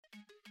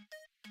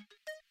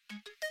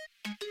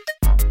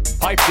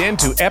piped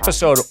into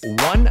episode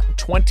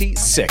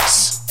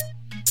 126.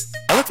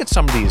 I look at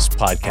some of these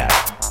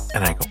podcasts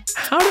and I go,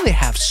 how do they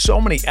have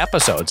so many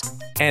episodes?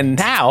 And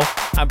now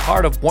I'm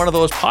part of one of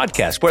those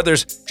podcasts where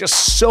there's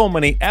just so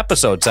many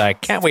episodes. I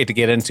can't wait to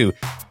get into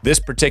this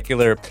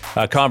particular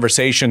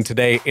conversation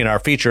today in our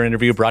feature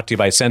interview brought to you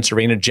by Sense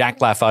Arena.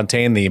 Jack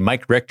LaFontaine, the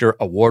Mike Richter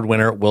Award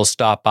winner, will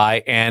stop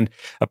by, and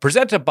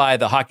presented by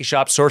The Hockey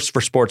Shop, source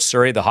for sports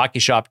Surrey,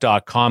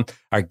 thehockeyshop.com.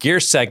 Our gear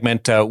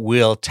segment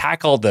will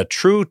tackle the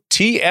True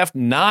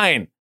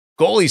TF9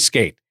 goalie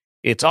skate.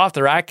 It's off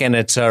the rack and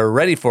it's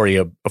ready for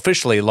you,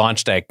 officially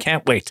launched. I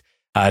can't wait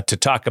to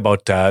talk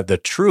about the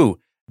True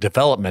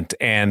development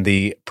and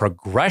the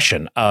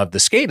progression of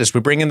the skate as we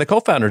bring in the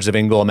co-founders of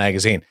In Goal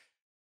Magazine.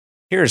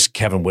 Here's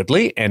Kevin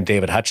Woodley and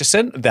David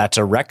Hutchison. That's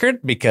a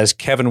record because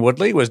Kevin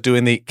Woodley was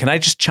doing can I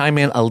just chime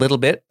in a little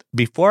bit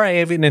before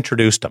I even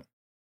introduced him?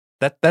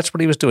 That's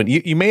what he was doing.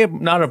 You may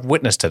not have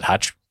witnessed it,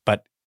 Hutch,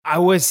 but I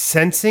was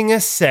sensing a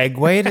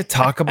segue to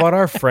talk about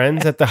our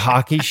friends at The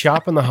Hockey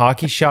Shop and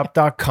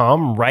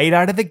thehockeyshop.com right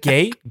out of the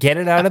gate. Get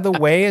it out of the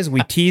way as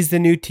we tease the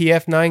new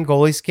TF9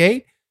 goalie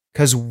skate.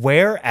 Because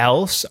where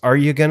else are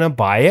you going to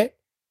buy it?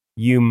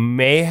 You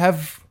may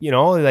have,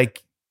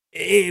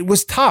 it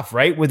was tough,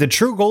 right? With a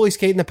True goalie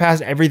skate in the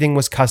past, everything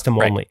was custom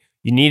only.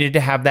 You needed to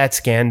have that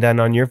scan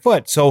done on your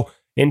foot. So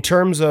in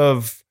terms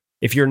of,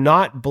 if you're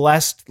not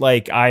blessed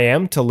like I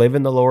am to live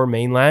in the Lower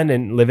Mainland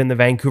and live in the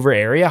Vancouver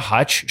area,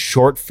 Hutch,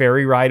 short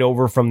ferry ride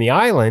over from the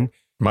island.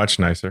 Much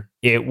nicer.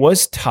 It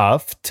was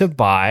tough to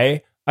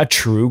buy a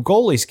True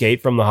goalie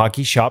skate from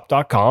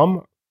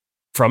thehockeyshop.com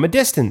from a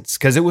distance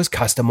because it was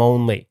custom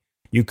only.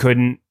 You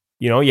couldn't,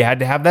 you had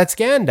to have that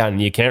scan done.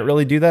 You can't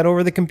really do that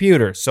over the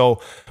computer.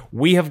 So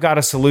we have got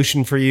a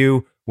solution for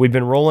you. We've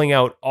been rolling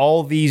out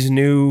all these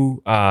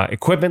new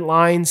equipment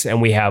lines,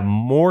 and we have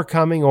more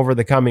coming over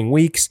the coming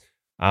weeks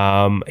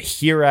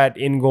here at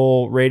In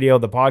Goal Radio,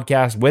 the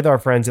podcast with our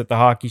friends at The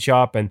Hockey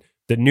Shop. And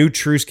the new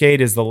True skate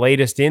is the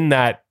latest in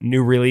that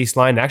new release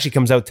line. It actually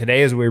comes out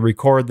today as we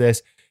record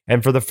this.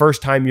 And for the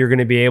first time, you're going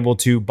to be able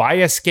to buy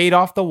a skate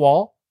off the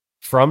wall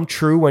from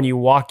True when you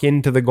walk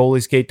into the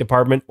goalie skate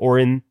department, or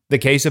in the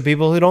case of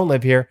people who don't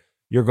live here,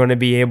 you're going to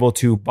be able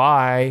to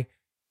buy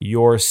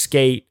your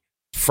skate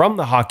from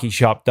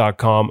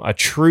thehockeyshop.com, a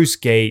True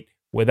skate,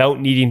 without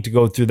needing to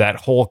go through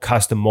that whole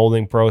custom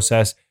molding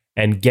process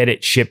and get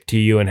it shipped to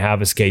you and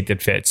have a skate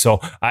that fits.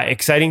 So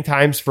exciting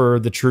times for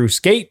the True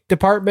skate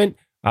department,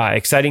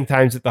 exciting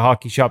times at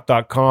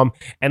thehockeyshop.com.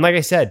 And like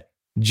I said,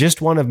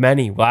 just one of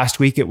many. Last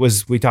week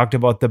we talked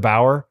about the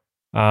Bauer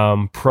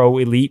Pro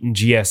Elite and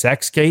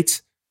GSX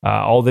skates,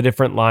 all the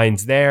different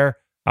lines there.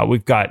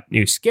 We've got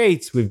new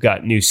skates. We've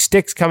got new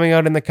sticks coming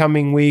out in the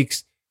coming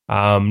weeks,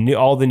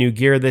 all the new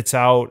gear that's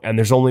out. And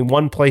there's only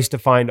one place to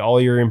find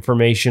all your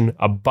information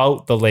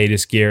about the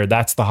latest gear.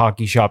 That's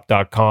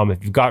thehockeyshop.com.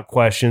 If you've got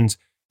questions,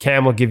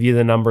 Cam will give you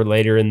the number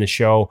later in the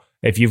show.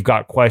 If you've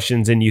got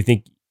questions and you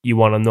think you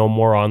want to know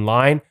more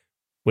online,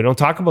 we don't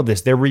talk about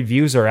this. Their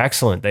reviews are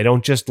excellent. They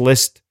don't just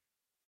list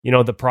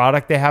the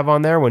product they have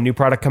on there. When new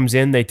product comes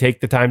in, they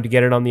take the time to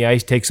get it on the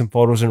ice, take some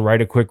photos, and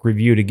write a quick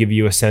review to give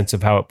you a sense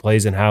of how it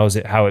plays and how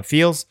it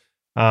feels.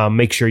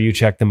 Make sure you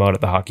check them out at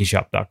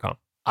thehockeyshop.com.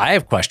 I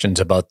have questions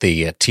about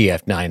the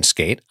TF9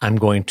 skate. I'm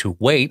going to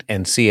wait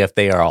and see if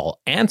they are all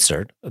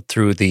answered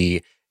through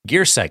the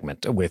gear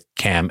segment with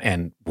Cam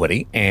and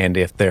Woody. And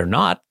if they're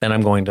not, then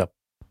I'm going to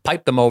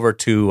pipe them over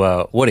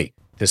to Woody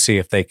to see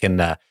if they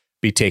can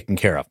be taken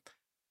care of.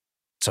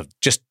 So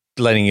just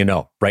letting you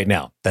know right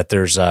now that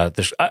there's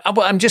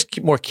I'm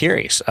just more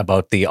curious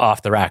about the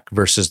off the rack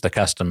versus the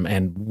custom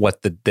and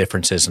what the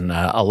difference is, and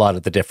a lot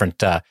of the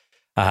different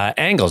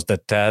angles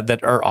that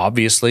are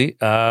obviously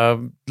a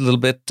little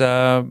bit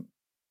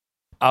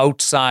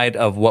outside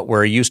of what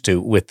we're used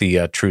to with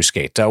the True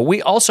skate.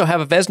 We also have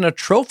a Vezina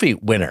Trophy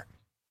winner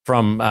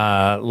from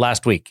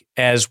last week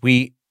as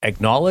we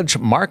acknowledge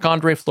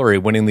Marc-Andre Fleury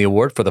winning the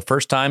award for the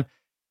first time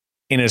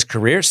in his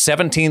career,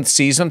 17th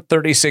season,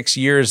 36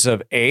 years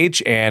of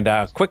age. And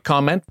a quick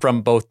comment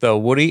from both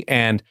Woody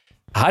and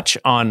Hutch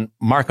on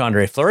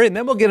Marc-Andre Fleury, and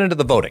then we'll get into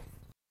the voting.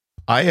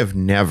 I have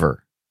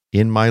never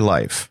in my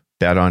life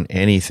bet on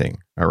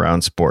anything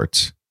around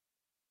sports,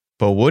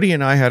 but Woody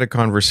and I had a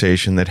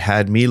conversation that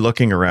had me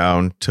looking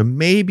around to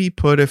maybe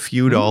put a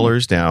few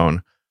dollars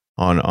down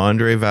on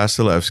Andrei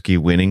Vasilevskiy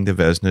winning the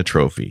Vezina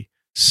Trophy.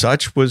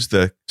 Such was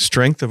the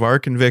strength of our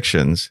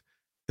convictions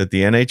that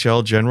the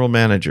NHL general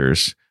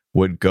managers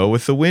would go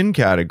with the win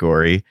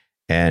category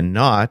and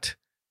not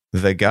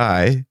the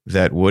guy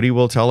that Woody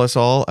will tell us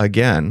all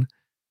again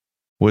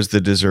was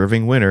the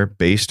deserving winner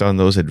based on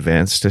those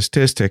advanced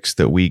statistics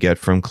that we get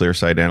from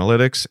Clearsight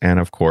Analytics. And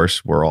of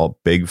course, we're all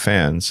big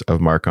fans of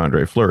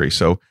Marc-Andre Fleury.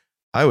 So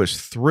I was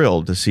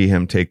thrilled to see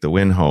him take the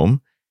win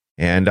home.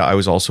 And I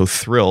was also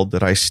thrilled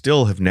that I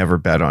still have never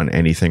bet on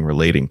anything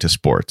relating to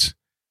sports.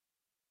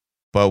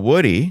 But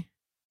Woody,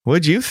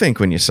 what'd you think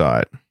when you saw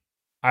it?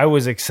 I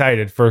was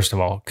excited, first of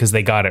all, because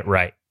they got it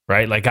right.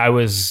 right? Like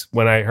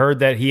when I heard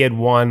that he had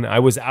won, I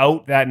was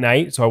out that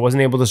night, so I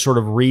wasn't able to sort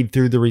of read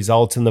through the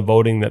results and the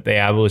voting that they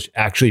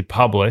actually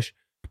publish.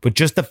 But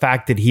just the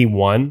fact that he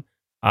won,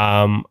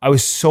 I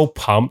was so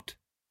pumped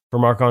for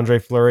Marc-Andre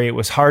Fleury. It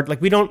was hard.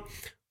 Like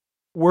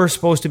we're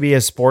supposed to be,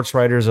 as sports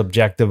writers,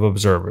 objective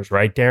observers,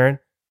 right, Darren?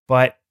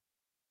 But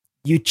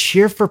you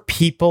cheer for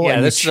people. Yeah,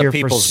 and this is a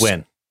people's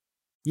win.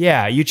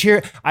 Yeah, you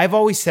cheer. I've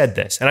always said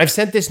this, and I've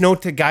sent this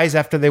note to guys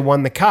after they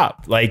won the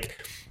cup. Like,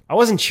 I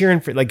wasn't cheering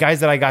for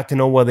guys that I got to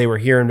know while they were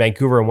here in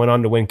Vancouver and went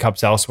on to win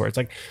cups elsewhere. It's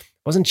like,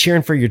 I wasn't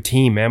cheering for your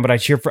team, man, but I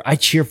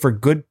cheer for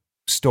good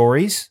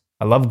stories.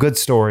 I love good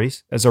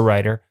stories as a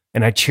writer,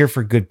 and I cheer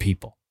for good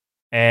people.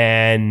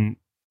 And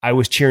I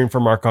was cheering for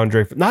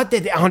Marc-Andre. Not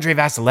that Andre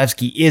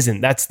Vasilevsky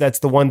isn't. That's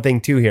the one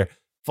thing too here.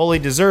 Fully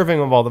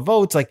deserving of all the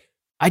votes. Like,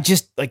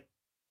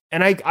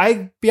 and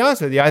I be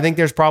honest with you, I think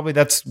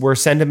that's where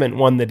sentiment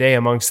won the day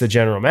amongst the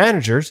general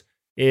managers.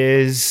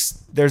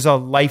 Is there's a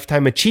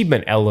lifetime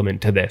achievement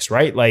element to this,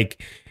 right?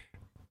 Like,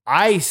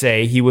 I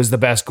say he was the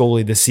best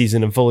goalie this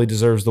season and fully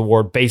deserves the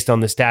award based on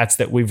the stats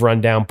that we've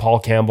run down. Paul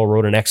Campbell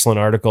wrote an excellent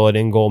article at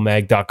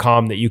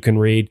ingoalmag.com that you can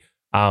read.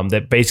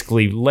 That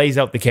basically lays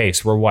out the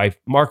case where why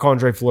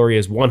Marc-Andre Fleury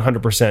is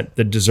 100%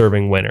 the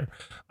deserving winner.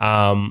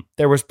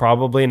 There was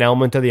probably an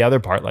element of the other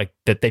part, like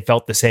that they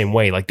felt the same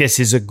way. Like, this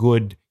is a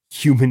good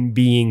human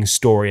being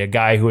story, a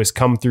guy who has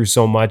come through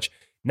so much.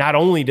 Not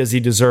only does he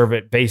deserve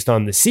it based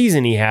on the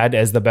season he had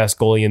as the best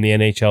goalie in the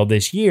NHL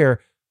this year,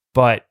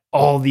 but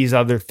all these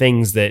other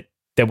things that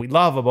we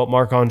love about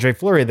Marc-Andre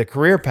Fleury, the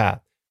career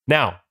path.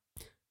 Now,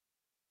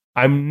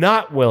 I'm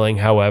not willing,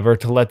 however,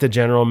 to let the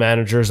general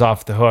managers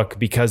off the hook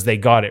because they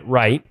got it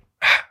right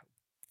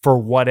for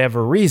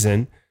whatever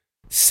reason,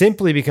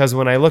 simply because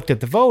when I looked at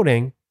the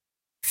voting,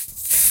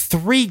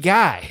 3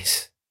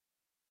 guys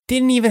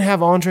didn't even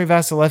have Andre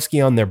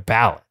Vasilevsky on their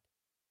ballot.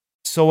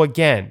 So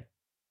again,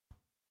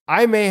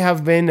 I may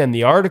have been, and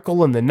the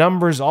article and the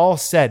numbers all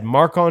said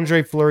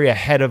Marc-Andre Fleury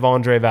ahead of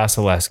Andre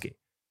Vasilevsky,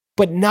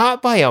 but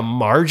not by a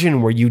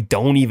margin where you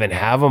don't even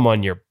have him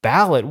on your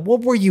ballot.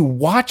 What were you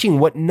watching?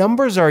 What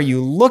numbers are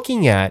you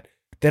looking at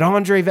that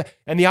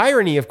and the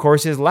irony, of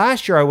course, is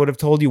last year I would have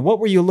told you, what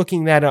were you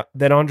looking at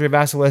that Andre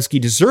Vasilevsky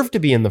deserved to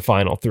be in the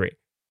final 3?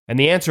 And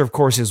the answer, of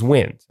course, is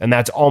wins. And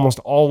that's almost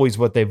always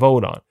what they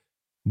vote on.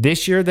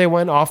 This year, they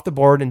went off the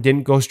board and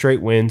didn't go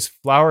straight wins.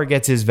 Flower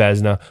gets his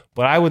Vezina,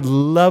 but I would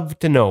love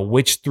to know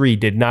which 3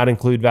 did not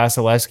include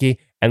Vasilevsky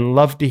and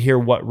love to hear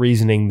what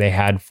reasoning they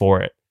had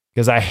for it.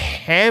 Because I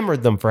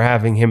hammered them for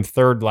having him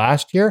 3rd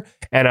last year,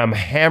 and I'm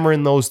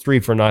hammering those 3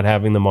 for not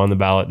having them on the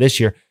ballot this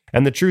year.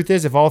 And the truth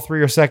is, if all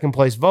 3 are second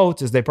place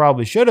votes, as they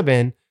probably should have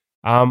been,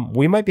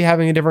 we might be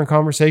having a different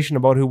conversation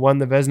about who won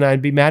the Vezina.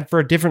 I'd be mad for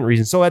a different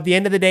reason. So at the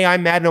end of the day,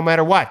 I'm mad no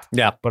matter what.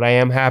 Yeah. But I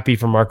am happy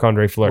for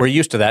Marc-Andre Fleury. We're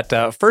used to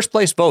that. First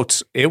place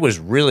votes, it was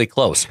really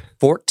close.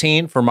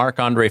 14 for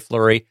Marc-Andre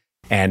Fleury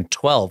and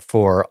 12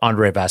 for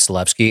Andre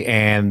Vasilevsky.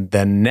 And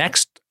the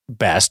next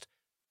best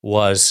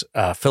was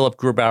Philip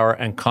Grubauer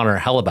and Connor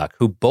Hellebuyck,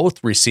 who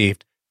both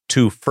received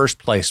 2 first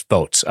place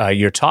votes.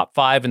 Your top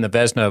 5 in the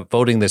Vezina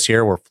voting this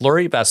year were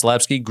Fleury,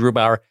 Vasilevsky,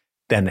 Grubauer,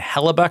 then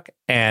Hellebuyck,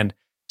 and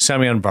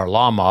Semyon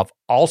Varlamov,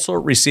 also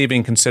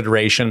receiving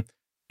consideration.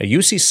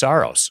 UC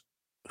Saros,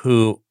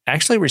 who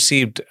actually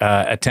received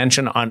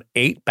attention on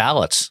 8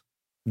 ballots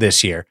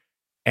this year.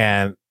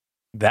 And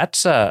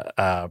that's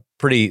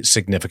pretty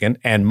significant.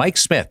 And Mike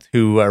Smith,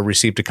 who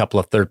received a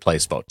couple of third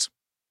place votes.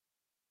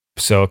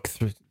 So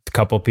a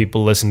couple of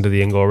people listened to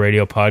the In Goal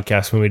Radio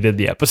podcast when we did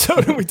the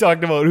episode and we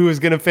talked about who was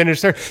going to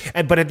finish there.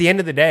 But at the end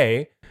of the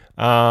day,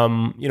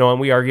 and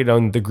we argued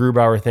on the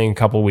Grubauer thing a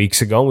couple of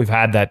weeks ago. We've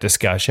had that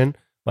discussion.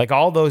 Like,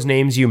 all those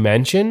names you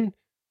mentioned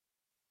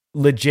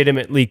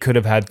legitimately could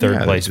have had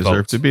third place votes.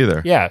 Deserve to be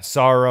there. Yeah,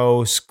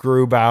 Saros,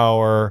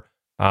 Grubauer,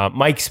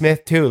 Mike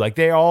Smith too. Like,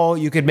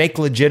 you could make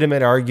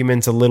legitimate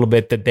arguments a little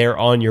bit that they're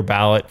on your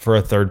ballot for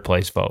a third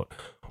place vote.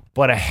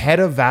 But ahead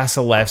of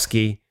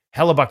Vasilevsky,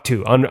 Hellebuyck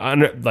too,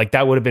 like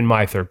that would have been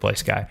my third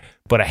place guy.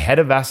 But ahead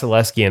of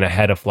Vasilevsky and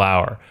ahead of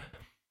Flower,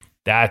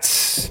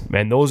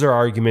 those are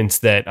arguments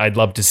that I'd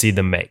love to see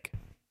them make.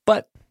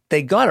 But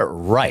they got it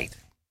right.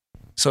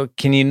 So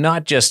can you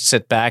not just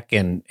sit back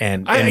and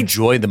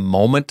enjoy the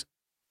moment?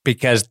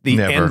 Because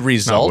the end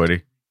result,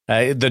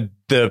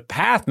 the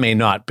path may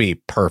not be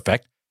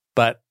perfect,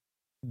 but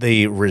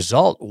the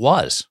result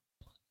was.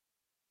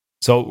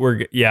 So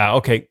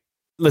okay.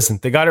 Listen,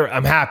 they got it.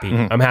 I'm happy.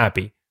 Mm-hmm. I'm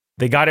happy.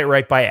 They got it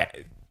right by,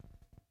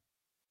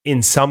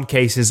 in some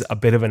cases, a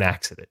bit of an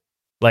accident.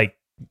 Like,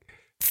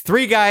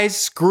 3 guys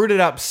screwed it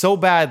up so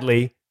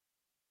badly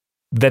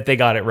that they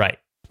got it right.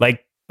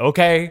 Like,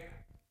 okay,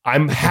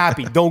 I'm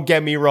happy. Don't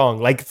get me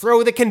wrong. Like,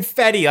 throw the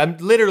confetti. I'm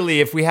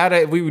literally, if we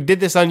did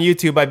this on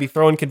YouTube, I'd be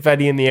throwing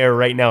confetti in the air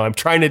right now. I'm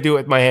trying to do it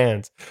with my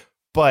hands.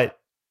 But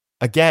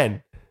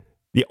again,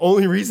 the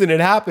only reason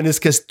it happened is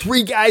because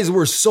 3 guys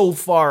were so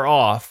far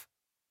off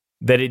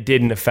that it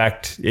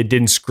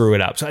didn't screw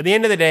it up. So at the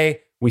end of the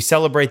day, we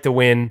celebrate the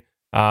win.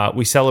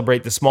 We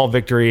celebrate the small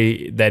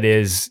victory that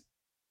is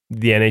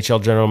the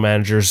NHL general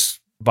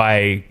managers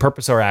by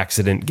purpose or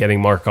accident,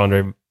 getting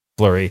Marc-Andre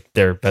Fleury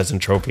their Vezina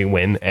Trophy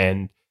win,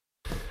 and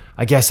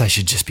I guess I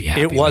should just be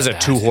happy. It was with a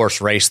that.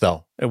 2-horse race,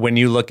 though. When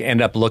you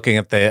end up looking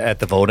at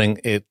the voting,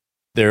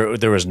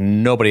 there was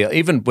nobody.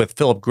 Even with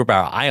Philip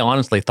Grubauer, I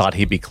honestly thought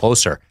he'd be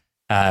closer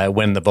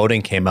when the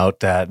voting came out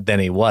than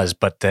he was.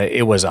 But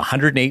it was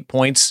 108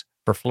 points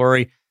for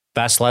Fleury.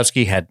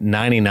 Vasilevsky had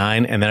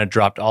 99, and then it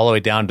dropped all the way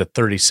down to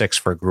 36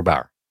 for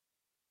Grubauer.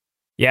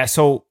 Yeah.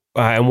 So,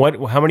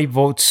 and how many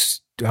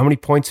votes? How many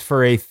points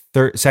for a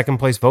second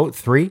place vote?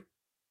 3.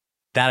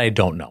 That I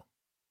don't know.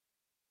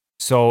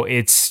 So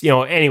it's,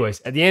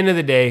 anyways, at the end of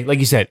the day, like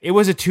you said, it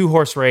was a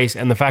 2-horse race,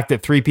 and the fact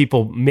that 3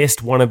 people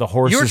missed one of the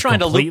horses. You were trying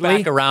completely, to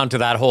loop back around to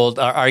that whole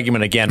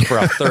argument again for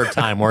a third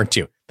time, weren't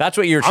you? That's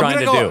what you're trying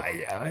to do.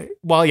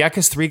 Well, yeah,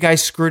 because 3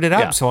 guys screwed it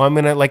up. Yeah. So I'm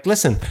gonna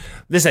listen.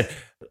 The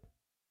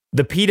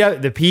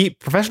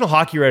Professional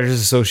Hockey Writers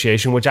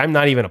Association, which I'm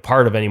not even a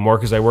part of anymore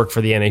because I work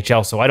for the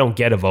NHL, so I don't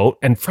get a vote.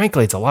 And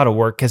frankly, it's a lot of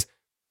work because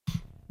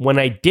when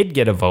I did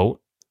get a vote,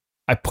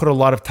 I put a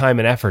lot of time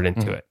and effort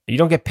into it. You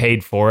don't get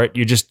paid for it.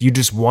 You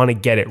just want to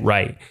get it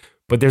right.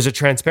 But there's a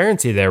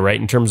transparency there, right?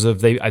 In terms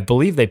of I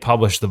believe they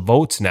publish the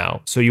votes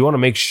now. So you want to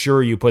make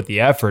sure you put the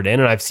effort in.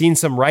 And I've seen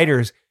some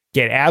writers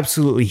get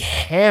absolutely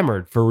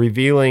hammered for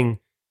revealing,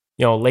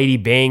 Lady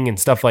Bing and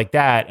stuff like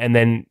that. And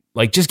then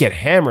just get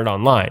hammered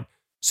online.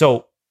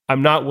 So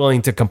I'm not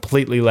willing to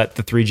completely let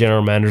the 3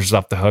 general managers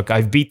off the hook.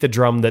 I've beat the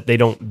drum that they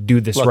don't do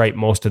this right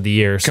most of the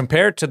years.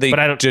 Compared to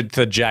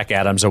the Jack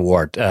Adams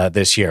Award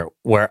this year,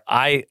 where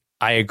I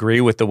agree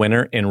with the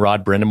winner in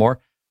Rod Brind'Amour,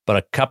 but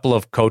a couple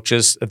of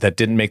coaches that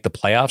didn't make the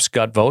playoffs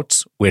got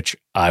votes, which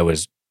I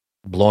was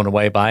blown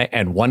away by,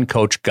 and one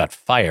coach got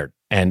fired,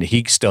 and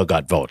he still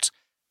got votes.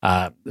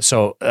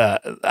 So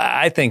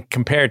I think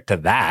compared to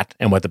that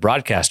and what the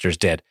broadcasters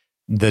did,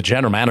 the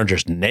general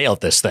managers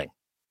nailed this thing.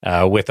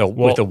 With a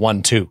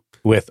 1-2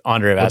 with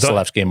Andrei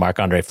Vasilevsky and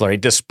Marc-Andre Fleury,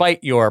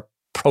 despite your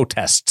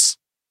protests.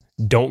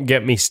 Don't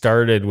get me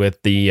started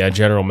with the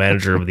General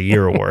Manager of the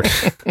Year award.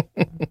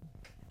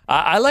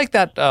 I like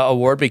that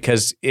award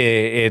because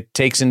it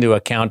takes into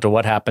account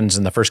what happens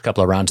in the first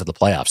couple of rounds of the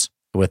playoffs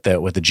with the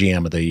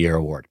GM of the Year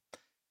award.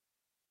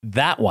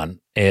 That one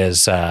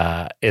is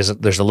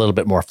there's a little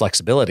bit more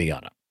flexibility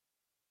on it.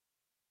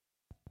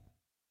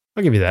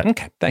 I'll give you that.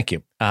 Okay, thank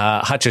you.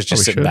 Hutch is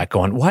just sitting back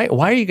going, why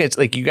are you guys,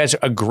 you guys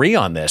agree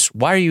on this?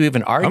 Why are you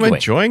even arguing? I'm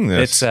enjoying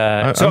this. It's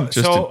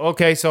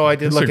so I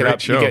did look it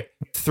up. Show. You get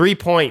 3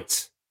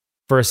 points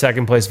for a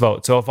second place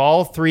vote. So if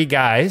all 3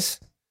 guys,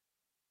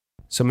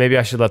 so maybe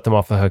I should let them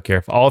off the hook here.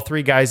 If all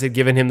 3 guys had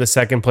given him the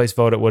second place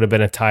vote, it would have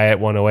been a tie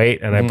at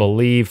 108. And I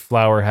believe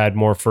Flower had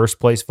more first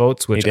place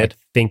votes, which I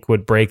think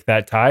would break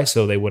that tie.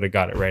 So they would have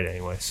got it right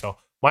anyway. So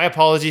my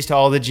apologies to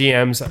all the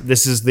GMs.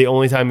 This is the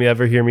only time you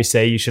ever hear me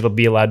say you should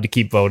be allowed to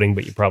keep voting,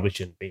 but you probably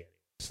shouldn't be.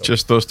 So,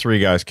 just those 3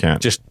 guys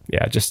can't. Just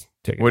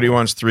take it. What do you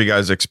want? 3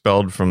 guys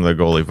expelled from the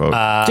goalie vote.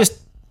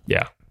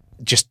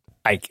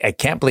 I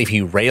can't believe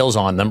he rails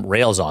on them,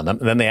 and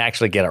then they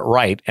actually get it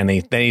right, and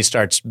then he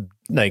starts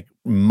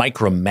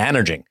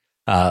micromanaging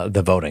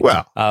the voting.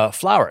 Well,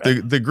 Flower.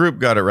 The group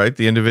got it right.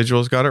 The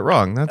individuals got it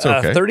wrong. That's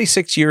okay.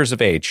 36 years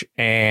of age,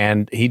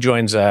 and he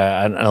joins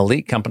an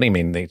elite company. I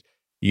mean,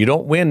 you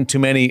don't win too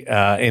many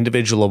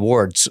individual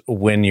awards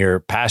when you're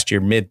past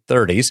your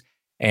mid-30s.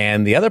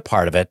 And the other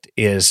part of it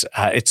is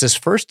it's his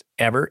first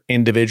ever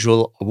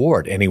individual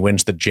award, and he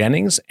wins the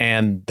Jennings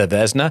and the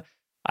Vezina.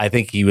 I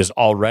think he was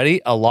already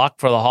a lock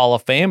for the Hall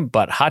of Fame,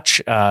 but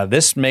Hutch,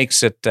 this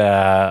makes it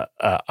a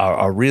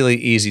really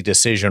easy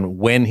decision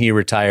when he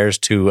retires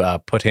to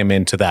put him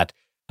into that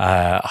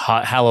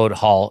hallowed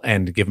hall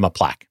and give him a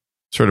plaque.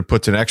 Sort of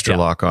puts an extra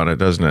lock on it,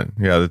 doesn't it?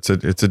 Yeah,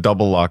 it's a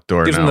double lock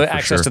door. Gives now, him the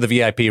access to the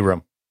VIP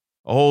room.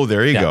 Oh,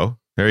 there you go.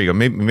 There you go.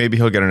 Maybe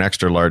he'll get an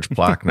extra large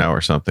plaque now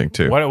or something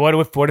too.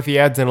 What if he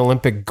adds an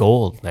Olympic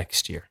gold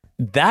next year?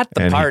 The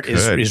part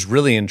is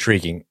really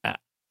intriguing.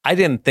 I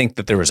didn't think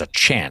that there was a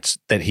chance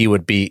that he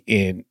would be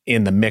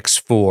in the mix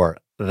for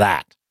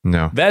that.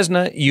 No.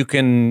 Vezina, you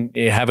can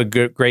have a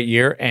great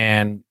year,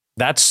 and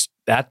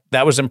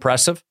that was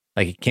impressive.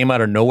 Like, he came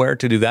out of nowhere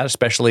to do that,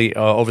 especially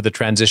over the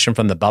transition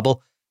from the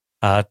bubble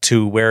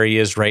to where he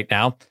is right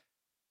now.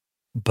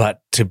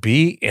 But to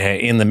be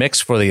in the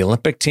mix for the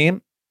Olympic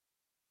team,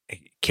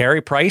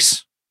 Carey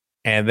Price,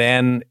 and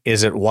then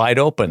is it wide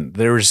open?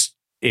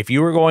 If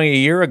you were going a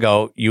year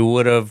ago, you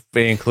would have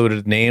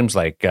included names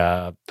like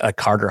a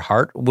Carter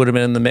Hart would have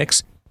been in the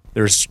mix.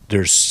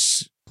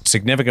 There's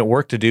significant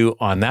work to do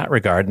on that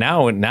regard.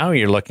 Now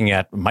you're looking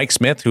at Mike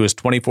Smith, who is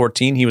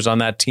 2014. He was on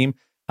that team.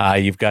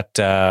 You've got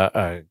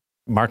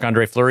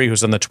Marc-Andre Fleury,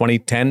 who's on the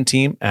 2010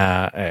 team.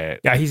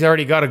 He's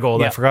already got a goal.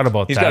 Yeah, I forgot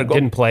about that. Got a goal.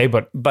 Didn't play,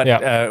 but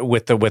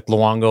with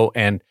Luongo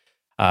and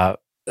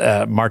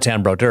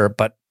Martin Brodeur.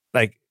 But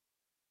like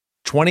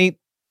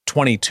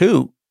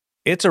 2022,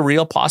 it's a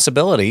real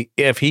possibility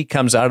if he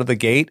comes out of the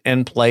gate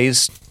and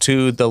plays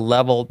to the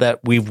level that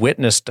we've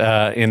witnessed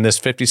in this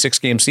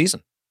 56-game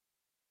season.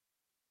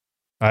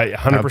 100%.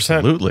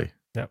 Absolutely.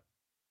 Yeah.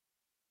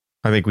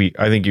 I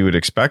think you would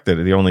expect that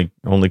the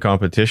only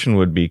competition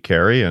would be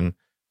Carey, and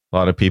a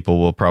lot of people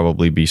will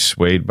probably be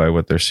swayed by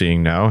what they're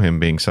seeing now, him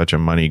being such a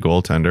money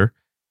goaltender.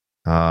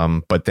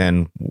 But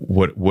then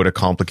what a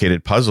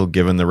complicated puzzle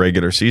given the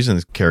regular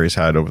season Carey's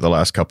had over the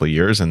last couple of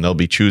years, and they'll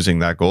be choosing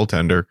that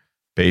goaltender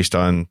based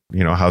on,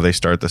 how they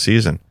start the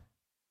season.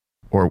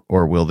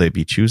 Or will they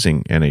be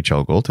choosing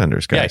NHL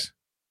goaltenders, guys?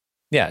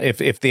 Yeah, if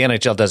the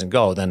NHL doesn't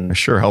go, then I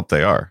sure hope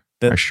they are.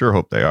 I sure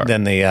hope they are.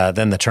 Then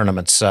the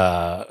tournaments,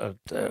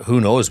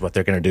 who knows what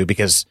they're going to do,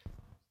 because,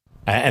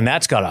 and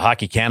that's got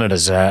Hockey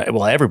Canada's,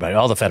 everybody,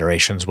 all the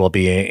federations will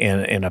be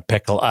in a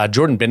pickle.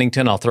 Jordan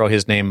Binnington, I'll throw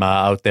his name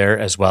out there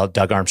as well.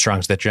 Doug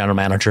Armstrong's the general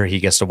manager. He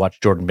gets to watch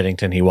Jordan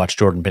Binnington. He watched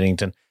Jordan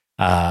Binnington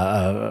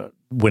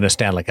win a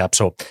Stanley Cup.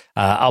 So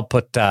I'll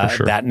put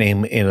that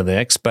name into the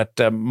mix.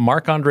 But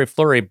Marc-Andre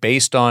Fleury,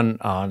 based on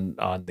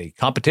the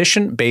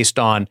competition, based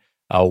on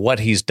what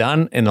he's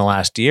done in the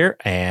last year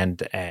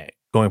and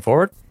going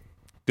forward,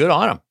 good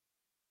on him.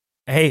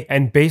 Hey,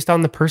 and based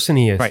on the person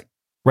he is.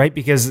 Right?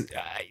 Because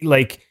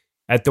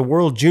at the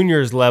World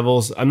Juniors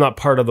levels, I'm not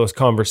part of those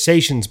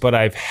conversations, but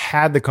I've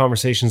had the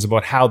conversations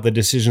about how the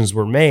decisions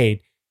were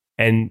made,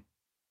 and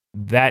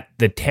that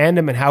the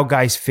tandem and how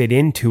guys fit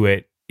into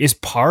it is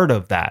part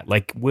of that.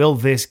 Like, will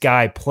this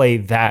guy play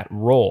that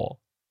role?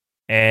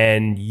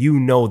 And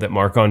that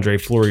Marc-Andre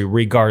Fleury,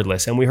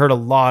 regardless, and we heard a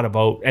lot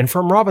about, and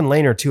from Robin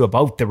Lehner too,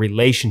 about the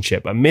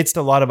relationship amidst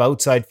a lot of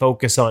outside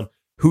focus on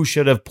who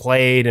should have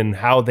played and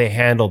how they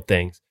handled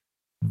things.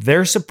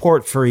 Their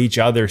support for each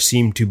other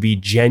seemed to be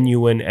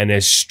genuine and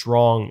as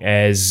strong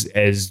as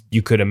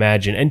you could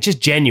imagine, and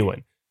just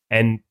genuine.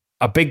 And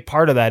a big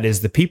part of that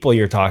is the people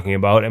you're talking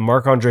about. And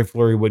Marc-Andre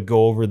Fleury would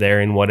go over there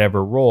in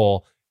whatever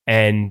role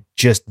and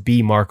just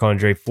be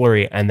Marc-Andre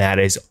Fleury, and that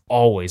is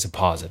always a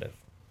positive.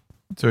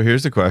 So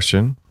here's the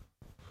question.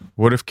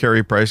 What if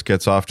Carey Price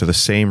gets off to the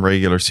same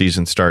regular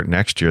season start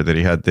next year that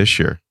he had this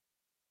year?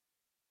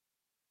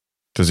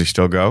 Does he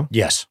still go?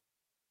 Yes.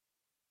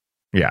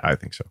 Yeah, I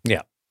think so.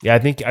 Yeah. Yeah,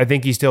 I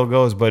think he still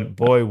goes, but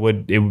boy, it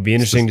would be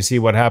interesting to see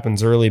what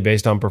happens early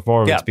based on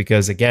performance,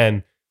 because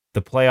again,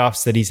 the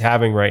playoffs that he's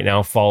having right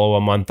now follow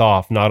a month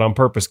off, not on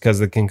purpose because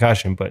of the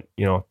concussion, but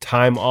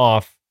time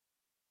off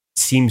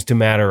seems to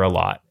matter a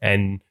lot.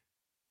 And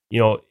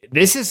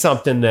this is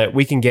something that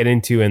we can get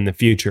into in the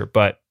future,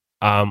 but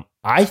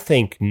I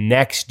think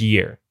next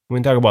year, we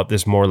can talk about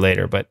this more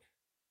later, but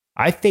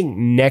I think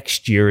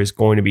next year is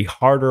going to be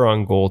harder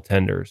on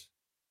goaltenders,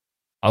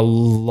 a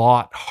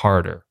lot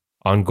harder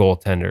on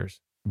goaltenders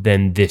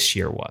than this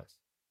year was.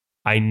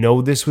 I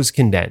know this was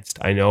condensed.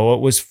 I know it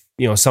was,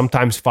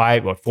 sometimes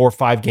 4 or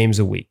 5 games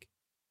a week,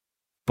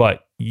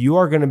 but you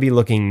are going to be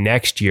looking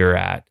next year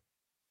at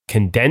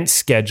condensed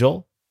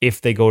schedule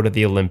if they go to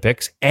the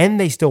Olympics, and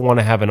they still want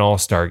to have an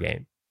all-star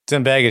game. It's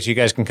in Vegas. You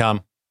guys can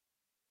come.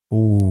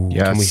 Ooh,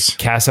 yes. Can we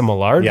Casa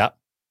Millard? Yeah.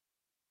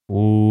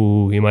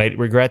 Ooh, he might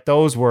regret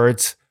those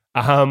words.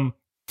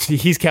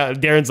 He's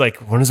counting. Darren's like,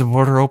 when is the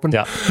border open?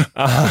 Yeah.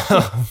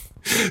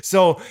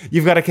 So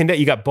you've got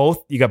you got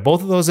both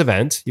of those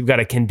events. You've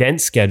got a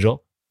condensed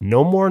schedule.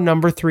 No more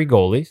number 3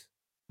 goalies.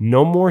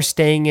 No more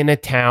staying in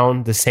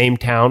the same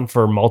town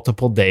for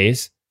multiple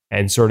days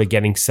and sort of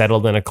getting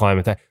settled in a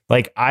climate.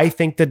 I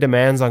think the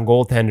demands on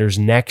goaltenders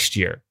next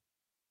year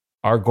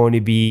are going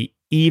to be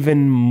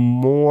even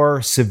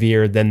more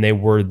severe than they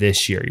were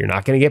this year. You're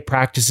not going to get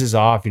practices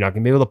off. You're not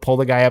going to be able to pull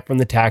the guy up from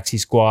the taxi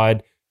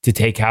squad to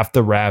take half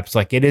the reps.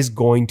 It is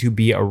going to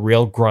be a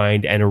real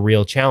grind and a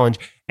real challenge.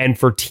 And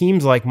for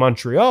teams like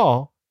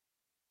Montreal,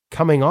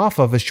 coming off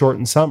of a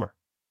shortened summer.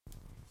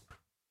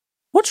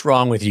 What's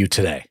wrong with you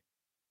today?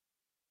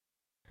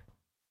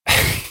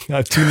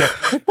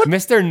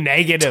 Mr.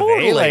 Negative,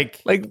 totally.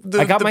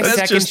 I got my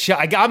second shot.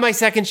 I got my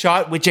second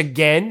shot, which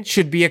again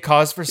should be a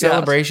cause for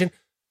celebration.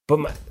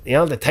 But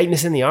the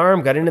tightness in the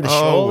arm got into the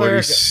shoulder.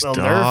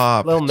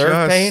 Little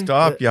nerve pain.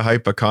 Stop, you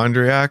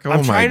hypochondriac!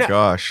 Oh my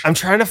gosh! I'm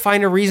trying to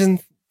find a reason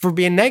for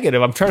being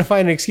negative. I'm trying to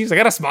find an excuse. I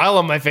got a smile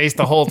on my face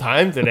the whole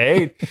time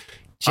today.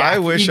 I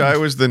wish I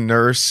was the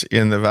nurse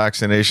in the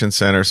vaccination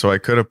center, so I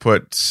could have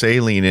put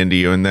saline into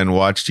you and then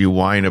watched you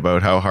whine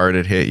about how hard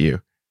it hit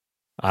you.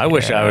 I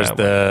wish I was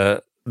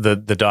the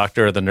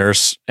doctor or the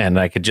nurse, and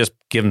I could just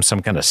give him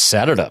some kind of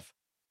sedative.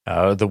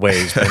 The way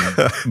he's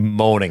been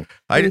moaning.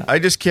 I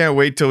just can't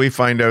wait till we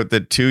find out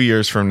that 2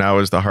 years from now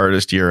is the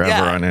hardest year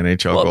ever on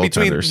NHL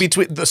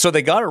goaltenders. So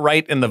they got it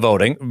right in the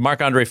voting.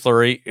 Marc-Andre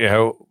Fleury,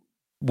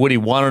 Woody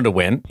wanted to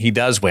win. He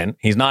does win.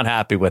 He's not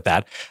happy with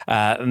that.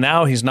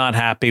 Now he's not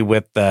happy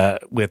with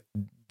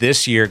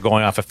this year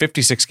going off a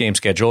 56-game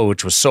schedule,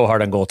 which was so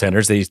hard on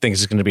goaltenders that he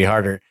thinks it's going to be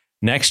harder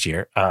next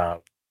year.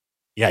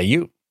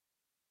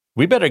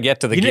 We better get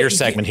to the gear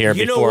segment here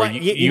before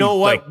you know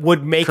what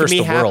would make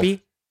me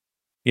happy.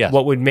 Yeah.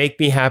 What would make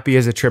me happy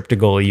is a trip to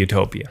Goalie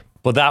Utopia.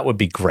 Well, that would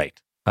be great.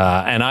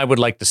 And I would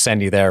like to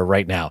send you there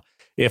right now.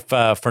 If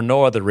for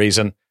no other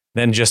reason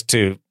than just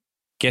to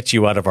get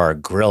you out of our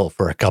grill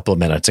for a couple of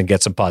minutes and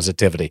get some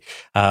positivity.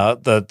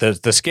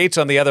 The skates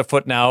on the other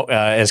foot now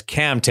as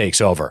Cam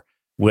takes over.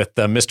 with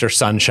Mr.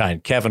 Sunshine,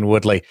 Kevin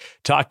Woodley,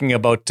 talking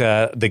about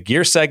the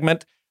gear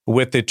segment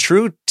with the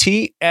True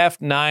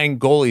TF9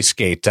 goalie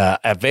skate,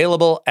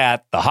 available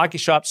at the Hockey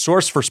Shop,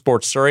 source for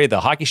Sports Surrey,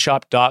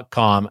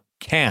 thehockeyshop.com.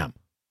 Cam.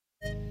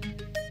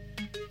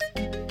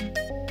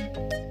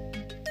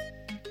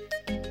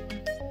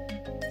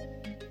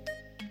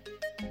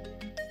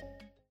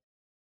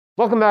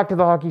 Welcome back to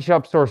the Hockey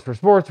Shop, source for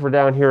sports. We're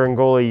down here in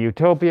goalie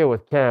utopia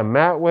with Cam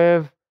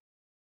Matwiv.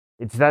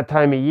 It's that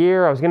time of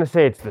year. I was going to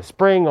say it's the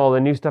spring, all the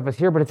new stuff is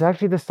here, but it's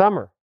actually the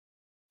summer.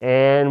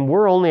 And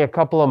we're only a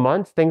couple of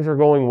months. Things are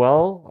going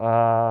well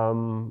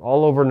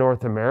all over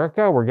North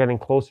America. We're getting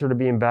closer to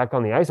being back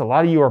on the ice. A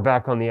lot of you are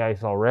back on the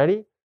ice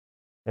already.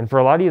 And for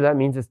a lot of you, that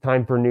means it's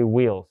time for new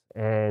wheels.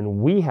 And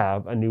we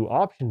have a new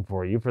option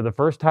for you. For the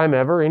first time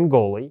ever in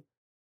goalie,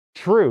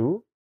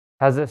 True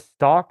has a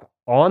stock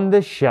on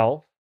the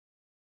shelf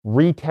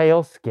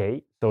retail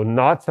skate. So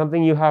not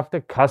something you have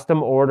to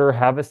custom order,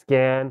 have a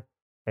scan,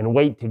 and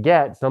wait to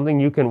get. Something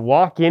you can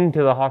walk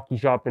into the hockey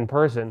shop in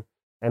person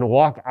and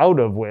walk out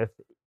of with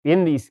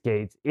in these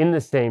skates in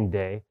the same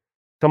day.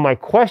 So my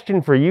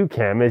question for you,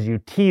 Cam, as you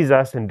tease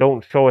us and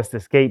don't show us the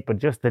skate, but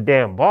just the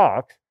damn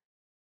box,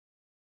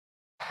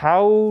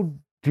 how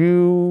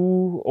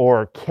do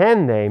or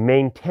can they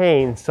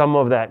maintain some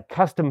of that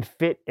custom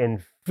fit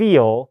and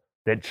feel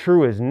that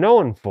True is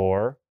known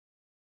for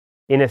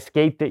in a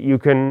skate that you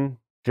can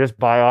just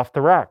buy off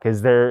the rack?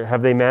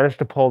 Have they managed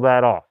to pull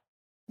that off?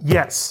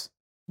 Yes.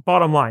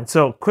 Bottom line.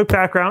 So quick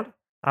background,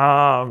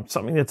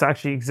 something that's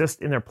actually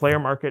exists in their player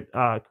market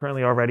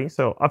currently already.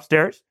 So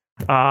upstairs,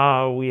 we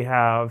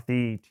have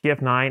the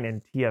TF9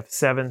 and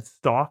TF7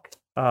 stock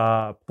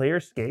player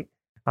skate.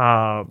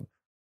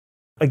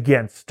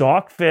 Again,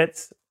 stock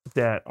fits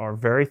that are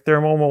very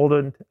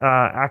thermomolded,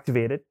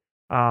 activated,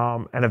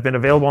 and have been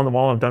available on the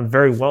wall and have done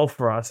very well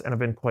for us and have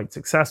been quite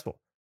successful.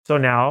 So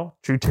now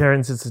True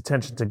turns its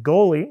attention to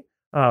goalie,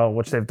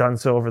 which they've done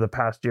so over the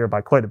past year by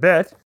quite a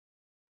bit,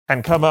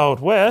 and come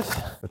out with...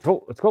 Let's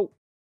go. Let's go.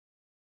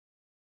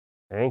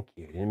 Thank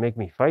you. You didn't make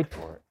me fight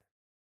for it.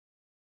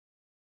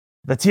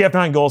 The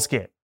TF9 goal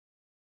skate.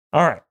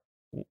 All right.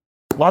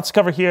 Lots to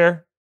cover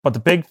here, but the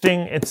big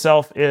thing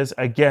itself is,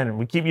 again,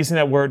 we keep using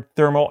that word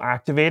thermo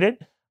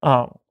activated.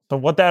 So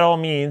what that all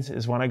means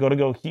is when I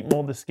go heat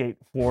mold the skate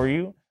for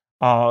you,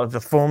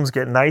 the foams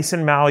get nice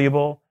and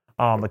malleable.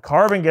 The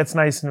carbon gets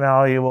nice and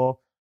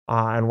malleable.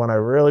 And when I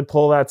really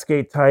pull that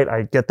skate tight,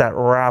 I get that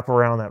wrap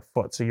around that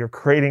foot. So you're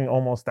creating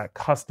almost that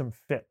custom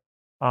fit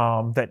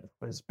that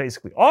was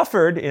basically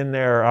offered in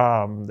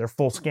their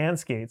full scan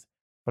skates,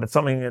 but it's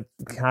something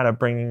that's kind of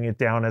bringing it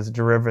down as a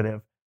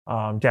derivative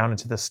down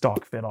into the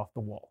stock fit off the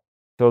wall.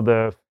 So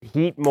the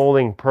heat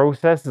molding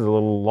process is a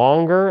little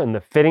longer and the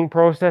fitting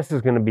process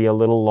is going to be a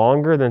little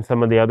longer than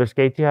some of the other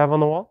skates you have on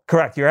the wall?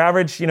 Correct. Your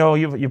average,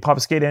 you pop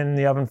a skate in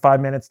the oven 5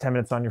 minutes, 10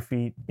 minutes on your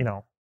feet,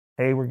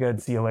 hey, we're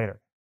good. See you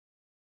later.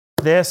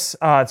 This,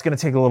 it's going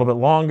to take a little bit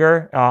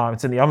longer.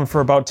 It's in the oven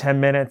for about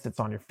 10 minutes. It's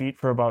on your feet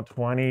for about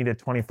 20 to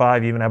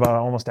 25, even about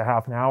almost a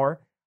half an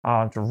hour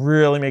to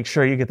really make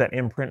sure you get that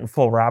imprint and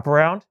full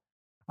wraparound.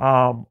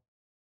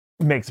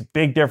 Makes a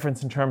big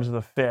difference in terms of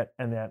the fit,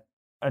 and that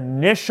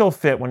initial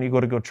fit when you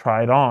go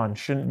try it on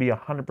shouldn't be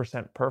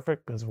 100%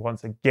 perfect because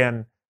once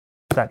again,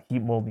 that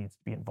heat mold needs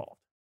to be involved.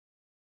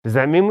 Does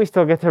that mean we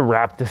still get to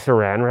wrap the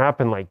saran wrap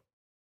and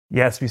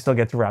Yes, we still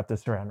get to wrap the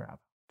saran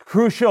wrap.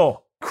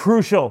 Crucial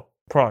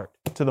part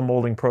to the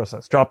molding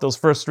process. Drop those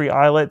first 3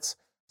 eyelets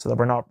so that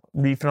we're not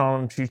reefing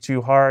on them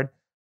too hard.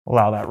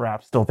 Allow that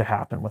wrap still to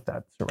happen with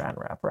that saran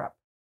wrap.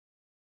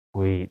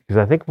 Sweet.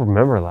 Because I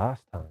remember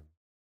last time,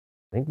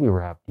 I think we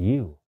wrapped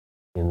you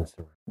in the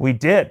saran. We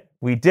did.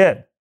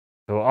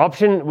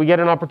 So we get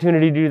an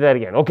opportunity to do that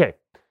again. Okay.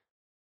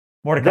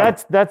 More to come.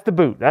 That's the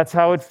boot. That's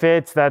how it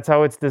fits. That's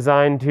how it's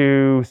designed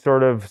to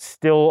sort of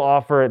still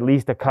offer at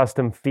least a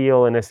custom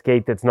feel in a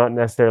skate that's not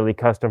necessarily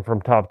custom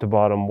from top to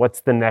bottom. What's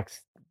the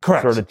next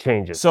Correct. sort of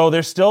changes? So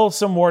there's still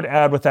some more to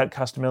add with that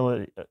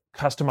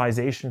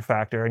customization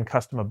factor and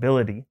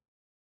customability.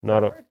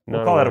 Not a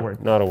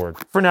word.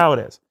 For now it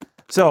is.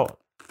 So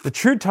the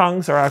True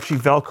tongues are actually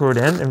Velcroed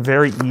in and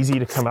very easy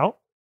to come out.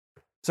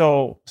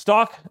 So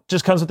stock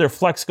just comes with their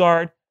flex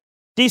guard,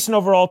 decent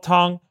overall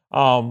tongue.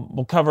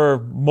 We'll cover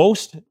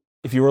most.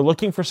 If you were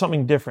looking for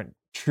something different,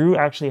 True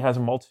actually has a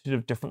multitude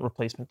of different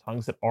replacement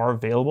tongues that are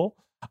available.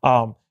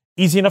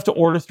 Easy enough to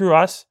order through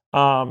us.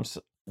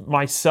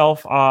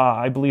 Myself,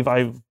 I believe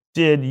I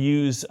did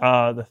use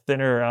the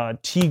thinner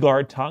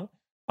T-guard tongue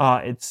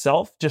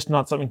itself, just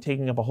not something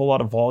taking up a whole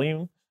lot of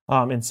volume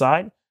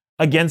inside.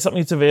 Again,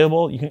 something that's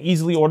available. You can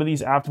easily order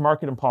these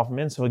aftermarket and pop them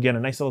in. So again, a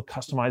nice little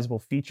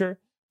customizable feature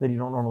that you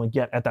don't normally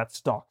get at that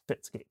stock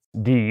fit skate.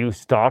 Do you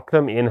stock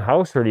them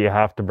in-house or do you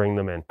have to bring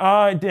them in?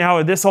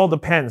 Now, this all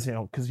depends,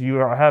 because you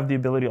have the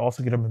ability to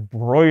also get them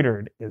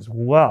embroidered as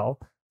well.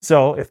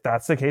 So if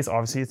that's the case,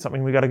 obviously it's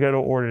something we got to go to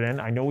order in.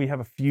 I know we have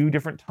a few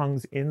different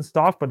tongues in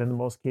stock, but in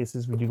most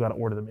cases we do got to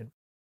order them in.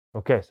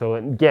 Okay, so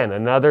again,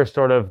 another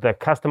sort of the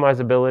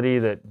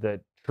customizability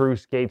that True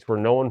skates were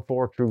known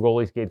for, True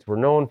goalie skates were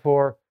known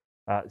for.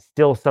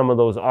 still some of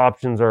those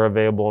options are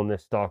available in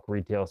this stock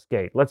retail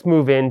skate. Let's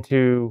move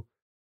into,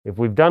 if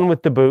we've done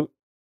with the boot,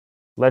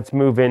 let's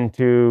move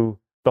into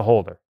the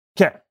holder.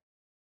 Okay.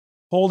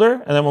 Holder,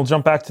 and then we'll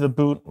jump back to the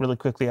boot really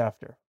quickly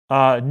after.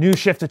 New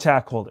shift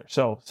attack holder.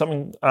 So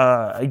something,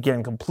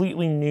 again,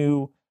 completely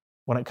new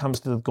when it comes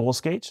to the goal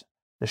skates.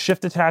 The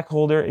shift attack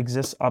holder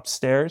exists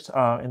upstairs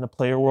in the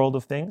player world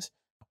of things,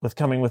 with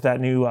coming with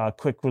that new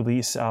quick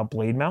release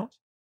blade mount.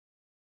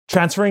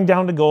 Transferring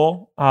down to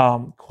goal,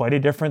 quite a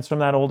difference from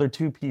that older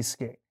two-piece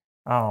skate,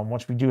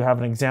 which we do have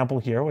an example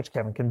here, which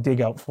Kevin can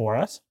dig out for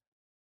us.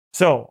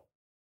 So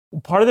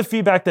part of the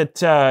feedback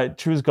that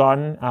True's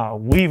gotten,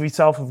 we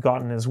myself have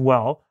gotten as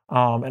well,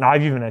 and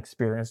I've even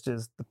experienced,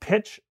 is the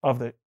pitch of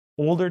the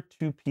older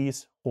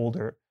two-piece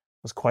holder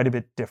was quite a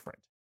bit different.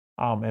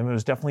 And it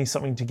was definitely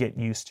something to get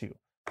used to.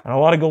 And a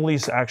lot of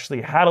goalies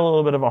actually had a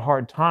little bit of a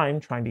hard time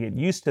trying to get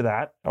used to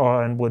that,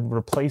 and would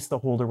replace the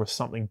holder with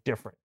something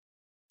different.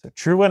 So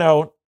True went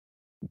out,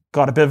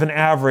 got a bit of an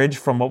average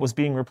from what was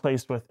being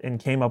replaced with, and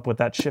came up with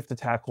that shift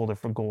attack holder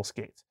for goal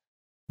skates.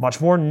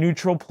 Much more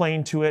neutral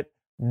plane to it,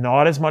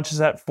 not as much as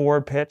that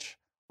forward pitch.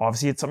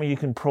 Obviously, it's something you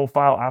can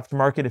profile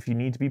aftermarket if you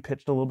need to be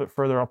pitched a little bit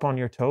further up on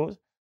your toes.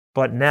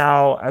 But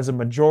now, as a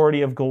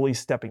majority of goalies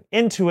stepping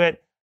into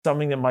it,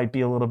 something that might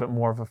be a little bit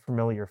more of a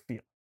familiar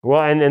feel.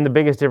 Well, and the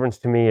biggest difference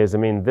to me is, I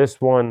mean, this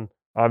one,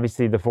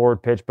 obviously the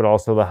forward pitch, but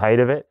also the height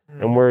of it.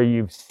 And where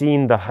you've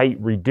seen the height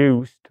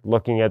reduced,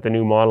 looking at the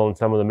new model and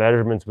some of the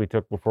measurements we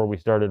took before we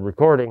started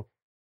recording,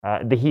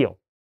 the heel.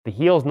 The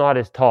heel's not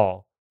as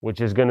tall,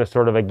 which is going to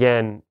sort of,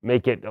 again,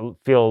 make it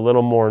feel a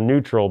little more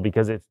neutral,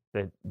 because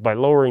by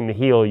lowering the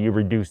heel, you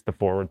reduce the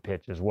forward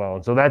pitch as well.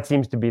 And so that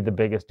seems to be the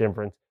biggest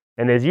difference.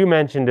 And as you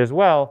mentioned as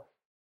well,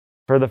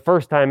 for the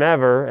first time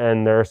ever,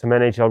 and there are some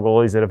NHL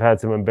goalies that have had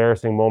some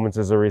embarrassing moments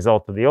as a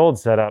result of the old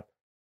setup,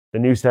 the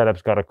new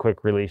setup's got a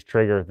quick release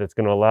trigger that's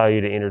going to allow you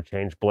to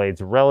interchange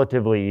blades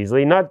relatively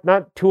easily.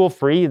 Not tool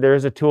free.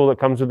 There's a tool that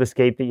comes with the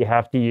skate that you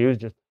have to use.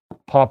 Just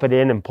pop it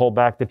in and pull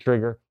back the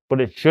trigger. But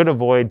it should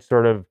avoid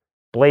sort of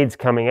blades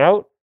coming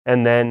out.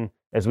 And then,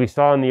 as we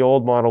saw in the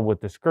old model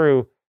with the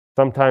screw,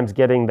 sometimes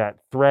getting that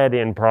thread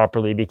in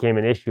properly became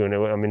an issue. And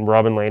I mean,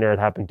 Robin Lehner, it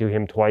happened to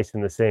him twice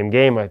in the same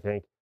game, I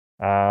think.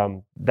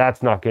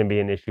 That's not going to be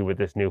an issue with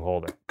this new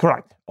holder.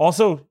 Correct.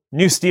 Also,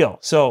 new steel.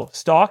 So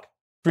stock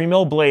 3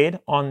 mil blade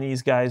on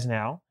these guys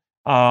now.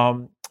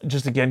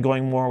 Just again,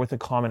 going more with a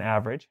common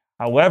average.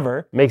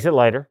 However, makes it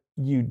lighter.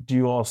 You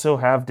do also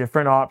have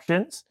different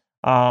options.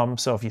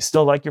 So if you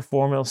still like your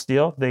 4 mil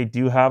steel, they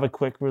do have a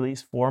quick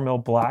release 4 mil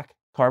black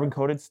carbon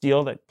coated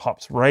steel that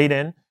pops right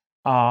in.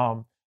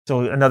 So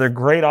another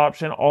great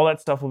option. All that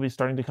stuff will be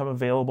starting to come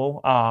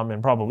available,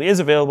 and probably is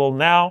available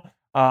now,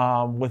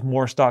 with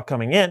more stock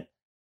coming in.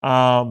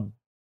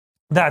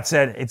 That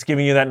said, it's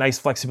giving you that nice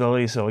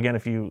flexibility. So again,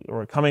 if you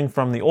were coming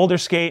from the older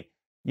skate,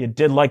 you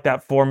did like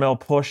that 4 mil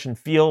push and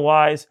feel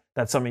wise,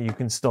 that's something you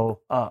can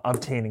still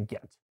obtain and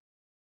get.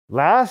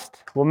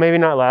 Last, well, maybe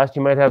not last,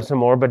 you might have some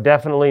more, but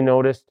definitely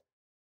noticed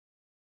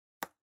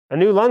a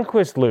new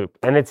Lundqvist loop.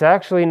 And it's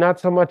actually not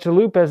so much a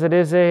loop as it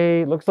is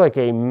looks like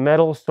a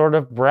metal sort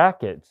of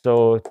bracket.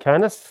 So it's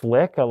kind of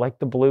slick. I like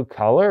the blue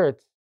color.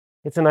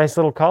 It's a nice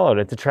little call out.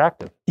 It's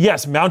attractive.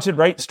 Yes, mounted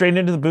right straight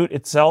into the boot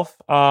itself.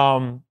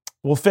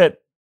 Will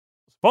fit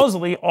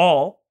supposedly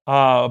all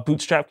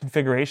bootstrap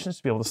configurations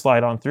to be able to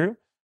slide on through.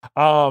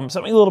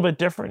 Something a little bit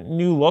different,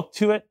 new look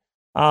to it.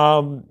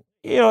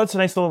 It's a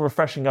nice little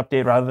refreshing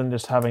update rather than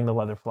just having the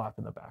leather flap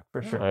in the back,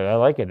 for sure. I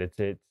like it.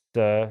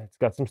 It's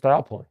got some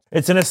style points.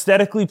 It's an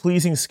aesthetically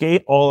pleasing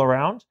skate all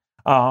around.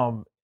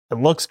 It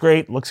looks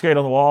great on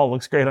the wall,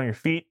 looks great on your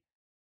feet,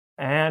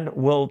 and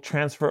will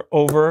transfer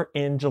over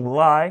in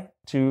July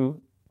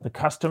to the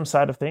custom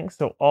side of things.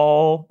 So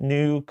all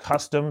new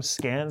custom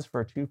scans for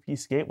a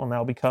two-piece skate will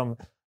now become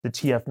the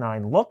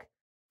TF9 look,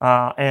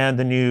 and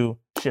the new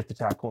shift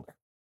attack holder.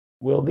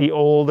 Will the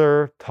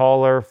older,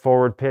 taller,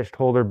 forward-pitched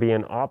holder be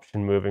an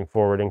option moving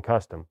forward in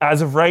custom?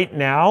 As of right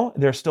now,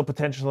 there still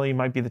potentially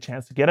might be the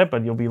chance to get it,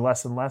 but you'll be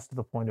less and less to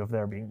the point of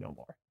there being no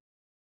more.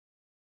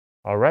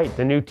 All right,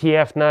 the new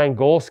TF9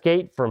 goal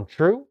skate from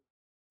True.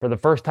 For the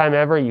first time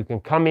ever, you can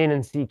come in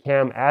and see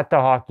Cam at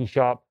the hockey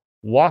shop,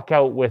 walk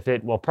out with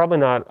it. Well, probably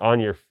not on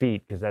your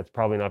feet, because that's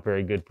probably not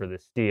very good for the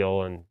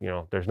steel, and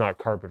there's not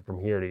carpet from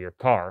here to your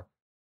car.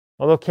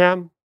 Although,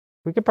 Cam,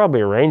 we could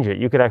probably arrange it.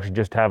 You could actually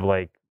just have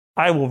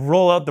I will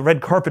roll out the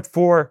red carpet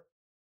for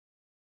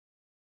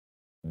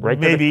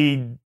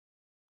Kevin.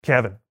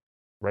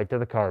 Right to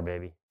the car,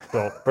 baby.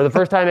 So for the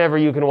first time ever,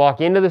 you can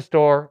walk into the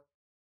store,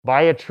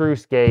 buy a True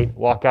skate,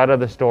 walk out of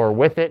the store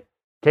with it,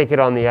 take it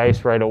on the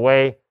ice right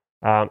away,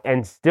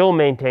 and still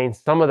maintain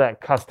some of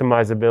that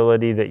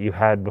customizability that you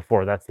had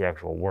before. That's the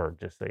actual word,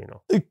 just so you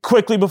know.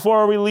 Quickly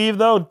before we leave,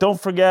 though, don't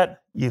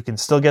forget, you can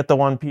still get the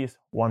one piece.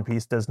 One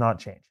piece does not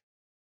change.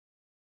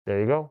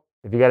 There you go.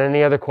 If you got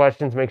any other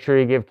questions, make sure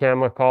you give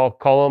Cam a call.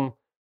 Call him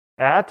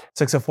at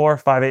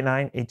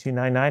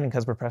 604-589-8299, and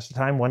because we're pressed for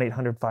time,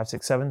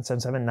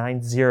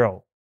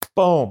 1-800-567-7790.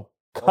 Boom.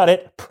 Cut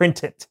it,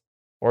 print it.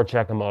 Or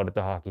check him out at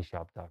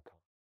thehockeyshop.com.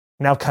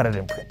 Now cut it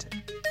and print it.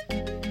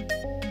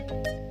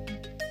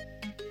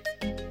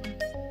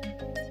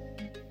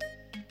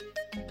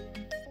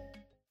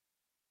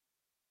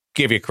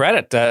 Give you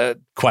credit.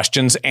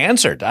 Questions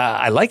answered.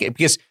 I like it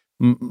because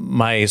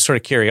my sort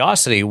of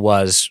curiosity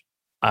was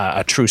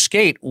a true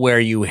skate where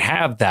you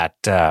have that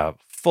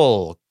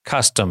full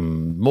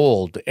custom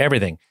mold,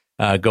 everything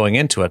going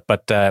into it.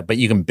 But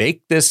you can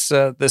bake this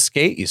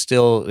skate.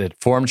 It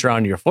forms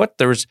around your foot.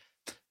 There was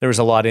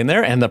a lot in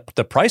there, and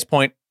the price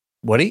point,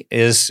 Woody,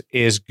 is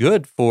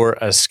good for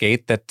a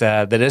skate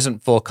that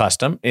isn't full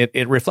custom.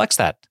 It reflects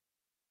that.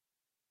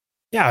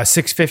 Yeah,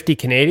 $650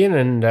 Canadian,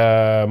 and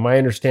my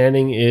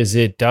understanding is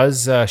it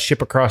does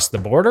ship across the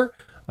border.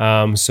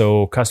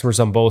 So customers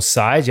on both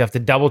sides, you have to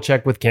double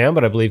check with Cam,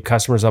 but I believe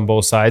customers on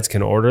both sides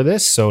can order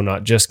this. So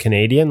not just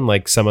Canadian,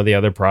 like some of the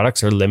other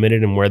products are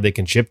limited in where they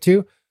can ship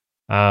to.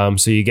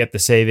 So you get the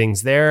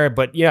savings there,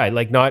 but yeah,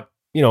 like not,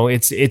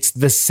 it's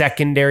the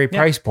secondary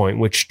price point,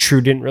 which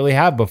True didn't really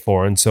have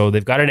before. And so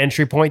they've got an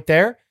entry point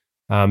there.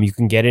 You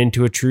can get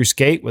into a True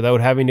skate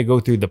without having to go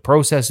through the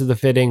process of the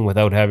fitting,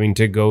 without having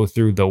to go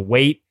through the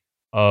weight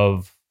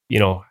of,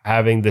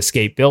 having the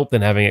skate built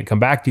and having it come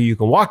back to you. You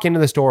can walk into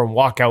the store and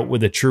walk out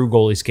with a True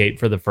goalie skate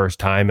for the first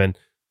time. And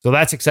so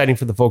that's exciting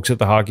for the folks at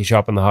the Hockey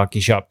Shop and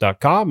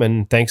thehockeyshop.com.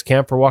 And thanks,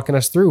 Cam, for walking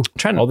us through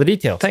all the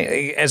details.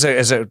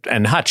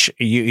 And Hutch,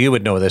 you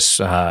would know this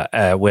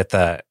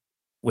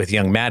with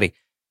young Maddie.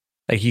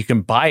 Like you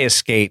can buy a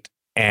skate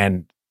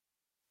and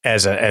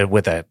with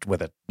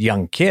a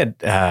young kid,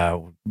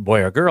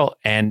 boy or girl,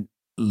 and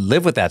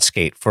live with that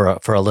skate for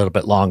a little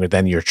bit longer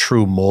than your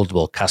true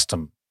moldable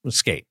custom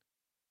skate.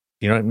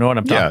 You know what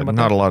I'm talking about?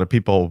 Not a lot of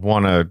people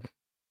want to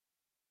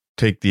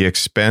take the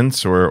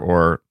expense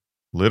or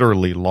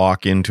literally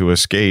lock into a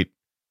skate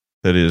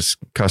that is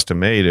custom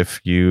made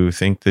if you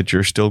think that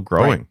you're still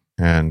growing.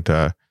 Right.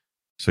 And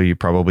so you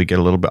probably get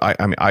a little bit.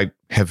 I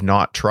have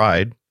not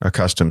tried a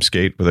custom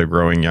skate with a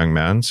growing young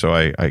man, so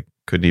I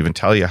couldn't even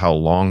tell you how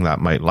long that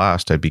might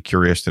last. I'd be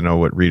curious to know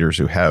what readers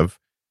who have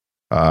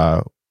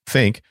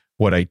think.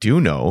 What I do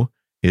know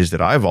is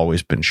that I've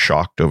always been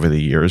shocked over the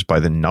years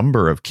by the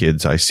number of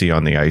kids I see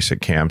on the ice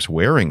at camps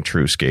wearing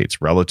True skates,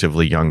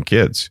 relatively young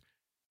kids.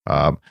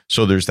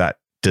 So there's that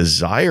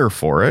desire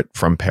for it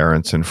from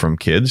parents and from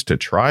kids to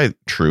try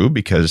True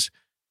because,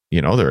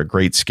 they're a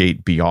great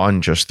skate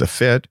beyond just the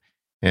fit.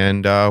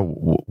 And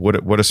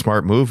what a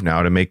smart move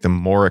now to make them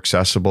more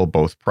accessible,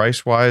 both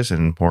price-wise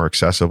and more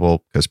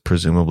accessible because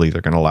presumably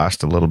they're going to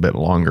last a little bit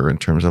longer in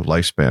terms of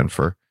lifespan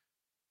for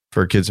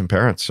kids and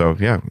parents. So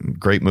yeah,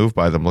 great move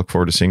by them. Look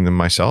forward to seeing them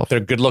myself. They're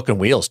good-looking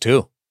wheels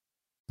too.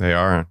 They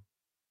are.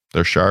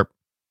 They're sharp.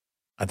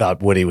 I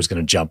thought Woody was going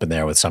to jump in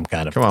there with some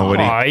kind of. Come on,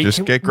 Woody,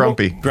 just get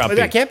grumpy. Grumpy.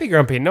 That can't be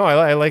grumpy. No,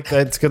 I like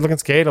that. It's a good looking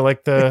skate. I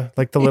like the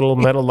little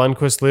metal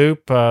Lundquist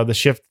loop, the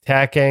shift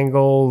tack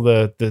angle,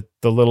 the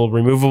little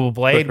removable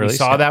blade. We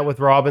saw that with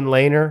Robin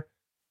Lehner.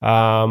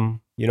 On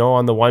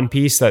the one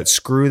piece, that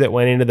screw that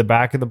went into the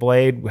back of the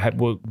blade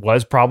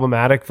was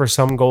problematic for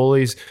some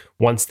goalies.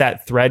 Once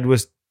that thread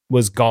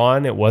was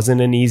gone, it wasn't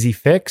an easy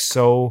fix.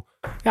 So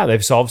yeah,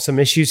 they've solved some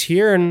issues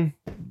here and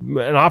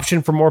an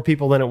option for more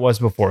people than it was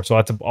before. So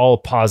that's all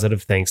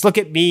positive things. Look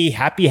at me.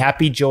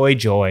 Happy,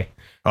 joy.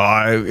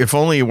 If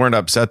only you weren't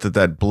upset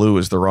that blue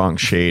is the wrong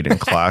shade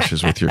and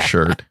clashes with your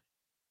shirt.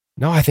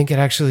 No, I think it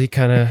actually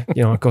kind of,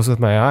 it goes with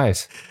my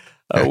eyes.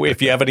 If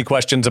you have any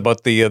questions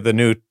about the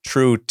new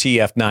True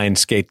TF9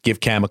 skate, give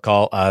Cam a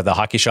call. The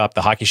Hockey Shop,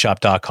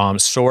 thehockeyshop.com,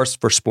 source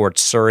for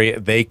sports Surrey.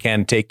 They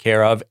can take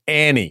care of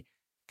any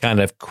kind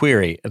of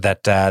query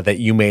that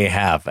you may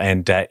have.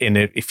 And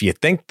if you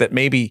think that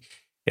maybe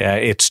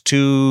it's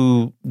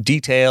too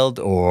detailed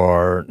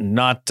or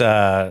not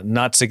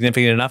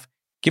significant enough,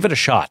 give it a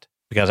shot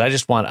because I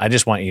just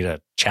want you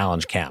to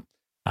challenge Cam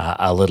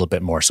a little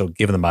bit more. So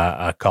give them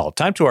a call.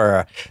 Time to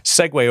our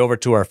segue over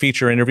to our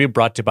feature interview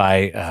brought to you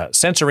by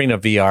Sense Arena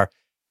VR.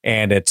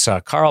 And it's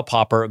Carl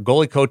Popper,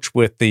 goalie coach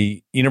with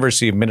the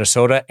University of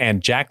Minnesota,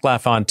 and Jack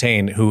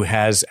LaFontaine, who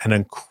has an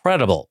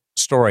incredible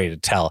story to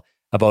tell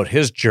about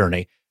his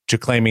journey to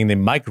claiming the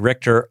Mike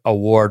Richter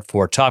Award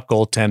for top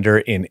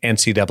goaltender in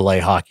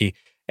NCAA hockey.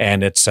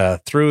 And it's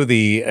through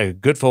the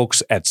good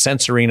folks at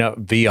Sense Arena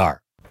VR.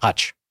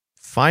 Hutch.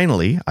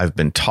 Finally, I've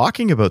been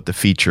talking about the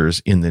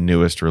features in the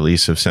newest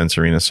release of Sense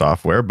Arena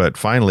software, but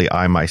finally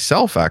I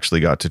myself actually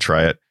got to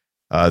try it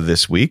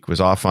this week. Was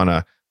off on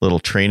a little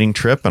training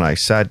trip and I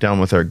sat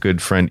down with our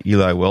good friend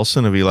Eli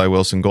Wilson of Eli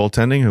Wilson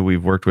Goaltending, who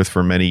we've worked with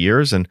for many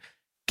years, and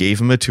gave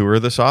him a tour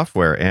of the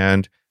software.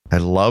 And I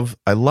love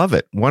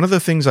it. One of the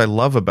things I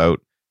love about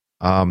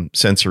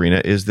Sense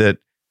Arena is that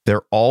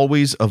they're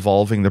always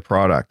evolving the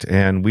product.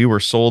 And we were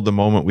sold the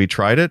moment we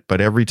tried it,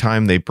 but every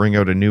time they bring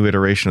out a new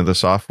iteration of the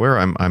software,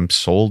 I'm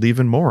sold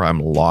even more.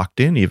 I'm locked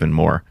in even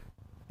more.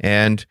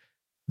 And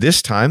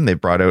this time they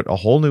brought out a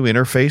whole new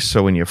interface.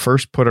 So when you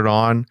first put it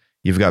on,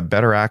 you've got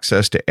better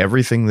access to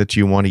everything that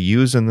you want to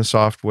use in the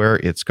software.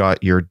 It's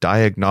got your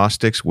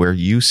diagnostics where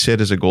you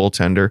sit as a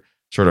goaltender,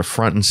 sort of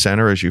front and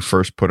center as you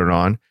first put it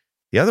on.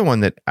 The other one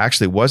that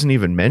actually wasn't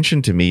even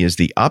mentioned to me is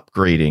the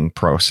upgrading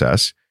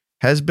process.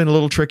 Has been a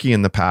little tricky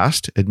in the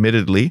past,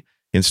 admittedly.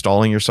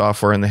 Installing your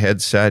software in the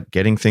headset,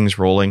 getting things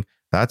rolling,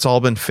 that's all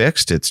been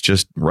fixed. It's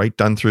just right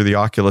done through the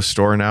Oculus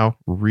Store now.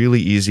 Really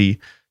easy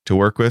to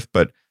work with,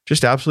 but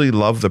just absolutely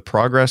love the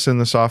progress in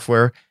the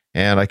software.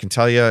 And I can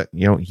tell you,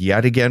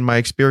 yet again, my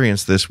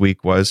experience this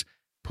week was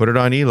put it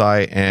on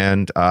Eli,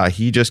 and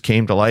he just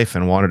came to life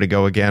and wanted to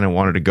go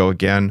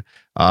again.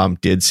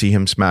 Did see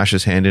him smash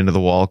his hand into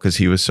the wall because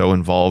he was so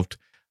involved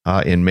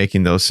in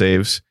making those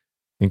saves.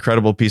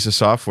 Incredible piece of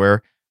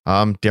software.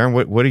 Darren,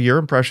 what have your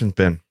impressions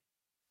been?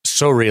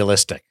 So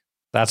realistic.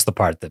 That's the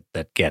part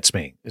that gets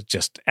me. It's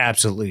just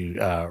absolutely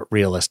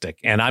realistic.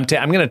 And I'm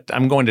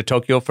going to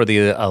Tokyo for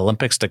the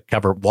Olympics to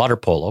cover water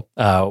polo.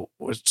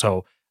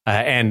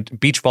 And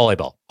beach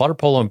volleyball, water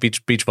polo and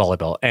beach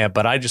volleyball.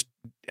 But I'm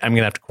going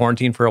to have to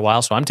quarantine for a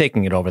while, so I'm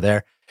taking it over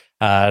there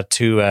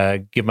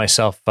to give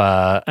myself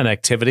an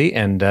activity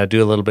and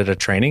do a little bit of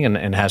training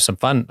and have some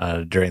fun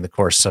during the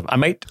course of. I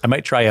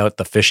might try out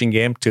the fishing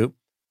game too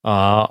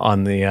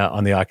on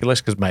the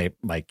Oculus because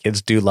my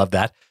kids do love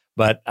that.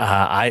 But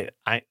I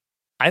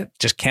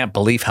just can't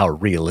believe how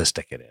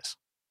realistic it is.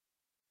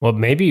 Well,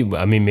 maybe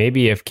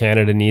if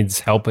Canada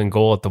needs help in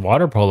goal at the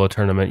water polo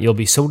tournament, you'll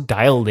be so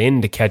dialed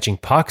into catching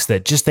pucks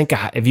that just think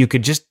if you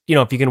could just,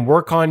 if you can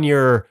work on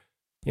your,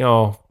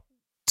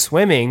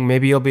 swimming,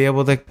 maybe you'll be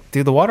able to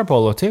do the water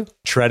polo too.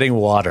 Treading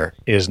water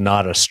is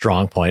not a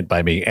strong point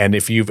by me. And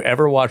if you've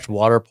ever watched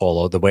water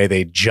polo, the way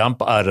they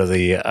jump out of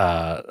the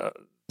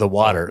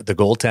water, the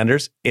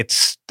goaltenders, it's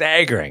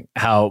staggering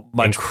how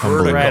much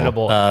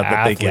incredible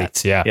that they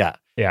get.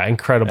 Yeah,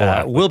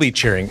 incredible. We'll be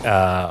cheering.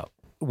 I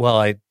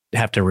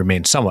have to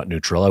remain somewhat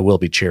neutral. I will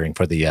be cheering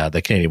for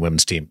the Canadian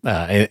women's team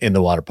in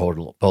the water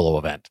polo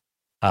event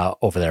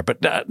over there.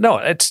 But no,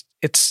 it's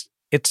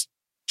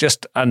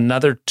just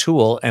another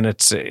tool, and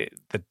it's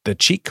the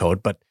cheat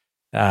code. But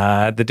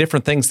the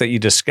different things that you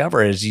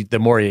discover the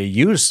more you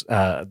use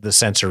the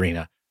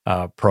Sensorina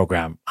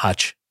program,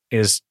 Hutch,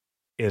 is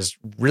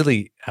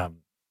really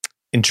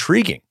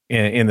intriguing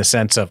in the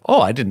sense of,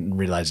 I didn't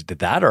realize it did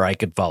that, or I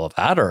could follow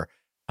that, or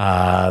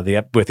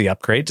with the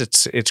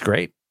upgrades, it's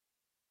great.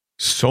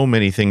 So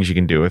many things you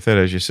can do with it.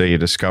 As you say, you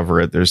discover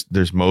it.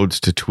 There's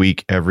modes to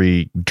tweak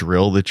every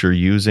drill that you're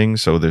using.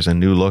 So there's a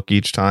new look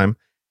each time.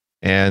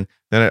 And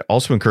then I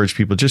also encourage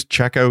people, just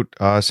check out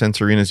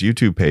Sensorina's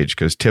YouTube page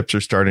because tips are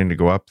starting to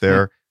go up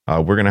there.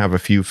 We're going to have a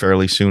few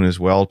fairly soon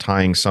as well,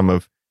 tying some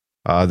of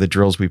the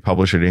drills we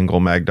publish at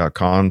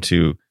ingoalmag.com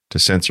to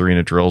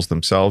Sensorina drills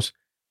themselves.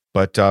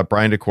 But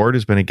Brian Daccord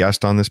has been a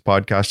guest on this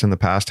podcast in the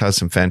past, has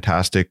some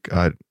fantastic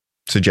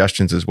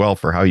suggestions as well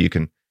for how you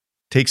can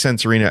take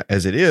Sensorina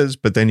as it is,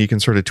 but then you can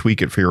sort of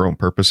tweak it for your own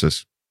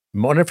purposes.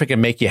 I wonder if it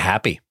can make you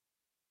happy.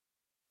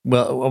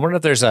 Well, I wonder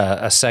if there's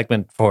a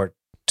segment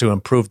to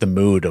improve the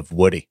mood of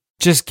Woody.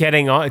 Just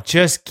getting on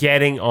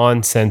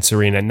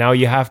Sensorina. Now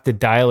you have to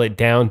dial it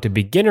down to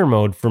beginner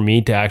mode for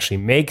me to actually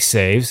make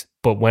saves,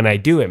 but when I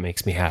do, it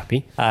makes me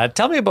happy.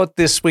 Tell me about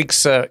this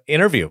week's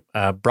interview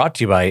brought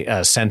to you by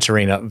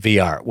Sensorina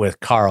VR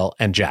with Carl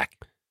and Jack.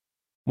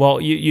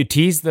 Well, you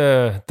tease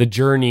the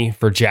journey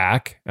for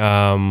Jack,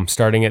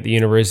 starting at the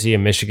University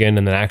of Michigan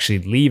and then actually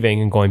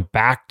leaving and going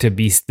back to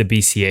the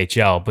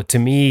BCHL. But to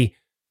me,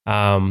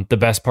 the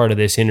best part of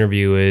this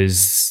interview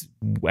is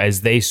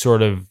as they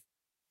sort of,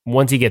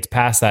 once he gets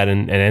past that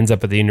and ends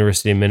up at the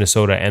University of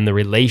Minnesota, and the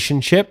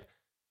relationship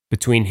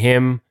between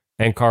him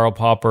and Karl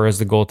Popper as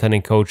the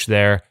goaltending coach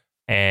there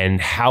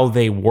and how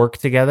they work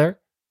together.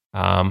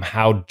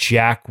 How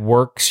Jack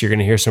works. You're going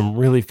to hear some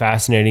really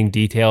fascinating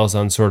details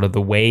on sort of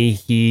the way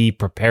he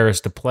prepares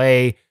to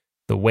play,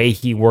 the way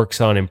he works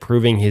on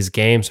improving his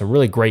game. Some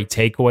really great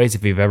takeaways.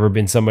 If you've ever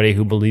been somebody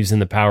who believes in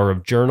the power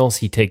of journals,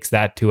 he takes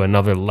that to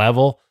another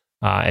level.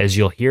 As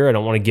you'll hear, I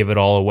don't want to give it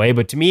all away,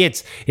 but to me,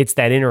 it's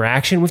that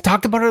interaction. We've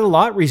talked about it a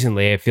lot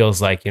recently. It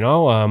feels like,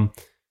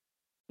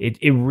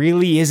 it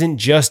really isn't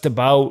just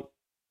about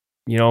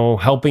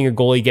helping a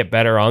goalie get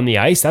better on the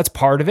ice. That's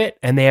part of it.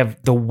 And they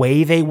have the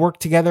way they work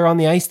together on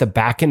the ice, the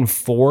back and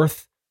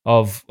forth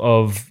of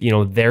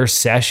their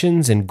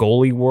sessions and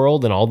goalie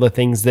world and all the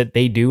things that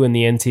they do in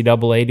the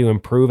NCAA to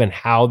improve and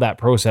how that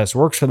process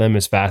works for them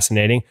is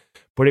fascinating.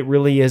 But it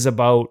really is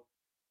about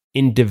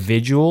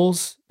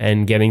individuals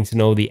and getting to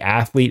know the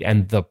athlete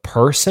and the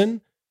person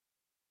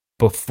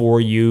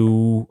before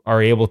you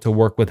are able to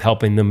work with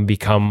helping them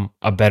become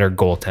a better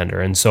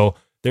goaltender. And so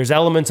there's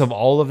elements of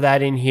all of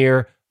that in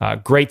here.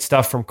 Great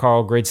stuff from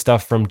Carl, great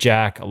stuff from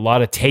Jack. A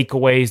lot of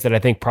takeaways that I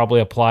think probably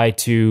apply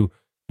to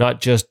not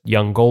just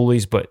young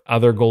goalies, but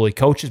other goalie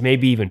coaches,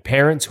 maybe even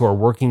parents who are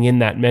working in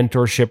that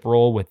mentorship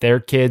role with their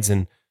kids.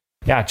 And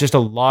yeah, just a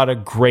lot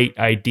of great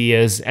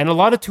ideas and a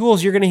lot of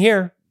tools you're going to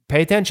hear.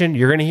 Pay attention.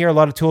 You're going to hear a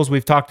lot of tools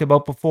we've talked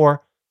about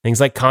before. Things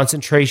like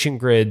concentration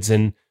grids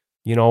and,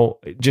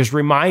 just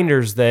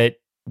reminders that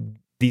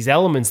these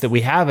elements that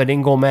we have at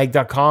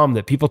ingoalmag.com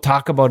that people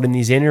talk about in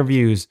these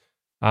interviews,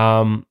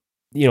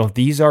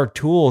 these are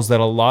tools that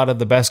a lot of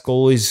the best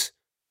goalies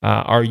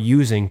are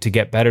using to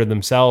get better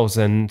themselves.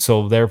 And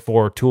so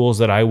therefore tools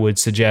that I would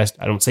suggest,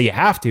 I don't say you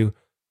have to,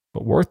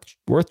 but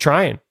worth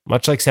trying,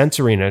 much like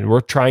Sensorina, and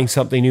worth trying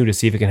something new to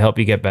see if it can help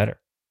you get better.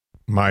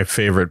 My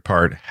favorite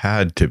part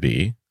had to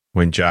be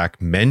when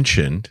Jack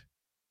mentioned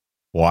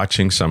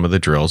watching some of the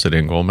drills at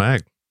In Goal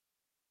Mag.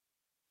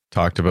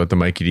 Talked about the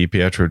Mikey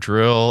DiPietro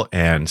drill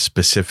and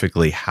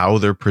specifically how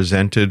they're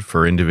presented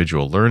for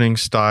individual learning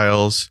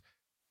styles.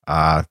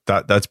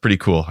 That's pretty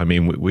cool. I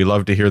mean, we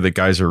love to hear that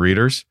guys are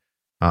readers,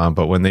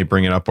 but when they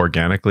bring it up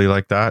organically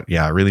like that,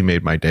 yeah, it really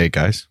made my day,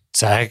 guys.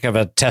 It's a heck of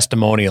a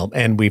testimonial.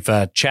 And we've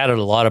chatted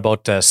a lot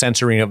about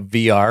Sensorina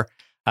VR.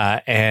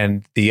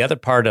 And the other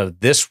part of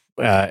this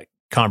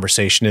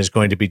conversation is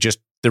going to be just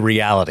the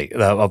reality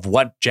of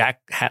what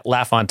Jack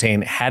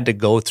LaFontaine had to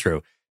go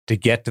through to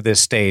get to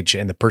this stage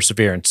and the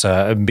perseverance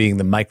of being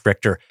the Mike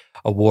Richter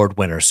Award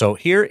winner. So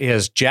here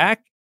is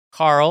Jack,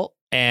 Carl,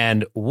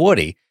 and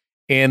Woody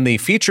in the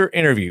feature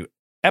interview,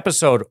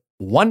 episode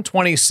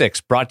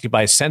 126, brought to you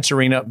by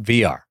Sensorina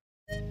VR.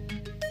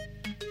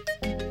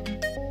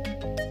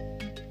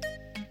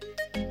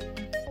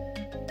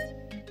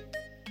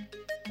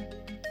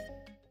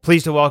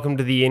 Pleased to welcome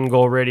to the In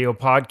Goal Radio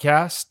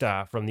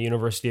podcast from the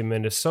University of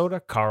Minnesota,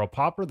 Carl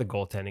Popper, the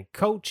goaltending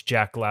coach,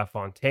 Jack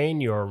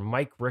LaFontaine, your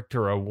Mike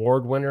Richter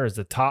Award winner as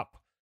the top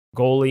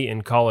goalie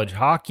in college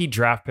hockey,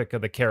 draft pick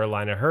of the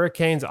Carolina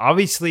Hurricanes.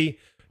 Obviously,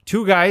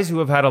 two guys who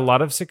have had a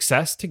lot of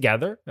success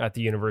together at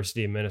the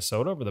University of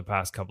Minnesota over the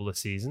past couple of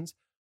seasons.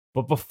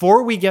 But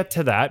before we get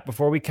to that,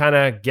 before we kind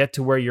of get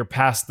to where your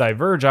paths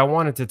diverge, I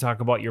wanted to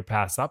talk about your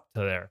paths up to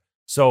there.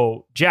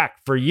 So, Jack,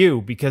 for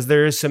you, because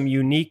there is some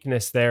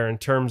uniqueness there in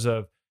terms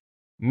of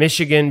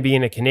Michigan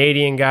being a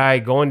Canadian guy,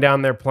 going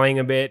down there playing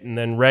a bit, and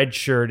then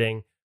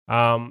redshirting.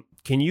 Can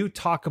you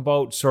talk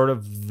about sort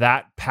of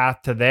that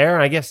path to there?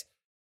 And I guess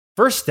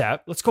first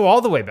step, let's go all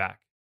the way back.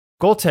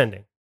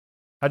 Goaltending.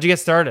 How'd you get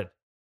started?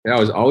 Yeah, I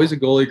was always a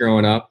goalie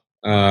growing up.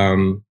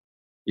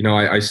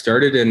 I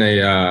started in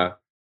a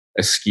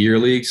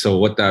skier league. So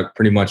what that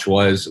pretty much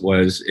was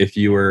if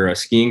you were a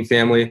skiing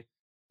family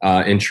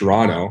in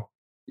Toronto,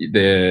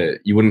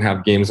 you wouldn't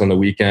have games on the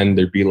weekend.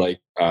 There'd be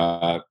like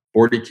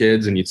 40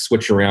 kids and you'd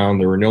switch around.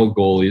 There were no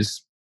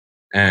goalies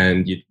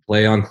and you'd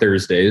play on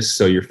Thursdays.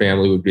 So your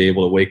family would be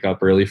able to wake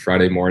up early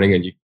Friday morning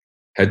and you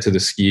head to the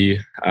ski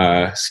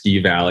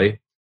valley.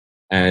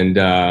 And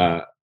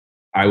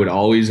I would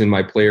always in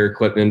my player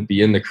equipment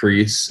be in the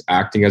crease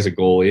acting as a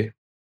goalie.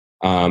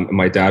 And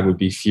my dad would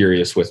be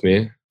furious with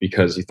me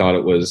because he thought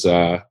it was,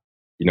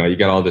 you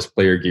got all this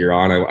player gear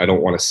on. I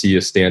don't want to see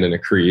you stand in a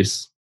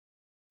crease.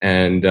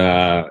 And,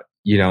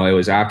 it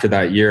was after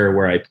that year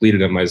where I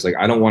pleaded him. I was like,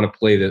 I don't want to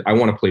play this. I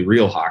want to play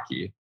real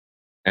hockey.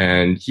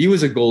 And he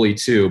was a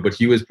goalie too, but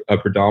he was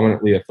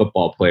predominantly a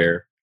football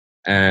player.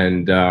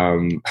 And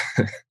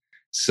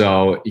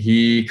so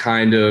he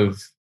kind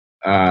of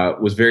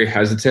was very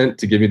hesitant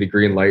to give me the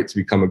green light to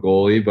become a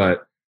goalie.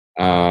 But,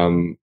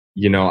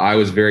 I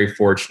was very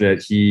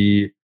fortunate.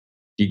 He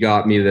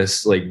got me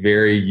this like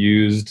very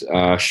used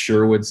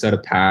Sherwood set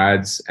of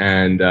pads.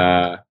 And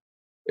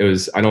it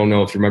was, I don't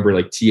know if you remember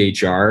like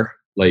THR,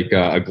 like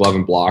a glove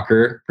and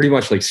blocker, pretty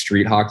much like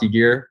street hockey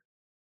gear.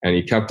 And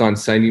he kept on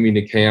sending me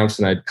to camps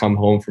and I'd come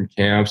home from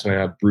camps and I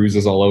had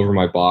bruises all over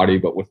my body,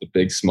 but with a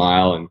big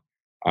smile. And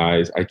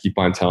I keep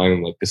on telling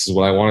him like, this is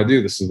what I want to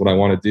do. This is what I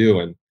want to do.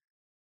 And,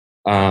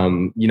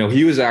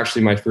 he was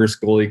actually my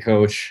first goalie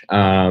coach.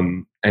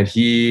 And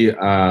he,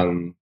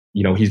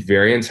 he's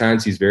very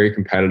intense. He's very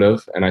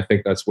competitive. And I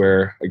think that's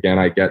where, again,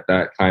 I get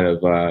that kind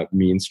of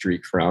mean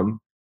streak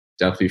from,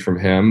 definitely from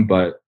him.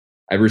 But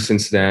ever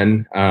since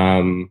then,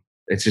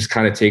 it's just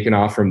kind of taken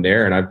off from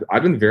there. And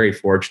I've been very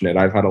fortunate.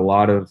 I've had a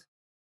lot of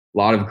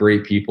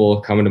great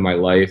people come into my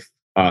life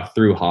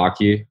through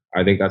hockey.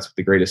 I think that's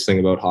the greatest thing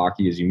about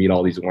hockey is you meet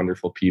all these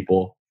wonderful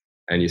people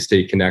and you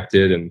stay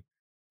connected. And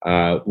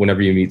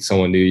whenever you meet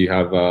someone new, you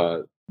have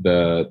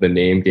the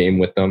name game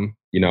with them.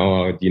 Do you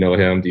know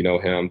him? Do you know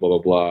him? Blah, blah,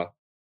 blah.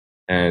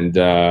 And,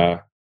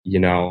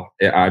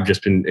 I've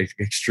just been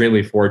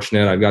extremely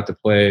fortunate. I've got to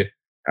play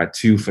at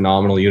two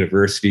phenomenal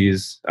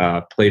universities,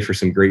 play for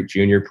some great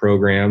junior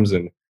programs.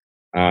 And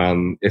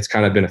it's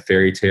kind of been a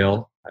fairy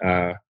tale,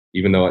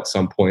 even though at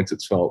some points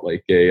it's felt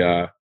like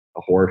a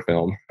horror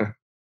film.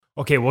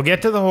 Okay, we'll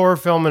get to the horror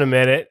film in a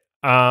minute.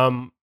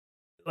 I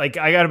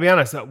got to be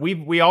honest,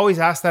 we always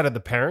ask that of the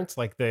parents,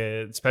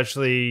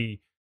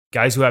 especially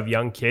guys who have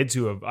young kids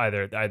who have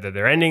either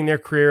they're ending their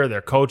career or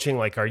they're coaching.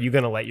 Like, are you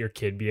going to let your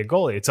kid be a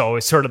goalie? It's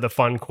always sort of the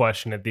fun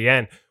question at the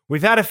end.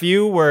 We've had a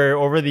few where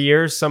over the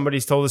years,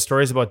 somebody's told us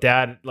stories about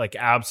dad, like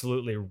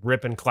absolutely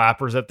ripping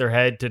clappers at their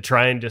head to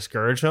try and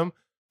discourage them.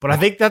 But I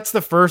think that's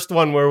the first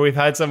one where we've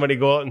had somebody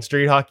go out in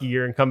street hockey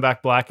gear and come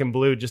back black and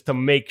blue just to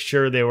make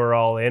sure they were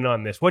all in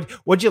on this.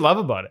 What'd you love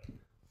about it?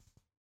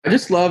 I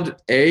just loved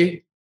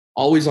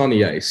always on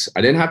the ice.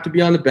 I didn't have to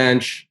be on the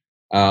bench,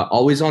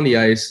 always on the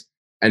ice.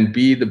 And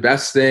B, the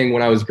best thing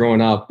when I was growing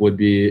up would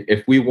be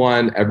if we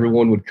won,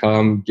 everyone would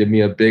come give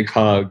me a big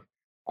hug.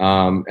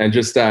 And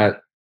just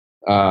that,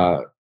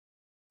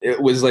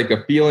 it was like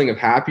a feeling of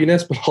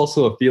happiness, but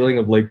also a feeling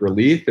of like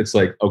relief. It's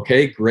like,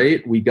 okay,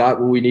 great. We got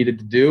what we needed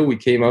to do. We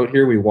came out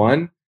here, we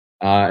won,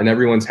 and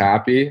everyone's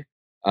happy.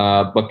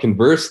 But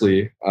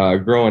conversely,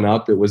 growing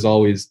up, it was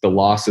always the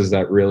losses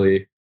that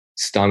really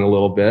stung a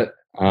little bit.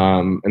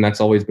 And that's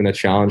always been a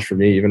challenge for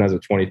me, even as a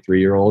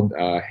 23-year-old,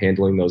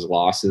 handling those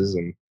losses.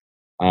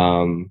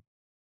 And,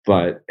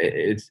 but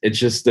it's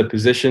just, the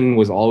position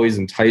was always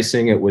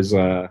enticing. It was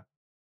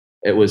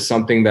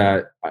something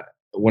that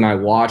when I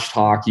watched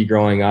hockey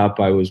growing up,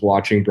 I was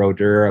watching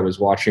Brodeur, I was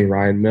watching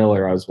Ryan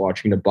Miller, I was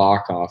watching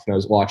Nabokov, and I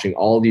was watching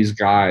all these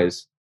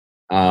guys.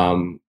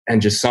 And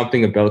just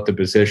something about the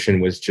position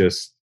was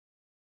just,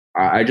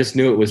 I just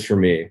knew it was for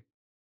me.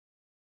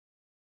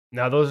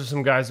 Now, those are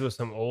some guys with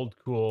some old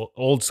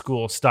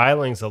school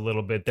stylings a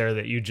little bit there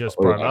that you just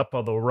brought up.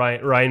 Although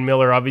Ryan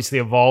Miller obviously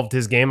evolved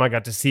his game. I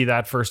got to see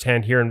that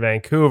firsthand here in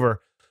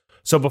Vancouver.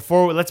 So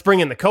let's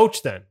bring in the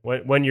coach then.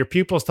 When your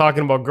pupil's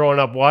talking about growing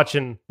up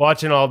watching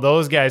all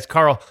those guys,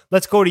 Carl,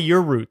 let's go to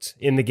your roots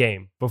in the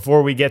game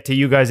before we get to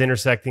you guys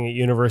intersecting at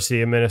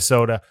University of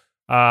Minnesota.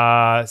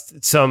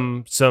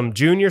 Some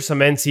junior, some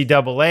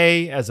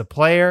NCAA as a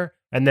player,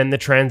 and then the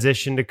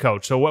transition to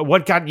coach. So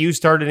what got you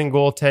started in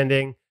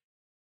goaltending?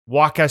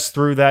 Walk us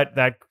through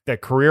that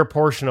career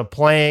portion of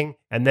playing,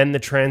 and then the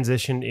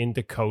transition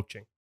into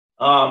coaching.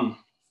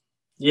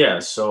 Yeah.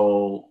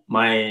 So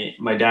my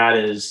dad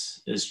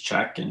is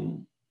Czech,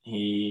 and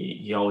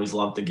he always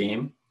loved the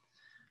game.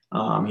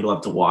 He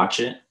loved to watch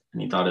it,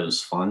 and he thought it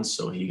was fun.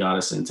 So he got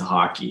us into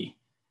hockey.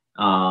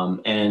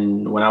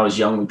 And when I was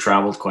young, we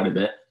traveled quite a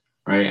bit.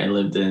 Right. I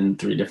lived in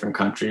 3 different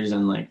countries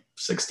and like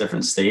 6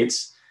 different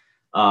states.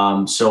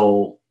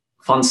 So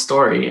fun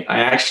story. I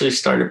actually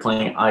started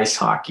playing ice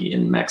hockey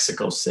in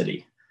Mexico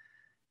City.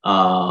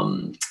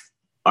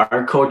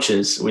 Our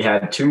coaches, we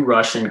had 2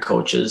 Russian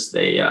coaches.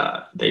 They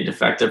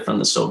defected from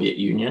the Soviet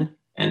Union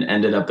and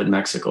ended up in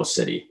Mexico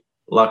City.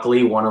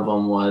 Luckily, one of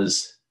them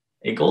was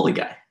a goalie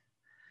guy.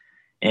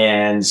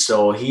 And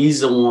so he's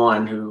the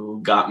one who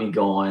got me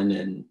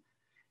going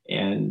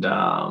and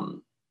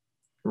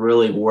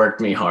really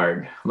worked me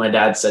hard. My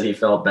dad said he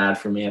felt bad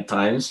for me at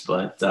times,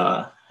 but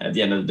at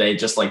the end of the day,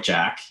 just like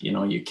Jack,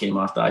 you came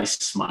off the ice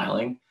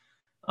smiling,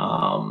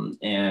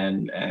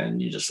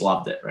 and you just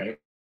loved it, right?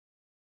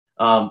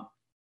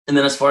 And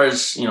then as far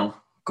as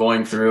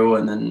going through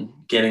and then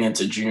getting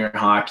into junior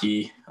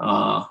hockey,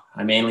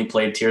 I mainly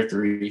played Tier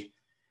 3,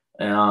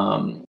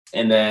 and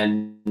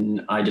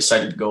then I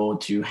decided to go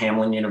to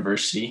Hamline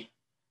University,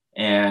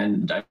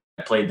 and I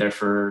played there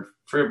for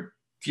a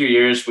few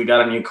years. We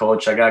got a new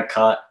coach. I got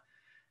cut,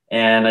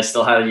 and I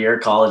still had a year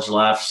of college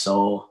left.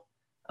 So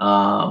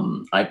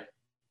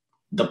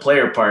the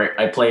player part,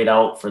 I played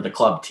out for the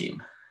club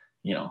team,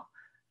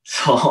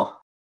 so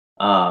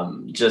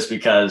just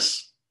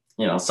because,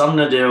 something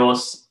to do,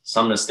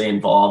 something to stay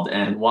involved.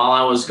 And while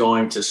I was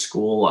going to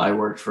school, I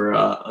worked for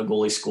a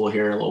goalie school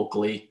here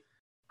locally.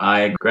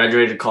 I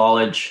graduated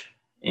college,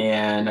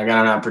 and I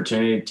got an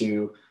opportunity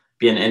to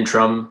be an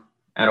interim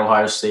at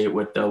Ohio State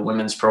with the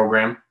women's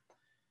program.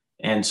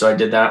 And so I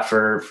did that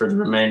for the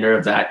remainder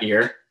of that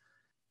year.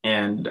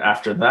 And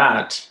after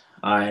that,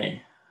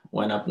 I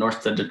went up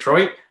north to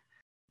Detroit,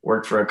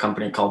 worked for a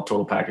company called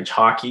Total Package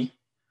Hockey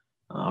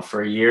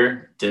for a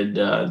year, did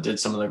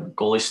some of the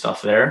goalie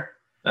stuff there.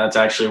 That's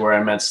actually where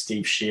I met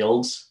Steve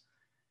Shields.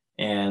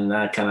 And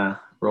that kind of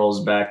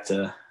rolls back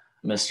to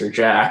Mr.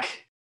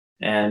 Jack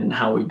and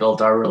how we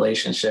built our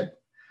relationship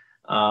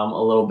a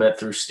little bit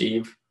through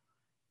Steve.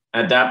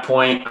 At that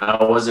point,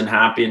 I wasn't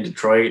happy in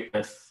Detroit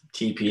with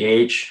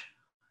TPH.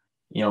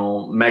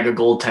 Mega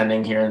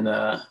Goaltending here in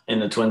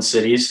the Twin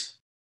Cities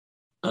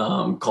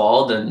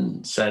called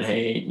and said,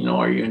 hey,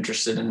 are you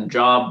interested in a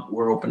job?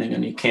 We're opening a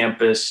new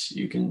campus.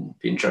 You can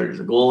be in charge of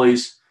the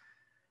goalies.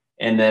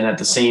 And then at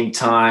the same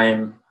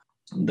time,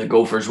 the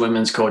Gophers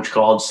women's coach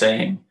called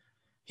saying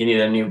he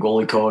needed a new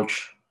goalie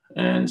coach.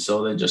 And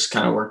so they just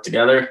kind of worked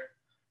together.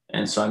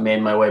 And so I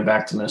made my way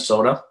back to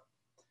Minnesota.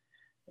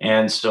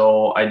 And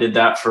so I did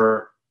that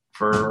for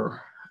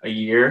a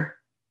year.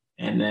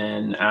 And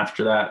then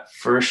after that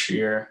first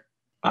year,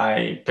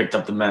 I picked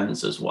up the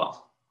men's as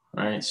well,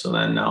 right? So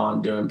then now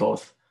I'm doing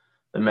both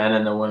the men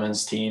and the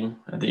women's team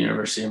at the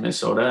University of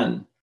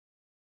Minnesota,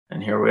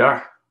 and here we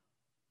are.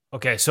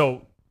 Okay,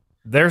 so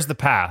there's the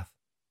path.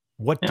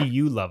 What do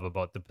you love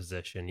about the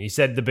position? You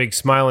said the big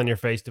smile on your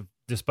face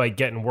despite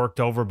getting worked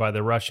over by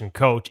the Russian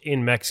coach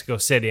in Mexico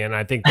City, and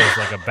I think there's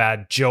like a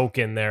bad joke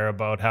in there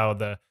about how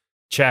the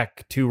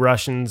Czech 2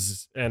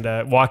 Russians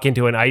and walk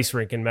into an ice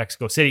rink in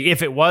Mexico City,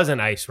 if it was an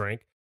ice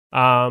rink.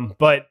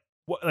 But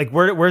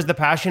where's the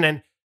passion?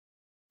 And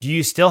do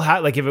you still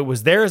have, if it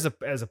was there as a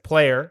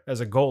player,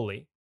 as a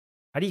goalie,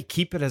 how do you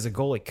keep it as a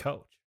goalie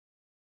coach?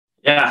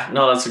 Yeah,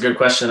 no, that's a good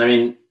question. I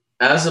mean,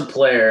 as a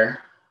player,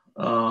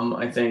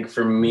 I think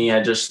for me,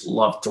 I just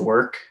love to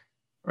work,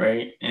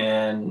 right?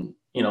 And,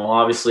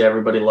 obviously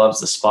everybody loves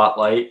the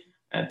spotlight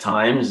at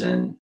times,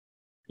 and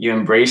you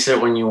embrace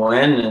it when you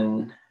win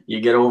and you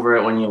get over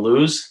it when you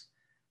lose.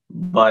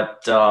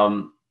 But,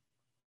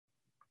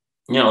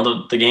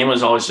 the game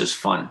was always just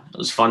fun. It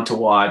was fun to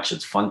watch.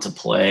 It's fun to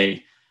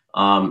play.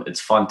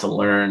 It's fun to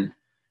learn.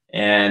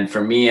 And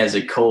for me as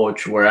a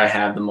coach, where I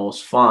have the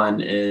most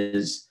fun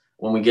is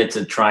when we get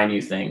to try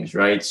new things,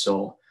 right?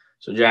 So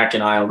Jack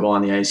and I will go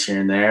on the ice here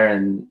and there,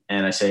 and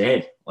I say,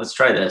 hey, let's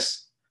try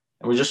this.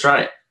 And we just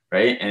try it,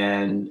 right?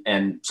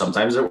 And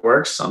sometimes it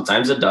works,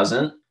 sometimes it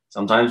doesn't.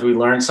 Sometimes we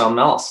learn something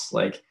else.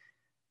 Like,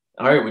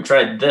 all right, we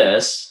tried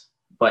this,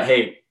 but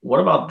hey, what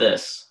about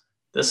this?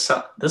 This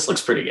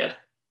looks pretty good.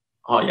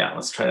 Oh yeah,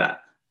 let's try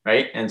that,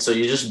 right? And so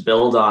you just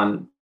build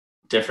on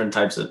different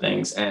types of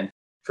things. And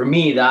for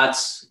me,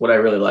 that's what I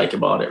really like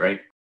about it,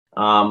 right?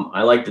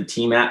 I like the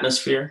team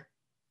atmosphere,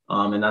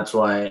 and that's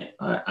why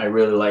I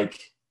really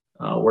like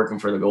working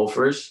for the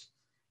Gophers.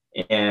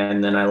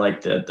 And then I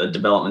like the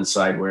development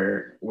side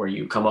where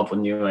you come up with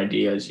new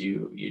ideas,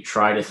 you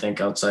try to think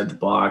outside the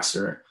box,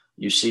 or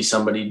you see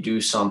somebody do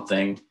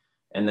something,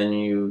 and then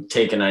you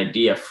take an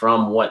idea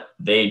from what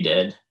they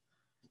did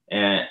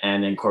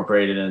and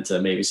incorporate it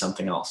into maybe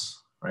something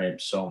else, right?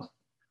 So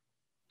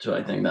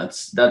I think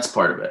that's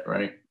part of it,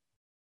 right?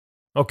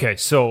 Okay,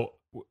 so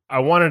I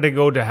wanted to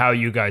go to how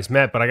you guys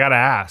met, but I got to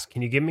ask,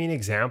 can you give me an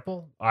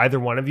example? Either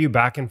one of you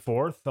back and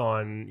forth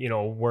on,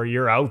 where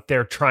you're out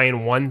there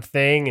trying one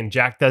thing and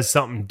Jack does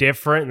something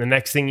different. And the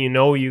next thing you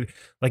know,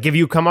 have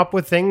you come up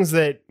with things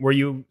where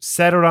you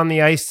set out on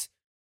the ice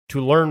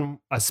to learn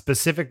a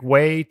specific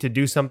way to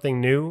do something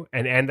new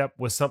and end up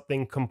with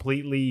something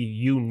completely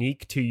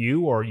unique to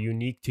you or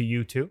unique to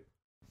you too?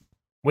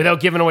 Without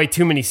giving away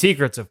too many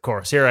secrets, of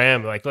course. Here I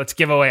am, like, let's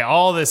give away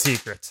all the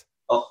secrets.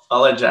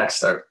 I'll let Jack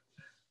start.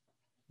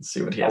 Let's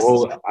see what he has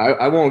to say.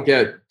 I won't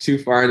get too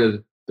far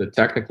into the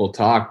technical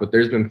talk, but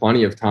there's been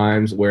plenty of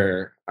times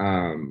where,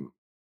 and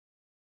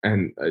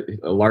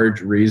a large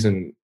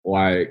reason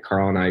why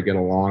Carl and I get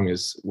along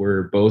is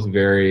we're both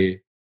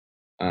very,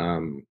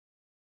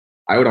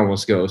 I would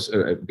almost go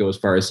as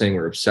far as saying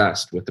we're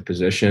obsessed with the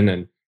position,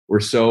 and we're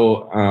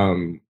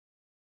so,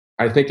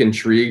 I think,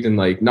 intrigued and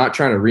like not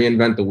trying to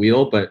reinvent the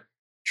wheel, but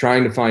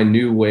trying to find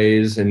new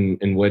ways in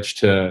which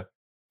to,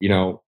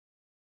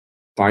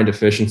 find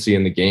efficiency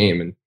in the game.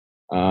 And,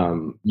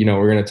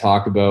 we're going to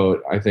talk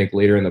about, I think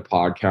later in the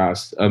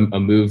podcast, a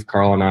move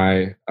Carl and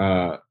I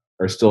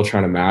are still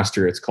trying to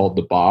master. It's called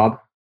the Bob,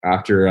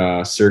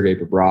 after Sergei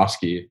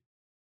Bobrovsky.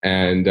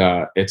 And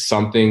it's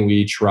something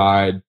we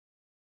tried.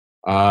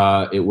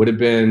 It would have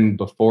been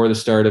before the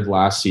start of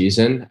last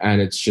season. And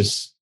it's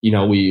just,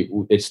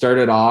 it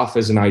started off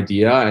as an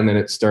idea, and then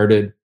it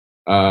started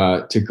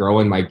to grow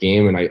in my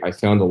game. And I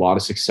found a lot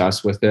of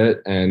success with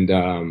it.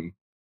 And,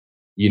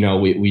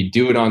 we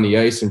do it on the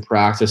ice in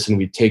practice, and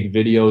we take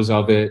videos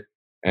of it,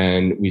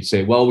 and we'd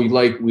say, well, we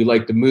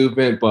like the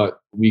movement, but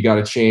we got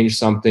to change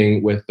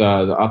something with the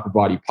upper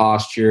body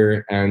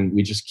posture. And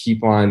we just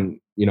keep on,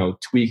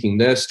 tweaking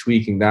this,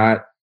 tweaking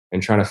that,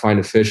 and trying to find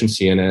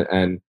efficiency in it.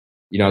 And,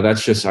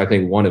 that's just, I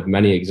think, one of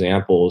many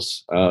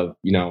examples of,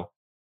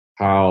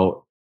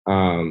 how,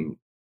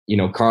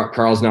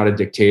 Carl's not a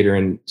dictator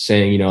and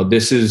saying,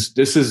 this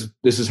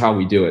is how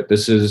we do it.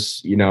 This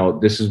is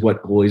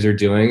what goalies are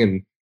doing,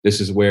 and this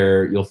is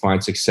where you'll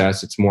find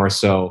success. It's more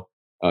so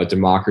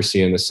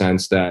democracy in the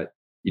sense that,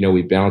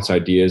 we bounce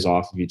ideas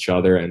off of each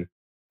other, and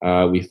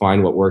we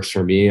find what works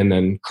for me. And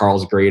then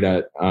Carl's great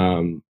at,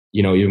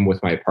 even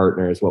with my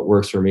partners, what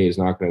works for me is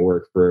not going to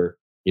work for,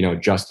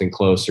 Justin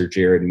Close or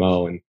Jared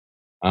Moe.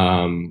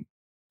 And,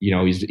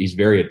 he's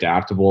very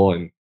adaptable.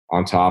 And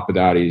on top of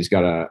that, he's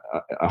got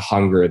a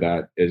hunger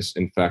that is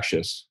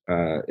infectious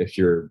if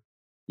you're,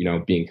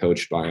 being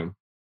coached by him.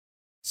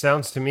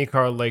 Sounds to me,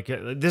 Carl, like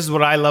this is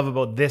what I love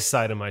about this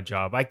side of my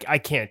job. I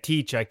can't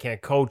teach, I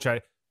can't coach,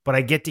 but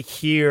I get to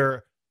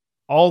hear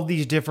all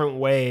these different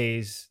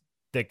ways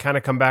that kind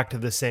of come back to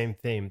the same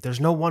theme. There's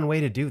no one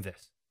way to do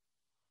this.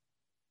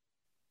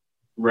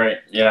 Right.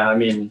 Yeah. I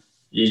mean,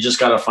 you just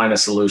got to find a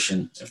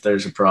solution. If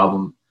there's a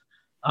problem,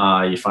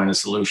 you find a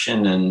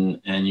solution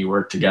and you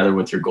work together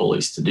with your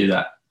goalies to do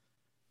that.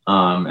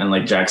 And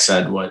like Jack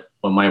said, what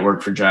might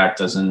work for Jack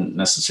doesn't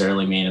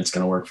necessarily mean it's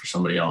going to work for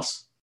somebody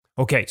else.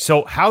 Okay,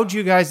 so how'd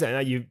you guys?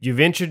 You've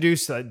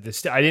introduced I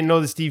didn't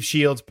know the Steve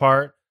Shields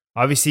part.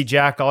 Obviously,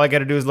 Jack, all I got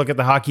to do is look at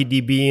the Hockey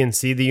DB and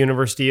see the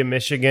University of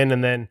Michigan,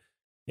 and then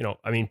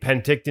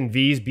Penticton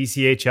V's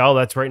BCHL.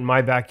 That's right in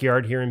my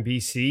backyard here in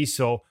BC.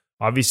 So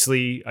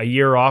obviously, a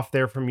year off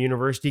there from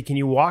university. Can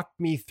you walk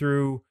me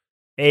through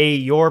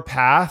your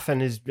path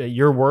and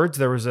your words?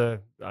 There was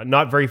a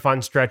not very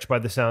fun stretch by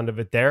the sound of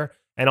it there,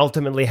 and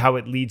ultimately how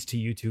it leads to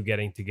you two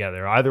getting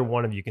together. Either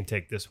one of you can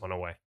take this one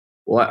away.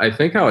 Well, I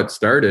think how it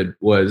started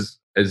was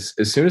as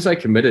soon as I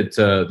committed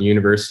to the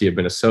University of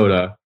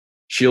Minnesota,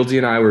 Shieldsy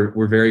and I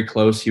were very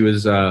close. He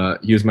was my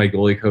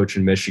goalie coach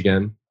in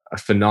Michigan, a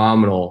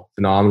phenomenal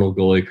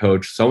goalie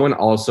coach. Someone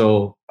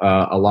also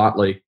a lot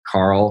like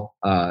Carl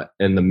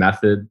in the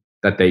method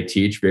that they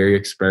teach, very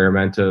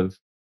experimentative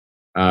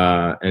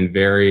and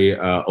very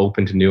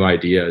open to new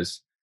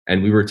ideas.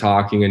 And we were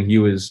talking, and he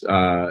was,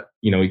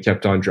 he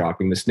kept on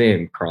dropping this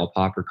name, Karl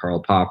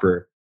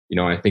Popper.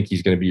 I think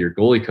he's going to be your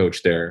goalie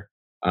coach there.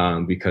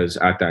 because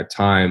at that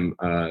time,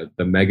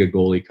 the mega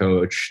goalie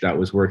coach that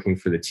was working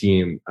for the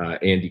team,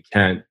 Andy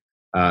Kent,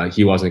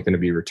 he wasn't going to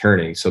be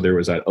returning. So there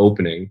was that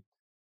opening.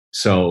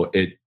 So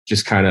it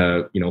just kind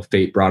of,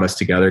 fate brought us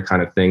together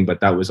kind of thing.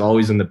 But that was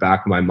always in the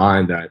back of my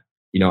mind that,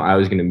 I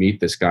was going to meet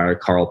this guy,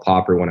 Karl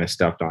Popper, when I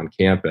stepped on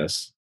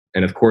campus.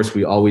 And of course,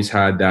 we always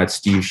had that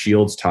Steve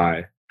Shields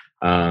tie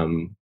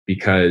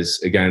because,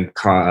 again,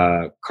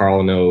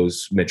 Karl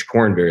knows Mitch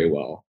Korn very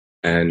well.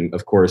 And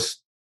of course,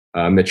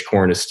 Mitch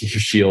Korn is Steve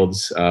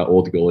Shields'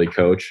 old goalie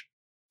coach.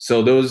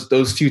 So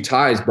those two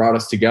ties brought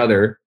us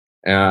together.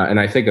 And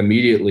I think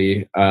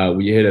immediately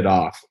we hit it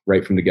off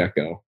right from the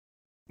get-go.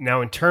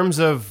 Now, in terms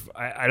of,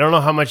 I don't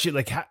know how much,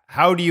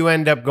 how do you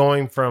end up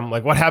going from,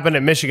 what happened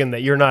at Michigan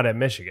that you're not at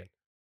Michigan?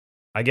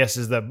 I guess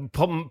is the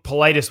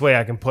politest way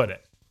I can put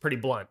it. Pretty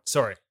blunt.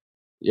 Sorry.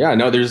 Yeah,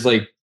 no, there's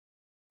I've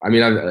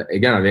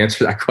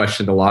answered that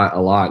question a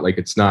lot.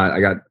 I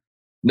got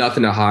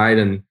nothing to hide.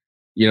 And,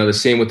 the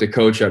same with the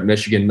coach at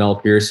Michigan, Mel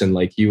Pearson,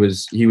 he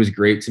was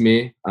great to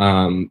me.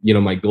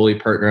 My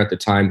goalie partner at the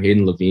time,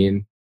 Hayden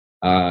Levine,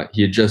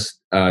 he had just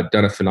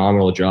done a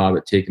phenomenal job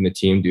at taking the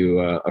team to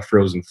a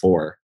Frozen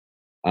Four.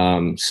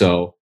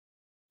 So,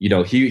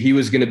 he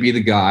was going to be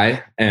the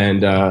guy.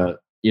 And,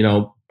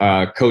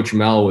 Coach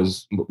Mel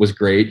was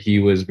great. He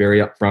was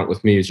very upfront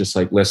with me. He was just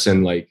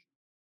listen,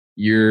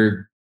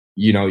 you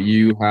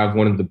have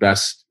one of the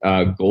best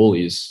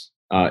goalies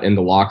in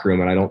the locker room,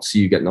 and I don't see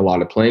you getting a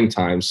lot of playing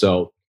time.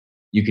 So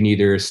you can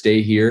either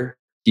stay here,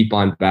 keep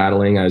on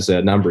battling as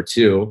a number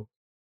two,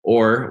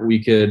 or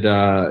we could,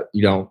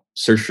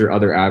 search for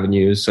other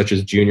avenues such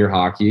as junior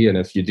hockey. And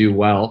if you do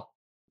well,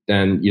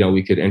 then,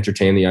 we could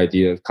entertain the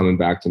idea of coming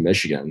back to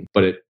Michigan.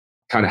 But it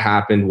kind of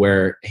happened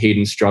where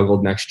Hayden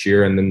struggled next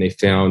year, and then they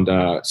found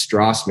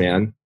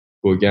Strassman,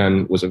 who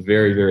again was a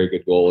very, very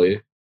good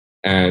goalie,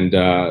 and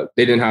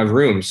they didn't have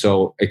room.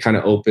 So it kind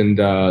of opened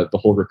the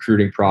whole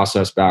recruiting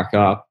process back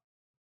up.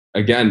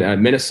 Again,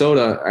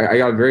 Minnesota, I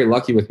got very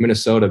lucky with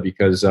Minnesota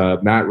because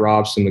Matt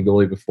Robson, the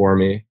goalie before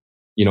me,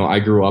 I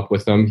grew up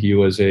with him. He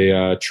was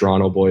a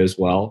Toronto boy as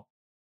well.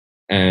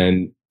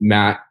 And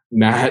Matt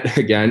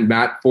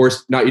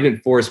forced, he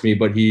didn't force me,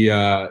 but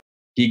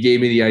he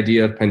gave me the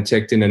idea of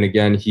Penticton. And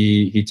again,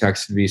 he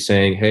texted me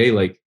saying, hey,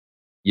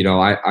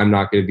 I'm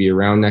not going to be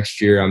around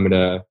next year. I'm going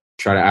to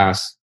try to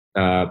ask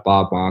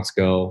Bob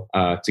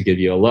Motzko to give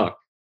you a look.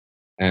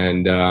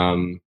 And,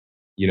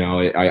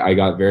 I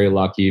got very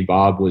lucky.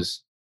 Bob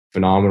was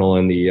phenomenal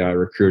in the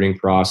recruiting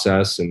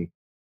process, and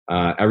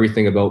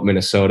everything about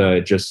Minnesota,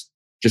 it just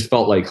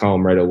felt like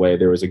home right away.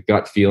 There was a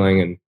gut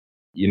feeling, and,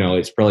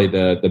 it's probably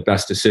the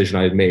best decision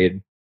I've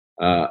made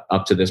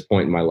up to this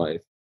point in my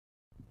life.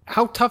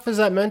 How tough is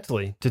that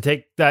mentally to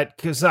take that?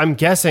 Because I'm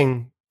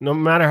guessing no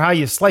matter how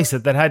you slice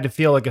it, that had to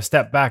feel like a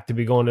step back to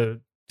be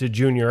going to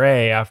junior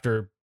A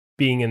after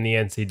being in the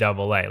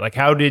NCAA.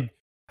 How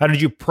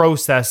did you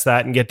process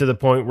that and get to the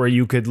point where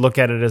you could look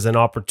at it as an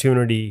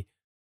opportunity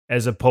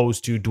as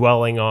opposed to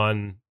dwelling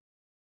on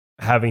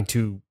having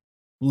to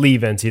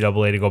leave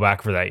NCAA to go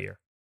back for that year?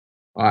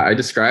 I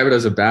describe it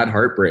as a bad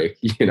heartbreak,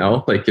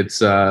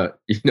 it's,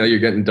 you're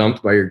getting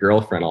dumped by your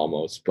girlfriend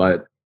almost.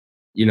 But,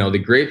 the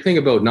great thing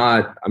about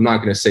I'm not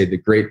going to say the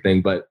great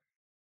thing, but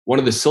one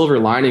of the silver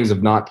linings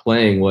of not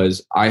playing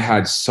was I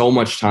had so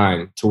much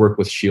time to work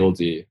with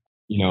Shieldsy,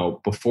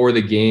 before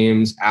the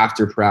games,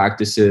 after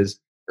practices,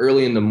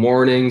 early in the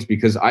mornings,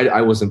 because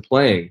I wasn't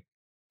playing.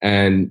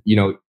 And,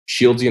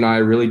 Shieldsy and I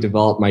really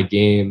developed my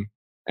game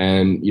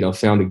and,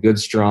 found a good,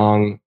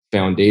 strong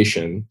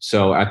foundation.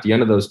 So at the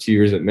end of those 2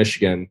 years at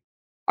Michigan,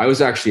 I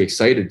was actually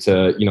excited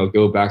to,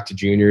 go back to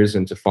juniors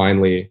and to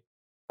finally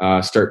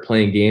start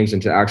playing games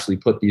and to actually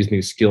put these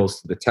new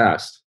skills to the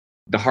test.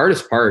 The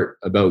hardest part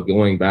about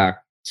going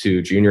back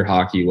to junior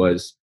hockey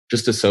was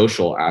just the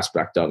social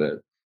aspect of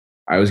it.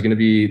 I was going to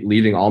be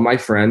leaving all my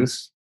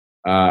friends.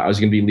 I was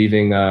going to be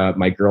leaving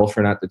my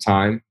girlfriend at the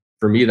time.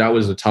 For me, that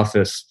was the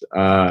toughest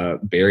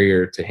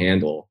barrier to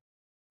handle.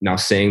 Now,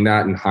 saying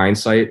that in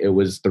hindsight, it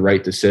was the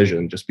right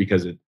decision. Just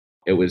because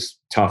it was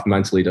tough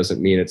mentally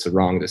doesn't mean it's a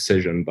wrong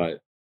decision.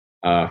 But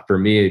for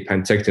me,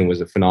 Penticton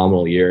was a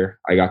phenomenal year.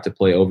 I got to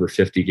play over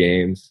 50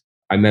 games.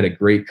 I met a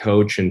great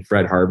coach in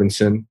Fred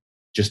Harbinson,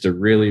 just a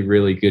really,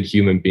 really good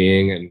human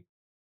being. And,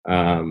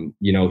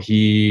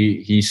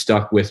 he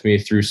stuck with me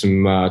through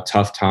some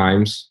tough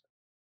times.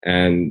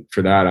 And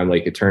for that, I'm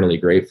eternally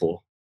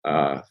grateful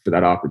for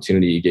that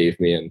opportunity he gave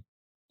me. And,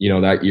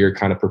 that year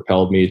kind of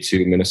propelled me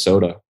to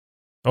Minnesota.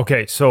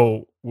 Okay,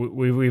 so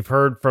we've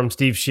heard from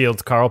Steve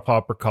Shields, Karl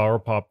Popper.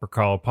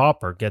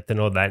 Get to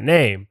know that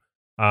name.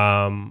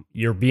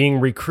 You're being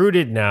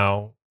recruited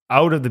now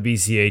out of the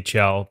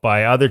BCHL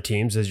by other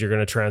teams as you're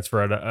going to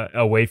transfer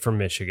away from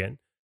Michigan.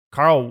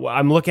 Karl,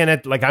 I'm looking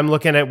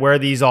at where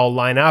these all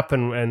line up,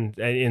 and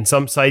in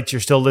some sites you're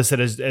still listed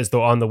as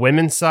though on the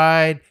women's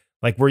side.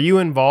 Were you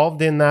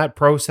involved in that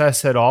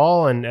process at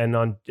all?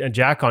 And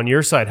Jack, on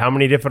your side, how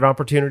many different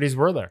opportunities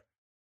were there?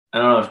 I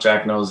don't know if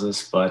Jack knows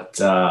this,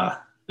 but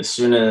as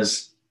soon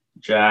as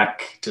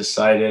Jack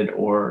decided,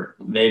 or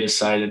they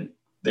decided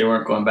they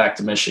weren't going back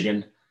to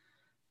Michigan,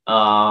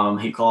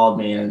 he called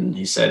me and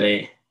he said,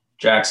 "Hey,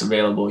 Jack's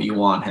available. You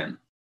want him?"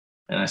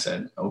 And I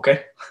said,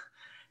 "Okay."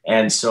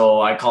 And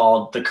so I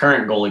called the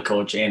current goalie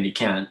coach, Andy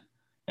Kent,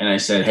 and I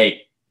said,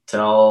 "Hey,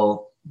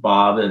 tell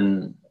Bob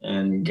and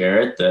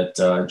Garrett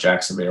that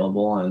Jack's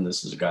available and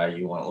this is a guy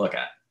you want to look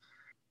at."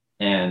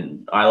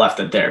 And I left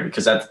it there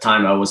because at the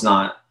time I was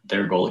not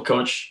their goalie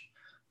coach.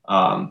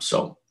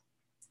 So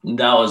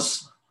that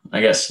was,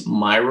 I guess,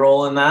 my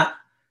role in that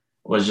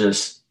was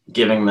just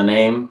giving the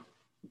name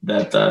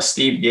that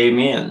Steve gave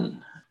me, and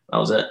that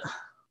was it.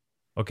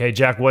 Okay,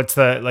 Jack, what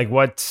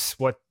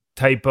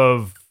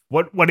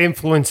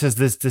influences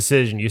this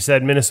decision? You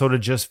said Minnesota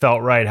just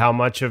felt right. How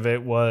much of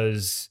it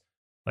was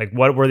like,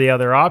 what were the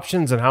other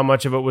options, and how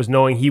much of it was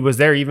knowing he was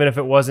there, even if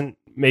it wasn't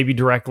maybe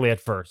directly at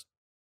first?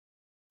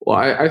 Well,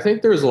 I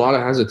think there was a lot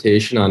of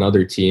hesitation on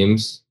other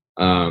teams.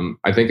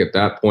 I think at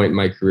that point in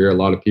my career, a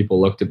lot of people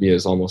looked at me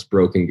as almost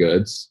broken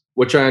goods,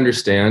 which I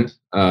understand.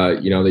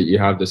 That you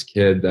have this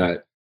kid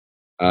that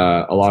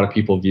a lot of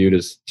people viewed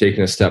as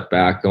taking a step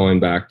back, going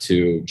back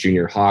to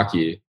junior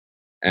hockey.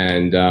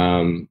 And,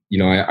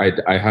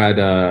 I had,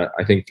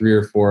 I think 3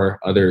 or 4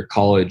 other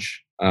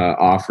college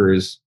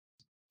offers.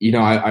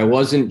 I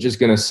wasn't just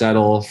going to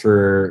settle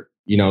for,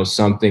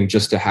 something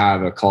just to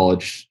have a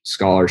college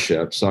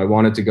scholarship. So I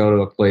wanted to go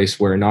to a place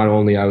where not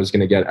only I was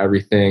going to get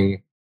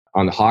everything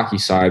on the hockey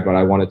side, but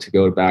I wanted to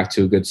go back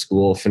to a good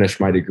school,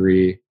 finish my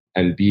degree,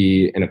 and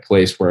be in a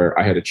place where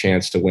I had a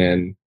chance to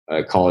win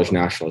a college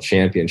national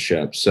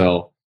championship.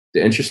 So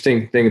the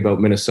interesting thing about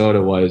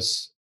Minnesota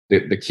was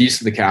the keys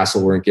to the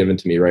castle weren't given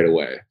to me right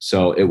away.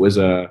 So it was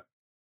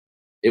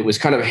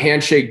kind of a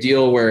handshake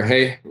deal where,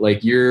 hey,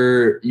 like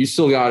you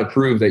still got to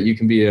prove that you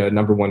can be a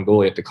number 1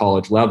 goalie at the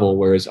college level,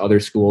 whereas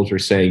other schools were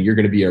saying you're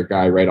going to be our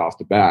guy right off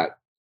the bat.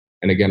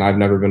 And again, I've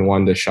never been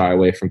one to shy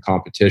away from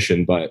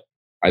competition, but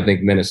I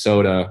think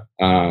Minnesota,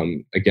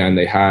 again,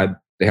 they had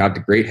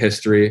the great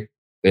history.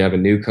 They have a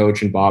new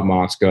coach in Bob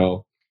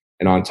Motzko.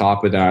 And on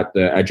top of that,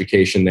 the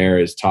education there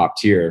is top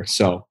tier.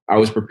 So I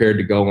was prepared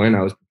to go in.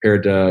 I was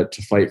prepared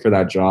to fight for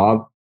that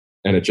job.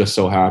 And it just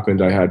so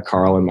happened I had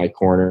Carl in my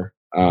corner,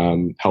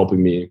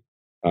 helping me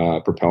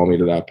propel me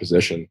to that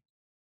position.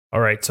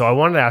 All right. So I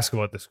wanted to ask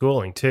about the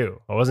schooling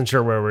too. I wasn't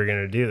sure where we were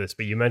going to do this,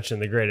 but you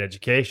mentioned the great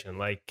education,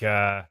 like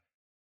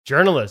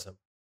journalism.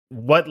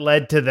 What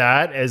led to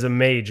that as a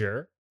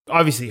major?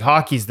 Obviously,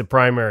 hockey's the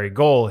primary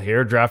goal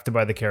here, drafted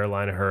by the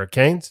Carolina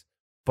Hurricanes.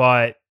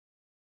 But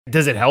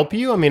does it help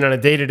you? I mean, on a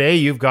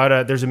day-to-day,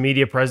 there's a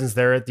media presence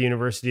there at the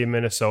University of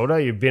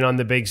Minnesota. You've been on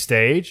the big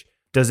stage.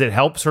 Does it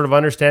help sort of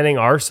understanding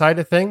our side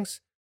of things?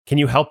 Can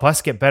you help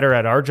us get better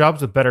at our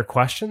jobs with better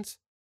questions?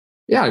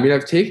 Yeah, I mean,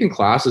 I've taken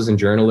classes in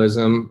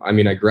journalism. I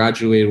mean, I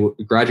graduated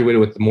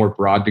with a more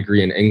broad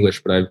degree in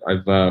English, but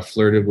I've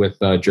flirted with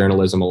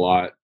journalism a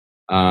lot.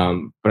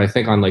 But I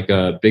think on like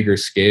a bigger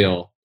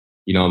scale,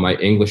 my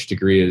English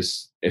degree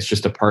it's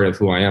just a part of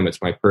who I am.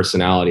 It's my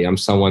personality. I'm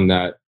someone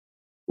that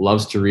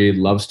loves to read,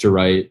 loves to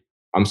write.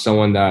 I'm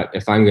someone that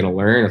if I'm going to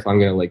learn, if I'm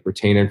going to like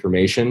retain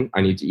information,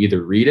 I need to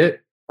either read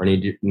it or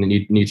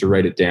need to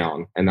write it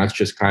down. And that's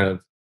just kind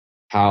of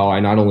how I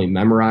not only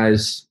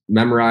memorize,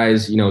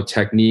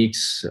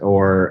 techniques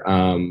or,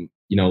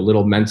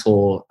 little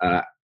mental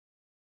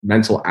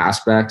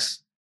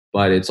aspects,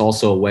 but it's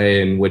also a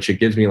way in which it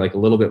gives me like a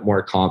little bit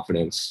more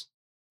confidence.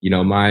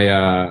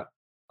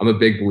 I'm a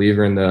big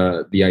believer in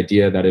the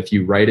idea that if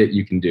you write it,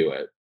 you can do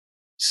it.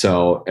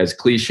 So as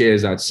cliche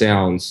as that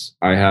sounds,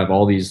 I have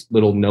all these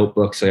little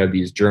notebooks. I have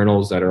these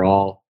journals that are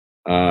all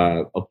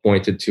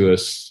appointed to a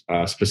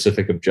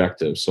specific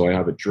objective. So I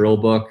have a drill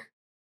book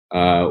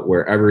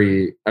where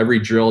every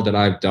drill that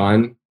I've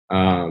done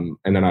and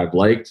then I've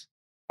liked,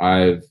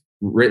 I've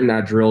written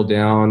that drill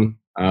down,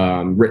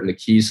 written the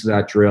keys to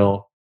that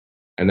drill.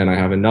 And then I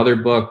have another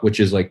book, which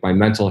is like my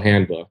mental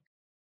handbook.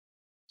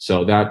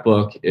 So that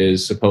book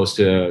is supposed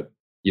to,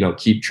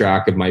 keep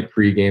track of my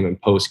pregame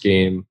and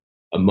postgame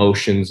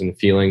emotions and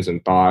feelings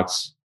and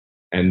thoughts.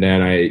 And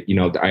then I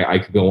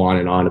could go on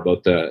and on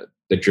about the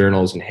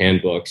journals and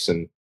handbooks.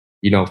 And,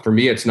 for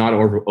me, it's not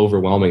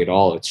overwhelming at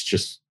all. It's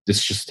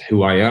just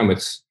who I am.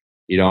 It's,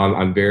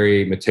 I'm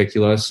very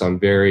meticulous. I'm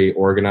very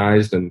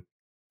organized. And,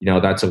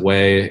 that's a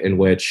way in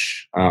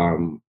which,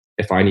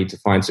 if I need to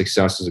find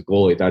success as a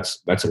goalie,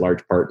 that's a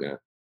large part in it.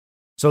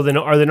 So then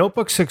are the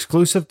notebooks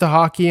exclusive to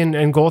hockey and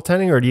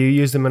goaltending, or do you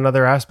use them in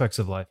other aspects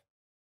of life?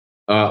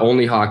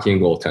 Only hockey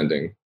and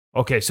goaltending.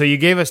 Okay, so you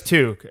gave us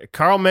 2.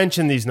 Carl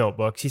mentioned these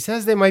notebooks. He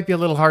says they might be a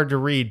little hard to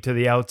read to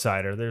the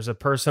outsider. There's a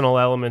personal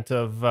element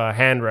of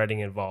handwriting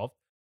involved.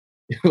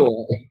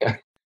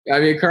 I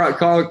mean,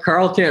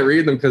 Carl can't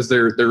read them because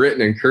they're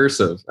written in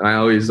cursive. And I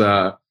always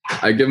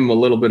I give him a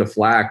little bit of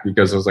flack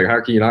because I was like, how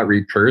can you not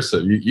read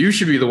cursive? You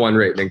should be the one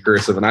writing in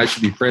cursive and I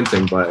should be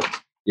printing. But,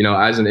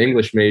 as an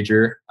English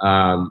major,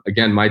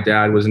 again, my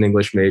dad was an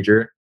English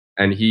major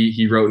and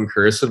he wrote in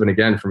cursive. And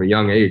again, from a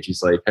young age,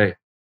 he's like, hey,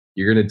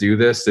 you're going to do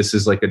this. This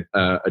is like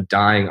a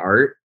dying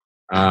art.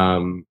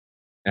 And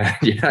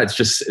yeah,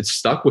 it's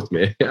stuck with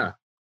me. Yeah.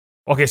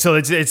 Okay, so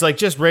it's like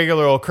just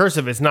regular old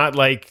cursive. It's not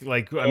like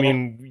I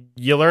mean,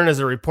 you learn as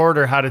a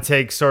reporter how to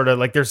take sort of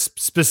like there's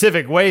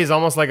specific ways,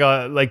 almost like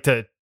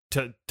to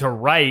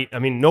write. I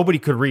mean, nobody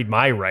could read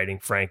my writing,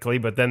 frankly,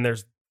 but then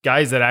there's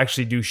guys that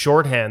actually do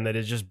shorthand that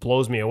it just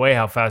blows me away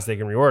how fast they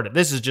can reword it.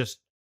 This is just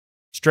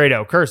straight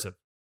out cursive.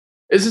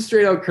 It's a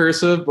straight out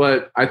cursive,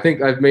 but I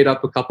think I've made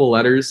up a couple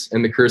letters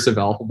in the cursive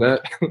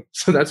alphabet.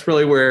 So that's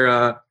probably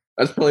where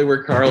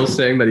Carl's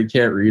saying that he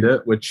can't read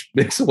it, which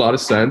makes a lot of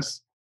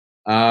sense.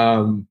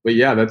 But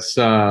yeah, that's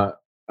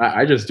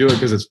I just do it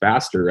because it's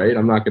faster, right?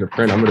 I'm not going to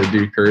print. I'm going to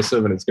do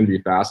cursive, and it's going to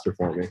be faster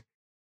for me.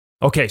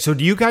 Okay, so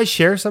do you guys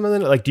share some of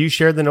the do you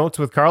share the notes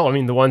with Carl? I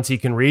mean, the ones he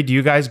can read. Do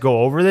you guys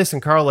go over this?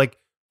 And Carl,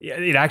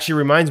 it actually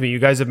reminds me, you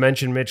guys have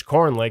mentioned Mitch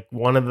Korn. Like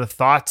one of the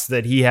thoughts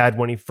that he had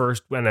when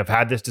I've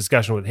had this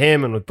discussion with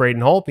him and with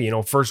Braden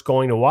Holtby, first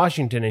going to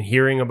Washington and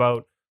hearing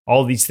about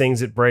all these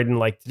things that Braden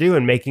liked to do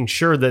and making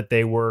sure that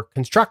they were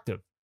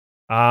constructive.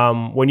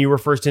 When you were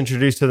first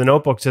introduced to the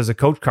notebooks as a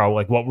coach, Carl,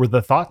 what were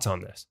the thoughts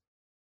on this?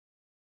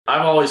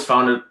 I've always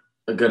found it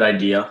a good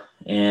idea.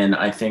 And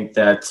I think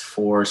that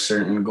for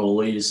certain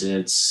goalies,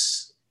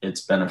 it's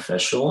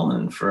beneficial.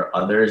 And for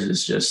others,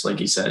 it's just, like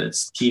you said,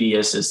 it's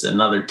tedious. It's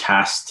another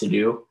task to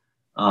do.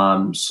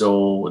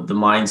 So the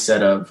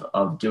mindset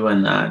of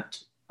doing that,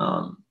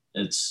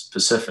 it's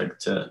specific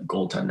to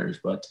goaltenders.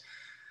 But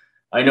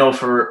I know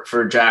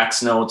for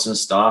Jack's notes and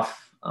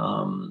stuff,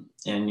 and,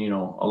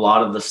 a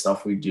lot of the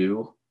stuff we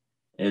do,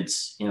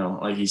 it's,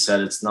 like he said,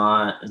 it's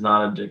not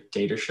a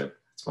dictatorship.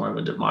 It's more of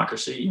a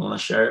democracy. You want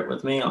to share it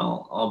with me?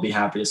 I'll be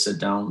happy to sit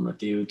down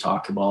with you,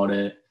 talk about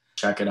it,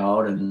 check it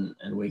out, and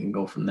we can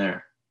go from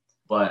there.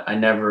 But I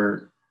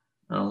never,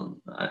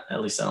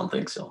 at least I don't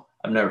think so.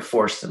 I've never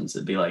forced him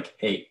to be like,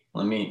 hey,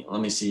 let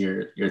me see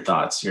your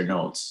thoughts, your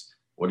notes.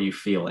 What are you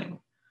feeling?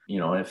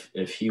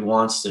 If he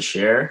wants to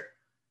share,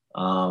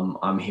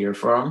 I'm here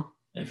for him.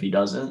 If he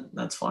doesn't,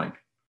 that's fine.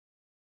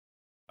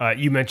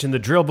 You mentioned the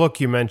drill book.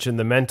 You mentioned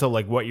the mental,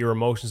 what your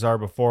emotions are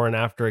before and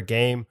after a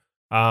game.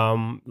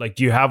 Do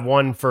you have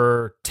one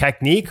for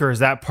technique, or is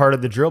that part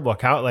of the drill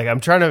book? How, I'm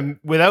trying to,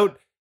 without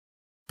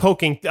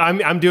poking,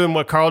 I'm doing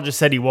what Carl just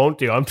said he won't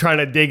do. I'm trying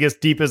to dig as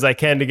deep as I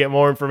can to get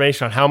more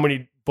information on how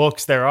many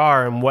books there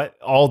are and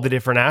what all the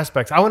different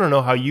aspects. I want to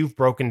know how you've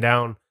broken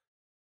down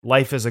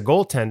life as a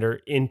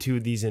goaltender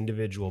into these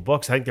individual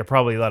books. I think there are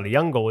probably a lot of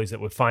young goalies that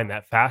would find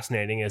that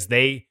fascinating as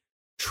they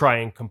try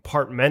and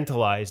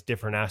compartmentalize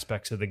different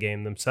aspects of the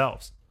game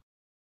themselves.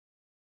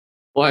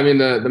 Well, I mean,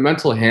 the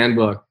mental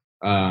handbook,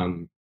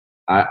 I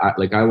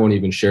won't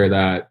even share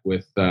that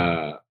with,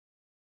 I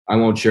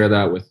won't share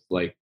that with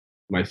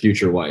my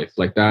future wife.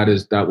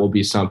 That will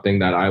be something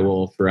that I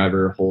will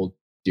forever hold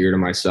dear to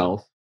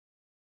myself.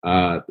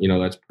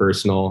 That's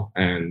personal.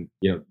 And,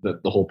 the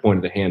whole point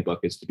of the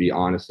handbook is to be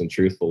honest and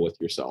truthful with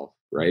yourself.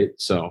 Right.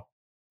 So,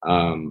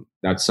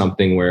 that's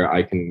something where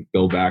I can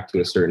go back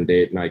to a certain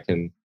date and I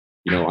can,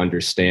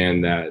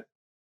 understand that,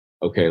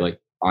 okay,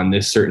 on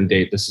this certain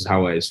date, this is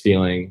how I was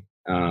feeling.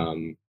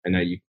 And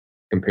that you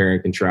compare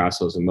and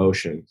contrast those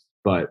emotions.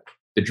 But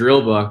the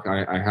drill book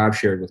I have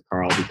shared with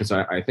Carl because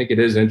I think it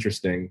is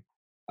interesting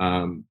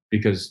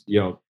because,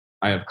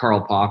 I have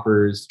Carl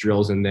Popper's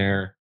drills in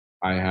there.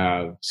 I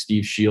have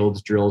Steve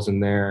Shields' drills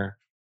in there.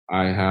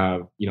 I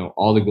have,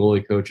 all the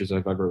goalie coaches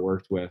I've ever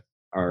worked with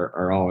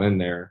are all in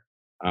there.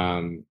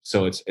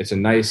 So it's a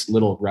nice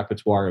little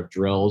repertoire of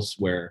drills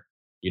where,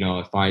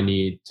 if I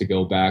need to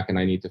go back and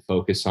I need to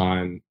focus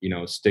on,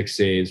 stick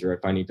saves, or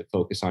if I need to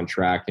focus on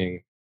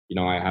tracking,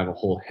 I have a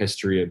whole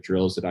history of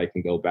drills that I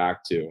can go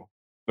back to.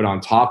 But on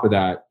top of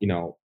that,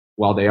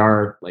 while they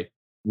are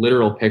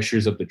literal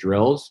pictures of the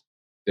drills,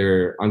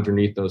 they're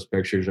underneath those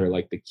pictures are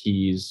the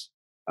keys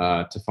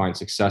to find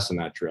success in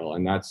that drill.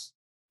 And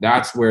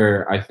that's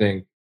where I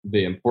think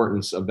the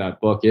importance of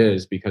that book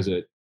is, because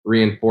it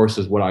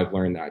reinforces what I've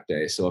learned that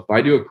day. So if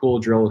I do a cool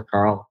drill with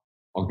Carl,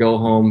 I'll go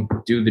home,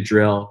 do the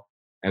drill,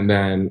 and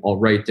then I'll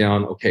write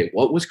down, okay,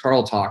 what was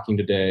Carl talking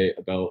today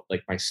about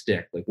my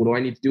stick? What do I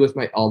need to do with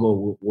my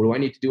elbow? What do I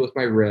need to do with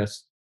my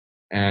wrist?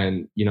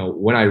 And,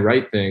 when I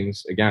write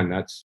things, again,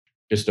 that's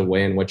just a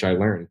way in which I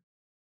learn.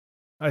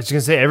 I was going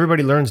to say,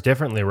 everybody learns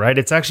differently, right?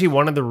 It's actually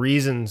one of the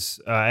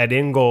reasons at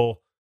InGoal,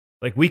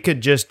 we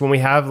could just, when we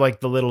have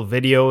the little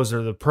videos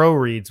or the pro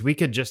reads, we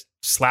could just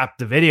slap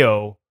the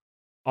video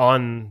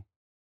on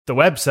the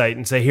website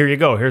and say, here you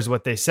go, here's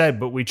what they said.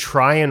 But we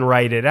try and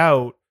write it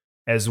out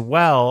as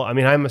well. I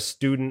mean, I'm a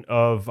student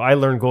I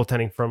learned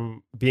goaltending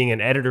from being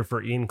an editor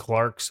for Ian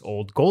Clark's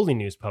old Goalie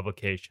News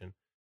publication.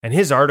 And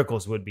his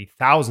articles would be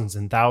thousands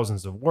and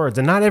thousands of words.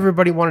 And not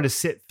everybody wanted to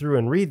sit through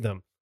and read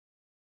them.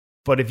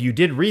 But if you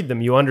did read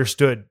them, you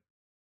understood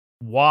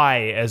why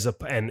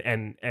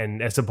and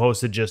as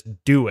opposed to just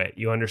do it.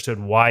 You understood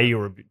why you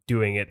were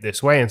doing it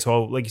this way. And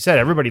so, like you said,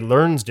 everybody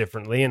learns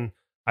differently. And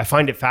I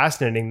find it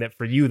fascinating that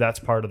for you, that's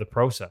part of the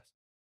process.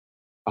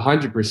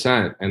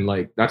 100%.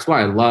 And that's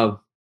why I love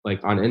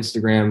on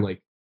Instagram,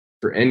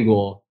 for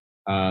InGoal,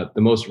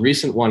 the most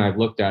recent one I've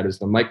looked at is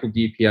the Michael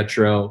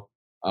DiPietro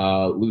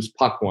loose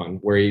puck one,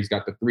 where he's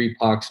got the 3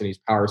 pucks and he's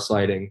power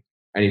sliding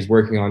and he's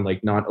working on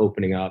like not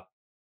opening up,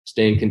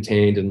 staying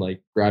contained, and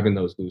like grabbing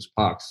those loose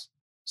pucks.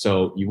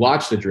 So you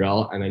watch the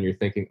drill and then you're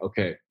thinking,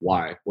 okay,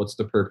 why? What's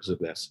the purpose of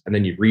this? And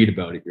then you read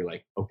about it. You're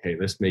like, okay,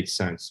 this makes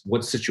sense.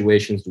 What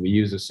situations do we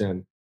use this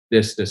in?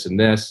 This, and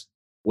this.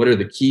 What are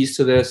the keys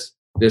to this?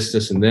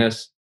 This, and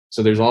this.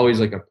 So there's always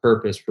like a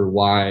purpose for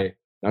why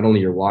not only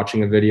you're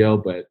watching a video,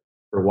 but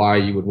for why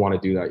you would want to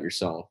do that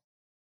yourself.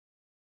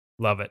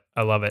 Love it.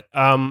 I love it.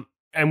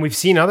 And we've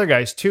seen other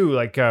guys too.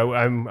 Like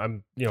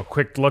I'm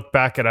quick look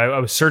back at, I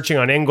was searching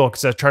on Ingle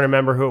because I was trying to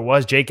remember who it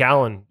was. Jake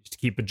Allen used to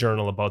keep a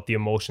journal about the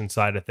emotion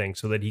side of things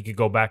so that he could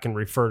go back and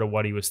refer to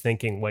what he was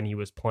thinking when he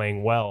was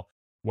playing well,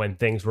 when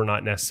things were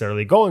not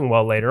necessarily going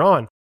well later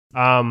on.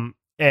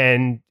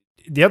 And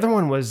the other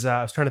one was,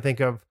 I was trying to think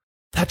of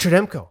Thatcher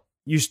Demko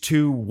used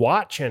to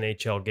watch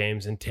NHL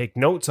games and take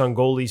notes on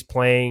goalies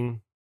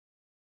playing,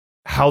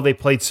 how they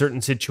played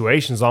certain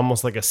situations,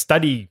 almost like a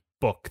study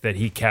book that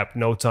he kept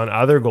notes on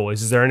other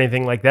goalies. Is there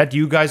anything like that? Do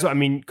you guys, I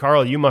mean,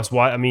 Carl, you must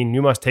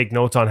take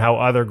notes on how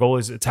other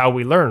goalies, it's how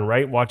we learn,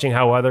 right? Watching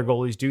how other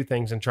goalies do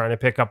things and trying to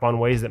pick up on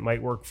ways that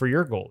might work for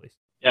your goalies.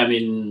 Yeah, I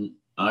mean,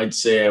 I'd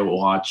say I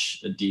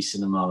watch a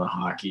decent amount of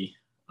hockey.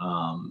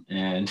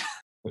 And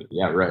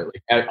yeah, right.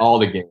 Like at all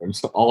the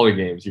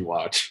games you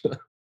watch.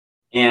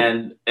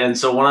 And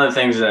so one of the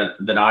things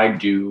that I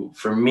do,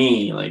 for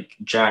me, like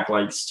Jack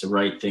likes to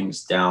write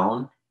things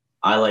down.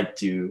 I like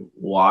to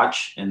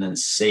watch and then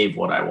save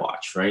what I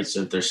watch, right?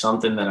 So if there's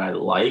something that I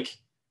like,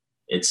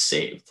 it's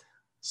saved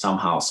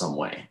somehow, some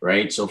way,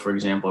 right? So for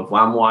example, if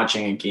I'm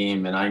watching a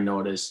game and I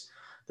notice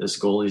this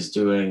goalie's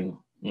doing,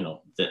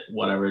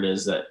 whatever it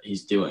is that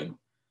he's doing,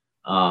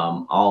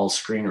 I'll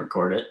screen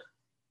record it.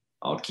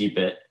 I'll keep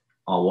it.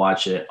 I'll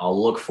watch it.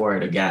 I'll look for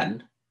it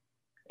again,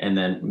 and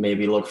then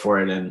maybe look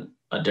for it in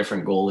a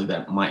different goalie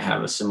that might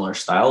have a similar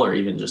style, or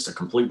even just a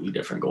completely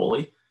different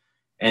goalie.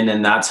 And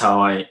then that's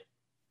how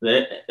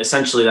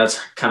essentially that's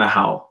kind of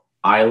how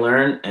I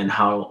learn, and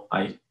how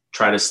I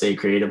try to stay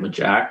creative with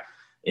Jack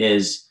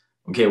is,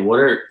 okay, what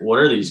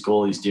are these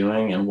goalies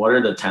doing, and what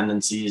are the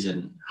tendencies,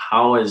 and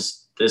how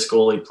is this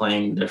goalie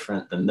playing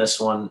different than this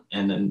one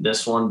and then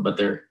this one, but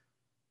they're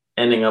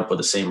ending up with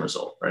the same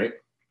result, right?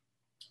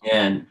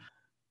 And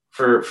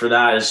for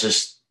that,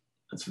 it's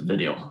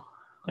video.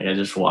 Like I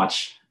just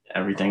watch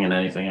everything and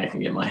anything I can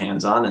get my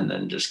hands on, and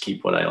then just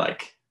keep what I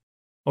like.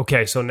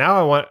 Okay, so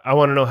now I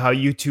want to know how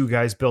you two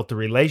guys built the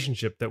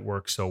relationship that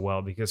works so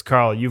well, because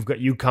Carl,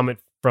 you come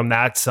from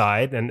that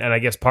side, and I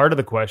guess part of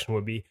the question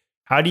would be,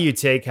 how do you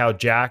take how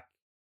Jack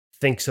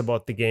thinks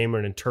about the game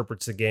and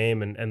interprets the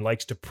game and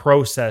likes to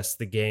process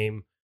the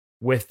game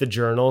with the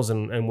journals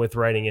and with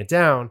writing it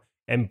down,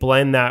 and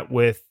blend that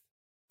with,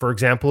 for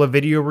example, a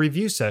video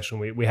review session?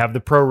 We have the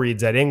pro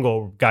reads at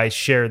Ingle, guys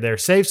share their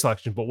save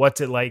selection, but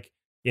what's it like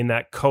in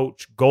that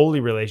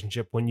coach-goalie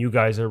relationship when you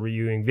guys are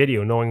reviewing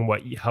video, knowing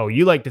how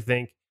you like to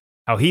think,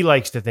 how he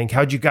likes to think?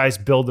 How'd you guys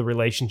build the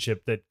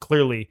relationship that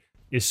clearly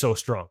is so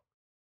strong?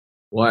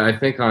 Well, I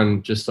think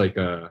on just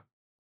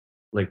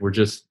we're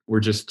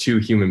just two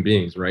human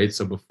beings, right?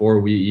 So before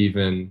we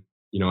even,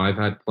 I've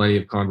had plenty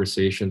of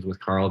conversations with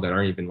Carl that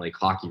aren't even like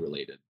hockey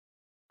related.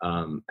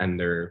 And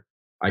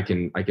I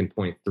can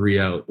point 3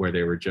 out where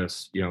they were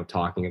just,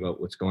 talking about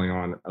what's going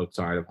on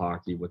outside of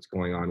hockey, what's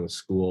going on with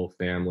school,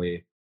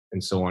 family,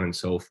 and so on and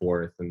so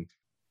forth. And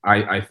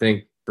I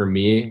think for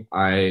me,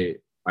 I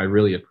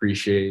really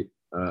appreciate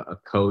a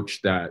coach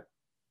that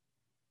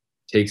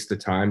takes the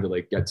time to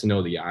like get to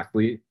know the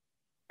athlete.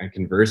 And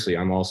conversely,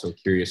 I'm also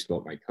curious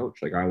about my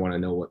coach. Like I want to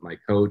know what my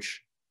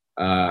coach,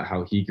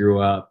 how he grew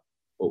up,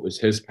 what was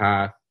his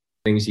path,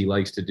 things he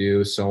likes to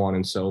do, so on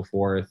and so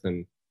forth.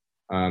 And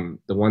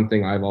the one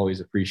thing I've always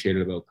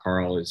appreciated about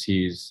Carl is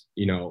he's,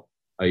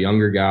 a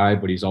younger guy,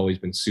 but he's always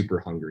been super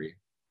hungry.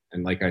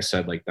 And like I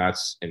said, like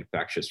that's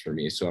infectious for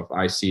me. So if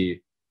I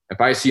see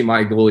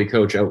my goalie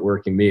coach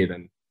outworking me,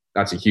 then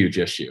that's a huge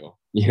issue.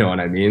 You know what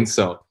I mean?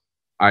 So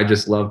I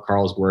just love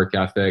Carl's work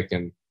ethic.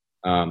 And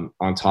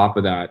on top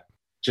of that,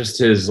 just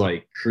his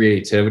like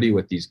creativity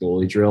with these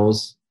goalie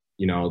drills.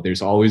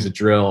 There's always a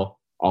drill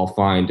I'll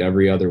find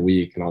every other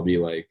week, and I'll be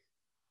like,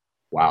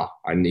 wow,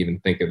 I didn't even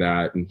think of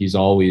that. And he's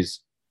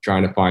always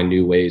trying to find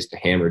new ways to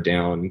hammer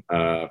down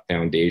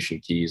foundation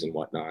keys and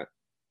whatnot.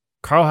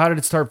 Carl, how did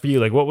it start for you?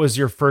 Like, what was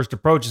your first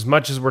approach? As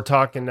much as we're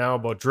talking now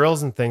about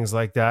drills and things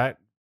like that,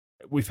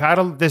 we've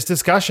had this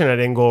discussion at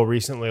Ingle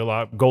recently, a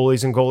lot,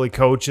 goalies and goalie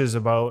coaches,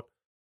 about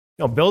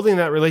building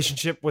that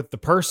relationship with the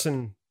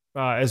person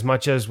as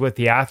much as with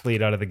the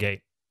athlete out of the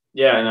gate.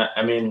 Yeah, and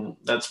I mean,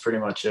 that's pretty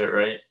much it,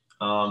 right?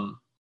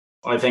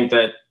 I think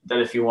that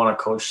if you want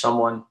to coach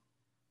someone,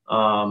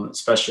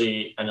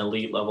 especially an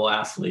elite level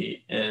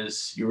athlete,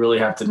 is you really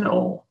have to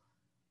know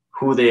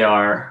who they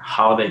are,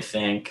 how they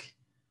think,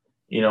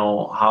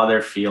 how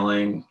they're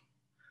feeling.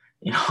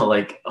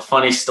 Like a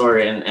funny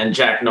story, and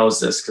Jack knows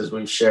this because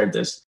we've shared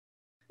this.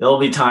 There'll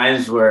be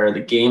times where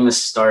the game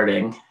is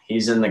starting,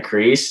 he's in the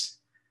crease,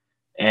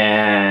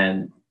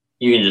 and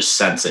you can just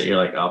sense it. You're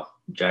like, oh,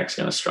 Jack's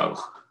going to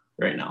struggle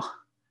right now.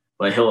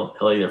 But he'll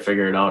either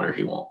figure it out or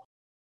he won't.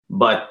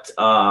 But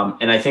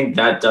and I think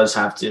that does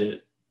have to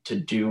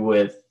do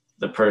with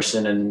the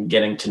person and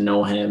getting to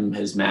know him,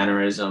 his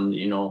mannerism,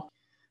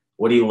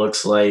 what he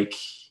looks like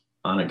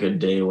on a good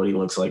day, what he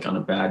looks like on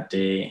a bad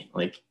day,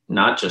 like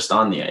not just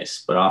on the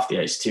ice, but off the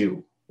ice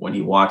too. When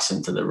he walks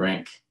into the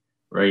rink,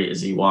 right?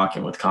 Is he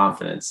walking with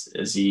confidence?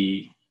 Is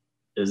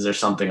there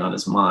something on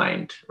his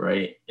mind,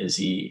 right? Is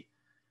he,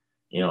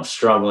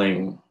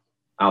 struggling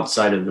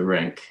outside of the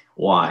rink?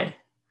 Why?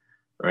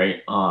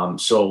 Right.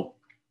 So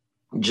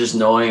just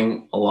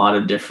knowing a lot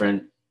of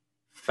different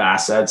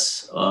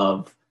facets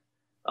of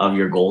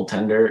your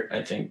goaltender,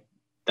 I think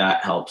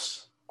that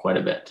helps quite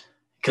a bit,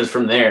 because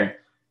from there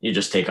you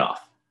just take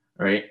off,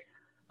 right?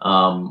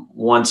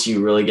 Once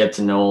you really get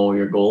to know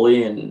your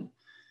goalie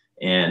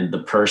and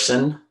the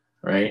person,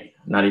 right?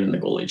 Not even the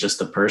goalie, just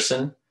the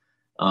person,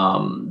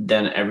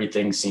 then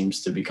everything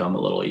seems to become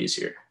a little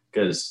easier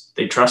because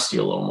they trust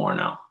you a little more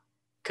now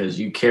because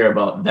you care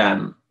about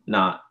them,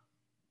 not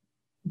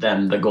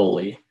them, the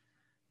goalie,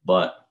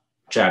 but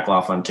Jack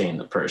LaFontaine,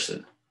 the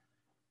person,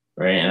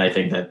 right? And I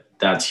think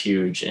that's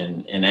huge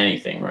in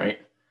anything, right?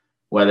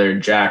 Whether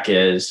Jack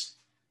is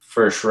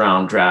first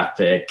round draft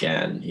pick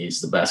and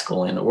he's the best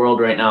goalie in the world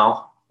right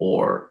now,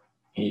 or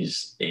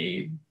he's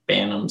a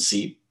Bantam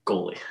seat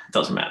goalie, it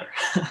doesn't matter,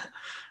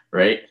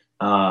 right?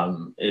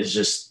 It's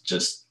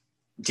just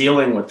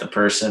dealing with the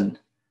person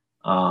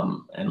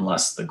and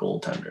less the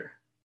goaltender.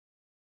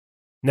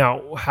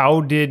 Now,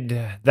 how did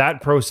that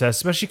process,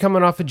 especially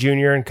coming off a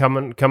junior and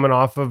coming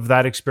off of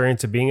that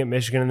experience of being at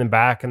Michigan and then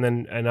back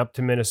and up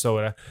to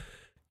Minnesota,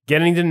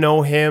 getting to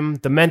know him,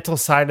 the mental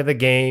side of the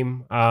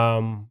game,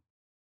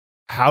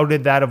 how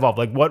did that evolve?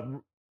 Like, what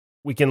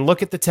we can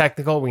look at the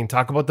technical, we can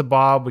talk about the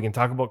bob, we can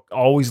talk about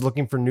always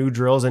looking for new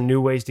drills and new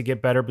ways to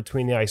get better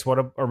between the ice,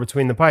 or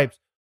between the pipes.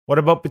 What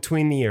about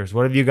between the ears?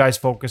 What have you guys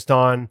focused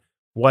on?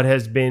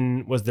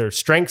 Was there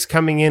strengths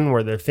coming in?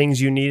 Were there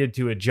things you needed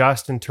to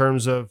adjust in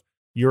terms of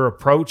your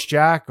approach,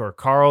 Jack or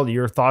Carl?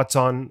 Your thoughts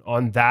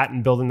on that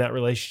and building that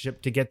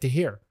relationship to get to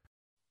here?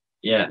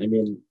 Yeah, I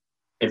mean,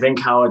 I think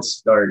how it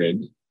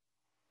started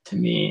to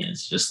me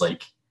is just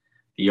like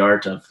the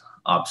art of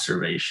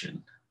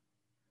observation.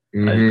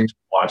 I just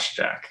watched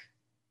Jack.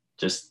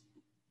 Just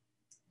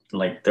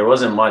like there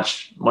wasn't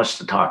much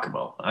to talk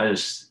about. I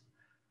just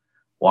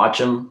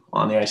watch him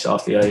on the ice,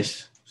 off the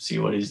ice, see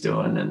what he's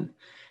doing,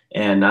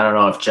 and I don't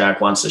know if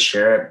Jack wants to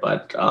share it,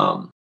 but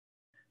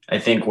I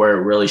think where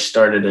it really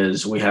started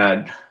is we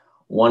had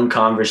one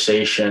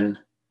conversation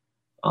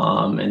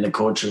in the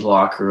coach's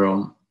locker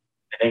room.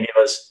 I think it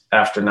was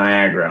after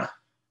Niagara.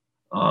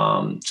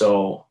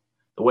 So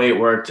the way it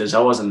worked is I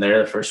wasn't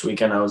there the first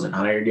weekend. I wasn't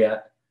hired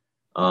yet.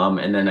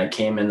 And then I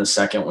came in the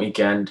second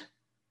weekend.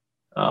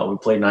 We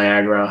played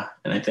Niagara,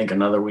 and I think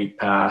another week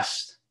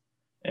passed.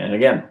 And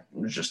again,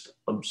 just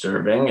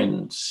observing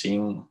and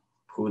seeing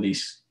who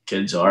these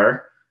kids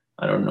are.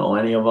 I don't know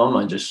any of them.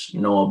 I just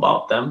know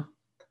about them.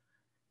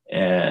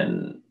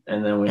 And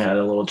then we had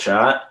a little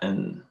chat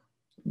and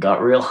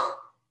got real.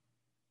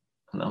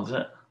 And that was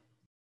it.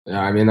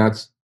 Yeah, I mean,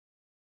 that's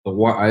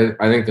I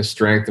think the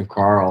strength of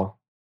Carl,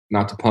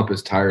 not to pump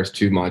his tires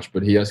too much,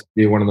 but he has to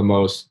be one of the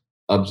most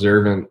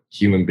observant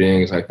human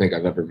beings I think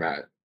I've ever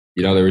met.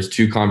 There was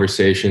two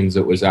conversations.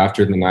 It was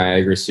after the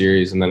Niagara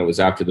series, and then it was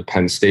after the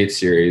Penn State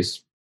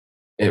series.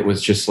 It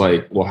was just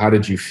like, well, how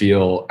did you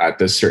feel at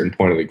this certain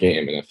point of the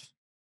game? And if,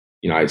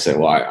 I'd say,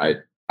 well,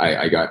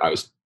 I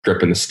was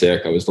gripping the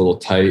stick. I was a little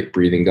tight,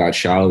 breathing got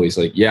shallow. He's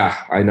like,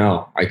 yeah, I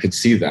know. I could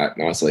see that.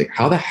 And I was like,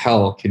 how the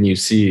hell can you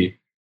see,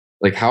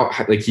 like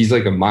he's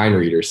like a mind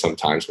reader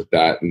sometimes with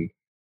that.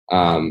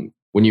 And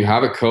when you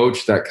have a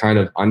coach that kind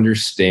of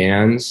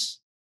understands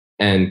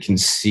and can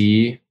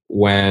see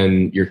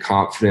when you're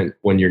confident,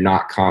 when you're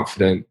not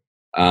confident,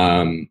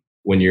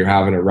 when you're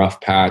having a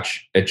rough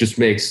patch, it just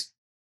makes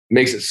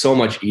it so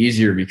much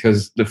easier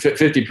because the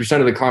 50%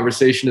 of the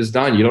conversation is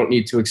done. You don't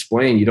need to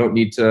explain. You don't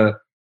need to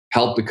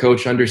help the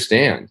coach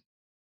understand.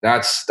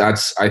 That's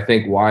I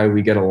think why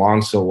we get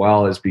along so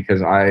well is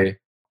because I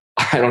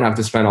don't have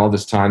to spend all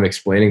this time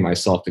explaining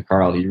myself to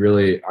Carl. He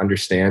really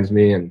understands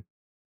me, and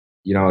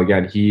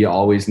again, he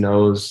always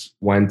knows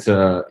when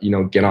to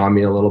get on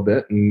me a little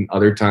bit, and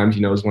other times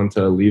he knows when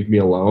to leave me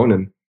alone.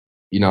 And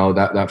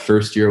that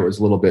first year it was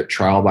a little bit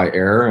trial by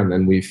error, and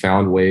then we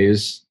found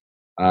ways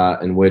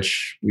in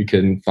which we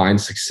can find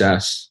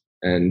success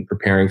and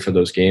preparing for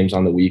those games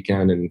on the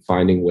weekend and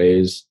finding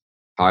ways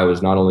how I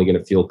was not only going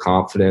to feel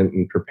confident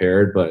and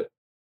prepared, but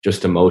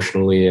just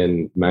emotionally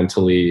and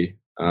mentally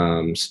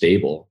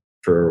stable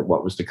for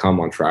what was to come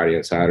on Friday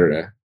and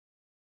Saturday.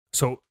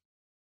 So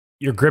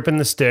you're gripping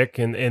the stick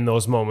in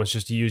those moments,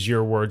 just to use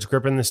your words,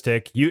 gripping the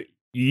stick. You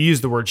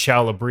use the word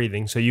shallow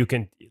breathing. So you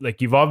can,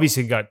 you've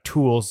obviously got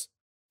tools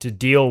to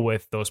deal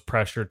with those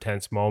pressure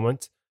tense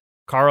moments.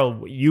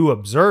 Carl, you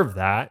observe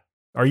that.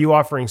 Are you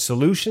offering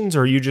solutions,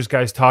 or are you just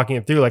guys talking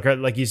it through?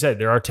 Like you said,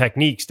 there are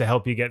techniques to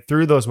help you get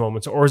through those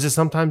moments, or is it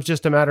sometimes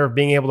just a matter of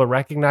being able to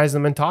recognize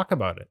them and talk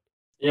about it?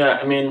 Yeah,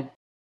 I mean,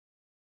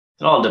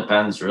 it all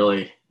depends,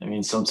 really. I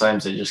mean,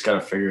 sometimes they just got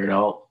to figure it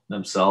out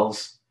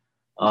themselves.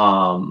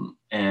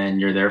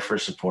 and you're there for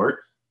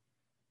support.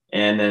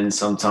 And then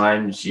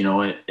sometimes,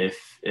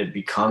 if it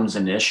becomes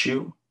an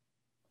issue,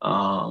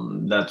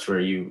 that's where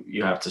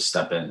you have to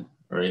step in,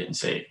 right, and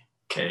say,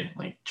 okay,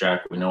 like,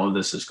 Jack, we know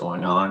this is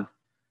going on.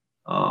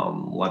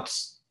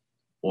 Let's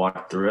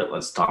walk through it.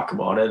 Let's talk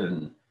about it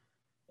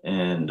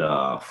and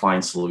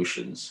find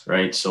solutions,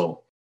 right?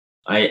 So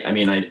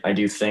I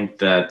do think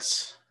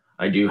that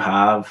I do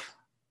have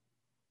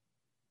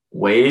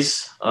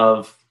ways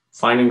of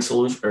finding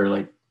solutions or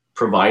like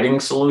providing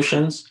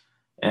solutions.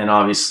 And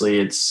obviously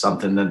it's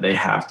something that they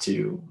have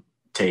to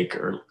take it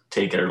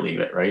or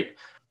leave it, right?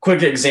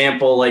 Quick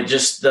example, like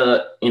just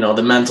the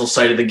mental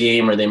side of the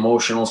game or the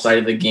emotional side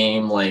of the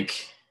game.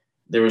 Like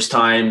there was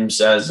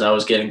times as I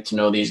was getting to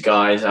know these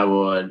guys, I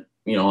would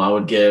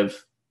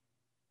give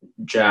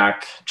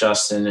Jack,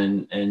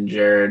 Justin, and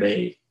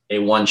Jared a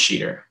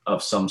one-sheeter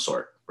of some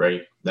sort,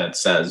 right? That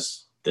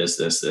says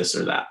this,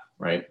 or that,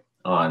 right?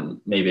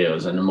 On maybe it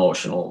was an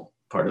emotional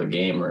part of the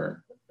game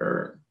or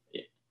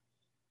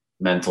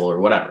mental or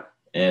whatever.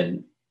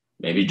 And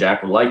maybe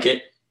Jack would like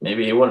it,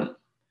 maybe he wouldn't,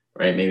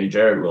 right? Maybe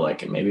Jared would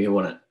like it, maybe he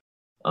wouldn't.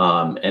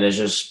 And it's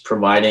just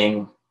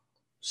providing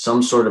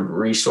some sort of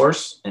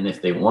resource. And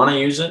if they want to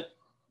use it,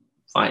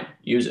 fine,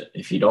 use it.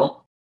 If you don't,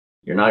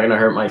 you're not going to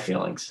hurt my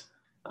feelings.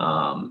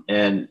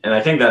 And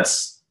I think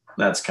that's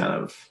kind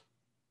of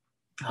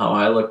how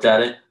I looked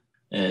at it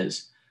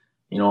is,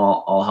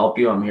 I'll help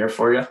you. I'm here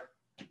for you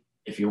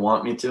if you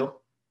want me to.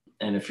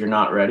 And if you're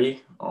not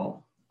ready,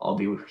 I'll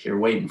be here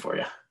waiting for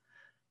you.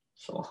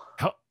 So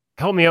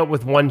help me out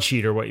with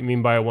one-sheeter. What you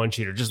mean by a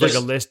one-sheeter? Just like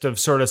a list of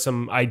sort of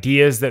some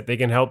ideas that they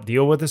can help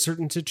deal with a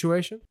certain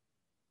situation?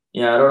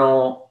 Yeah, I don't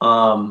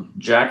know.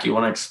 Jack, you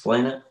want to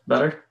explain it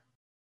better?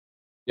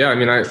 Yeah, I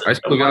mean, I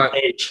still got...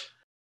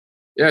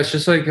 Yeah, it's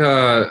just like,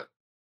 I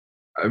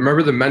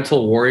remember the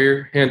Mental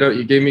Warrior handout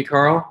you gave me,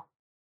 Carl?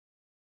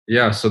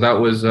 Yeah, so that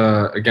was,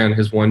 again,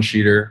 his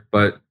one-sheeter,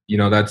 but,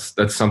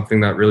 that's something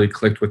that really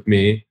clicked with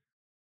me.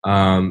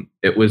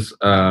 It was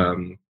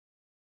a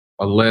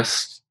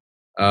list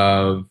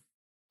of,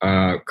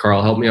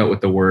 Carl, help me out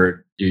with the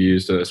word. You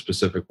used a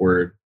specific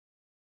word.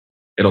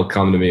 It'll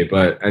come to me.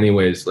 But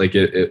anyways, like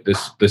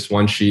this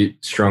one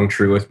sheet strung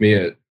true with me.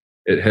 It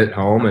hit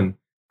home, and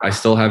I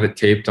still have it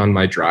taped on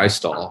my dry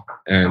stall.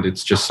 And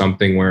it's just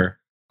something where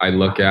I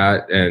look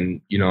at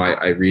and,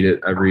 I read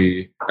it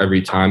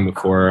every time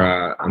before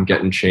I'm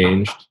getting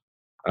changed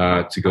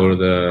to go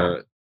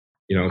to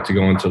to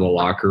go into the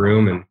locker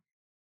room. And,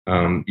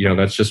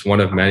 that's just one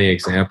of many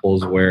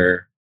examples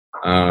where,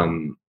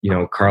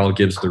 Carl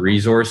gives the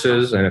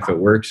resources, and if it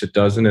works, it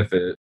doesn't. If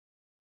it,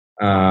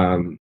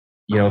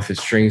 if it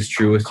strings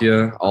true with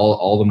you,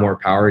 all the more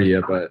power to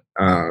you. But,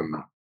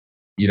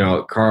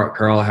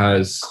 Carl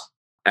has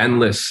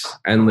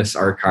endless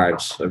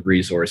archives of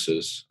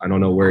resources. I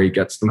don't know where he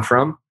gets them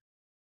from,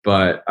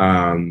 but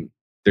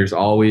there's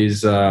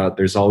always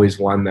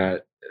one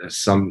that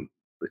some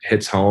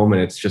hits home,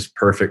 and it's just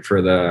perfect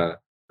for the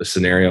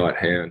scenario at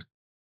hand.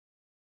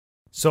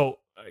 So,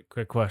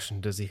 quick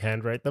question: does he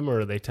handwrite them, or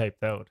are they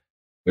typed out?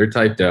 They're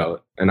typed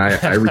out, and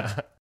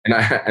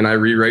I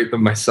rewrite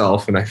them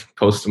myself, and I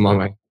post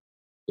them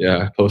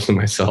post them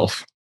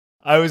myself.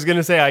 I was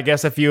gonna say, I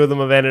guess a few of them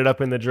have ended up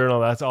in the journal.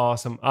 That's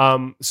awesome.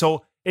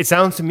 So it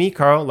sounds to me,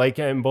 Carl, like,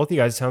 and both of you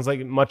guys, it sounds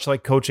like much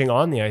like coaching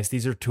on the ice.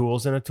 These are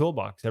tools in a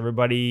toolbox.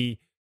 Everybody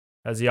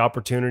has the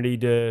opportunity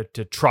to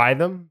try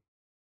them,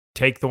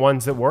 take the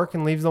ones that work,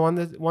 and leave the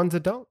ones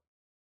that don't.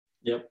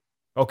 Yep.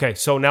 Okay,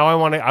 so now I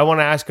want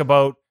to ask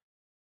about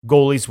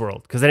Goalies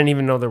World, because I didn't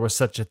even know there was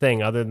such a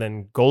thing other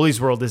than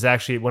Goalies World is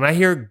actually, when I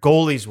hear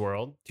Goalies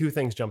World, two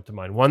things jump to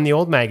mind. One, the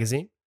old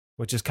magazine,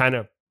 which is kind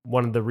of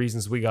one of the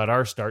reasons we got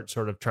our start,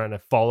 sort of trying to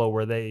follow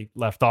where they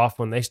left off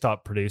when they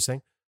stopped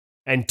producing.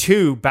 And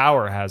two,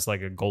 Bauer has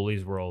like a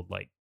Goalies World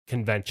like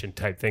convention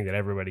type thing that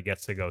everybody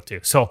gets to go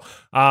to. So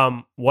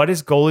what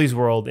is Goalies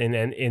World in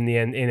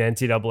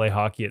NCAA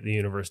hockey at the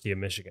University of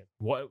Michigan?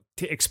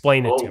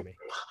 Explain it to me.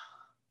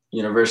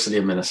 University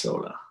of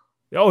Minnesota.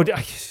 Oh, yeah.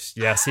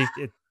 See,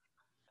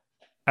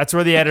 that's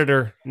where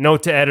the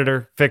note to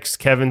editor fixed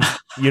Kevin's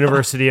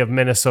University of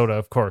Minnesota,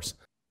 of course.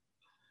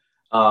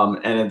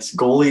 And it's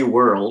Goalie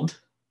World,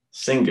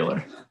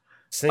 singular.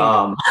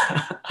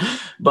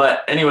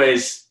 But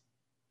anyways,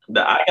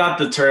 I got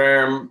the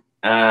term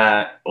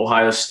at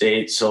Ohio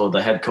State. So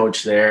the head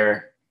coach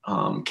there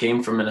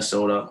came from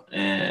Minnesota.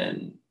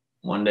 And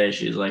one day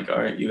she's like,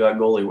 all right, you got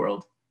Goalie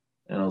World.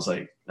 And I was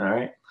like, all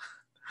right.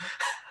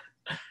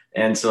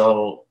 And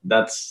so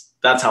that's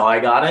how I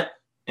got it.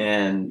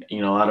 And,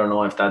 I don't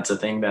know if that's a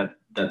thing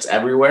that's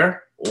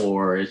everywhere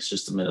or it's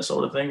just a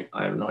Minnesota thing.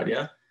 I have no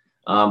idea.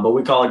 But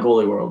we call it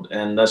Goalie World.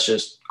 And that's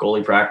just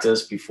goalie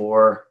practice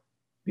before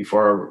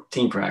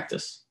team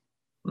practice.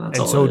 And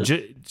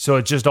so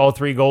it's just all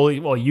three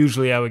goalies. Well,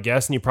 usually I would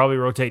guess, and you probably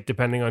rotate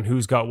depending on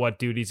who's got what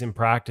duties in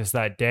practice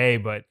that day.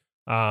 But,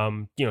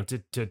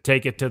 to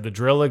take it to the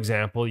drill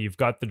example, you've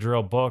got the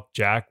drill book,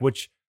 Jack,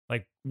 which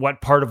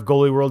what part of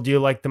goalie world do you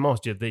like the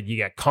most? Do you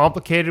get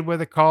complicated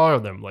with a call, or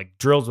them like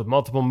drills with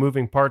multiple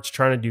moving parts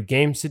trying to do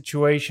game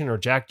situation? Or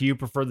Jack, do you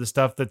prefer the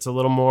stuff that's a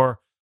little more,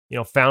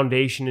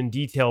 foundation and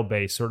detail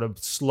based, sort of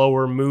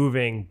slower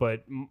moving,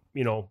 but,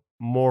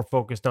 more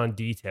focused on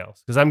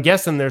details? Because I'm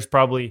guessing there's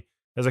probably,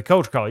 as a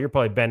coach, Carl, you're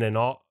probably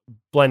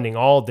blending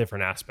all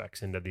different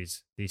aspects into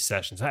these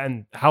sessions.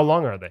 And how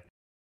long are they?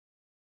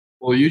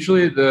 Well,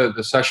 usually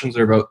the sessions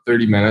are about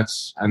 30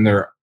 minutes, and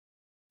they're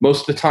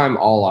most of the time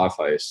all off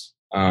ice.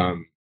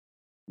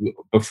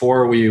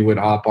 Before we would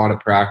hop on a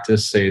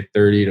practice, say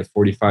 30 to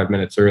 45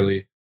 minutes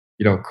early,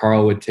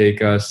 Carl would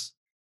take us.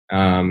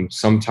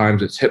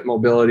 Sometimes it's hip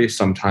mobility,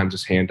 sometimes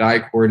it's hand-eye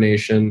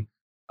coordination.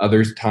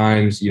 Other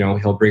times,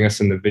 he'll bring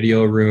us in the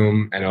video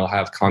room and he'll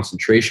have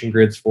concentration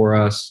grids for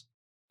us.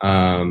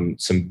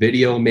 Some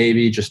video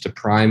maybe just to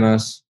prime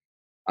us.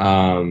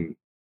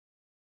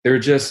 They're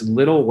just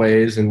little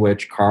ways in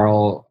which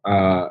Carl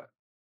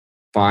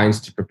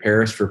finds to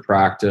prepare us for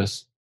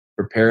practice,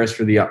 prepare us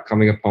for the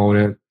upcoming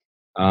opponent,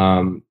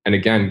 and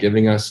again,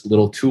 giving us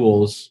little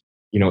tools,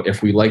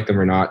 if we like them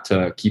or not,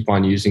 to keep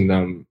on using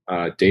them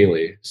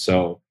daily.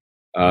 So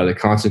the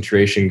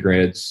concentration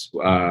grids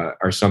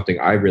are something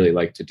I really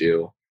like to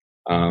do.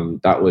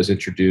 That was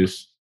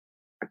introduced.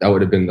 That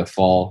would have been the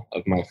fall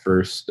of my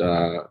first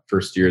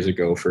years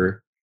ago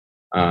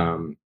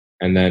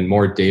and then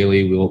more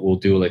daily, we'll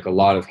do like a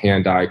lot of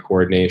hand-eye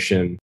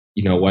coordination,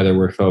 whether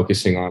we're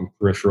focusing on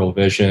peripheral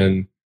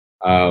vision,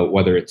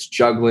 whether it's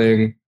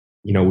juggling.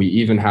 We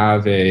even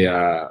have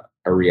a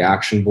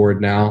reaction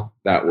board now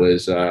that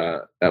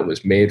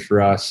was made for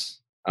us.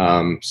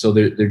 So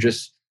they're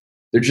just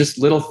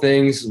little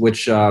things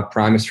which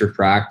prime us for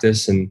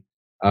practice and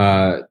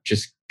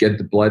just get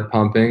the blood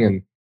pumping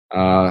and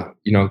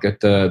get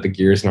the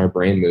gears in our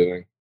brain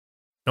moving.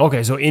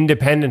 Okay, so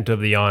independent of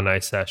the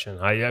on-ice session.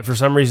 For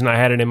some reason, I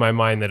had it in my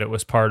mind that it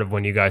was part of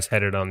when you guys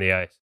headed on the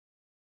ice.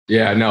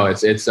 Yeah, no,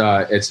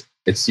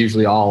 it's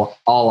usually all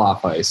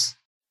off ice.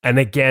 And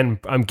again,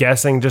 I'm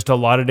guessing just a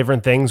lot of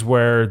different things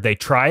where they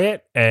try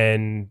it.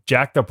 And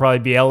Jack, there'll probably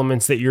be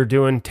elements that you're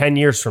doing 10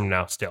 years from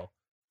now still.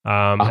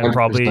 And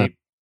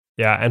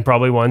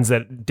probably ones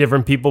that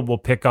different people will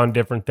pick on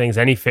different things.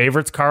 Any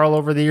favorites, Carl,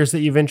 over the years that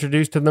you've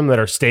introduced to them that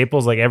are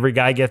staples, like every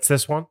guy gets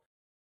this one?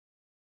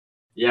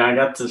 Yeah, I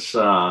got this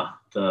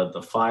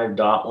the 5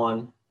 dot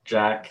one,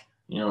 Jack.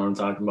 You know what I'm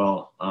talking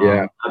about?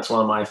 Yeah, that's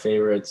one of my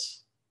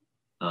favorites.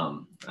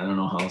 I don't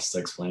know how else to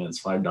explain it. It's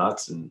 5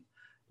 dots, and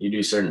you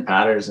do certain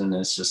patterns, and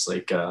it's just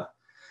like kind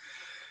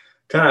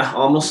of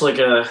almost like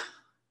a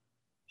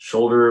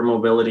shoulder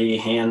mobility,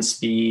 hand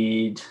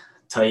speed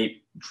type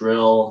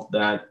drill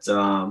that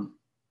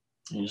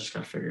you just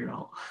gotta figure it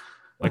out.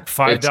 Like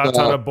 5 dots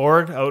on a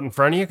board out in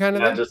front of you, kind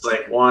of. Yeah, just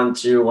like 1,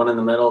 2, 1 in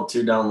the middle,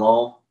 2 down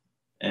low.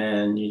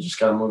 And you just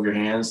got to move your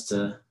hands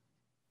to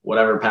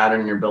whatever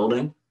pattern you're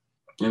building.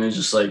 And it's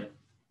just like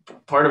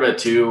part of it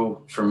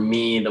too, for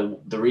me,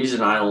 the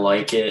reason I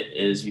like it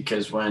is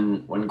because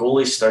when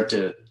goalies start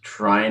to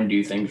try and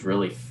do things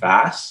really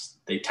fast,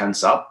 they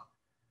tense up.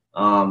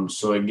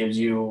 So it gives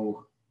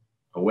you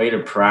a way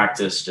to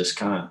practice just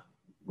kind of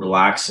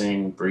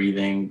relaxing,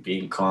 breathing,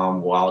 being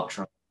calm while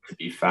trying to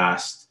be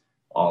fast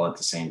all at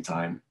the same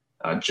time,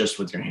 just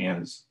with your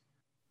hands.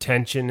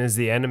 Tension is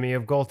the enemy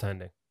of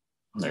goaltending.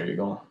 There you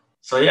go.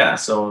 So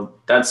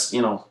that's,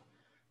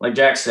 like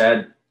Jack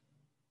said,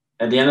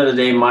 at the end of the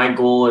day, my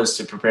goal is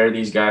to prepare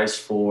these guys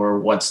for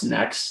what's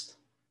next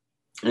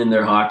in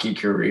their hockey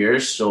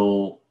careers.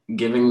 So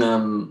giving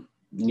them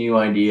new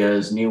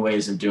ideas, new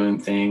ways of doing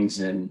things.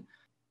 And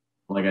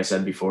like I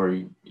said before,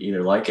 you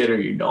either like it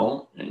or you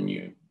don't, and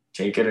you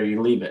take it or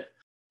you leave it.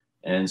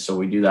 And so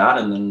we do that.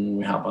 And then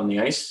we hop on the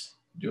ice,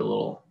 do a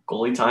little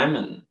goalie time,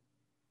 and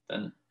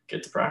then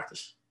get to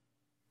practice.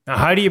 Now,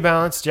 how do you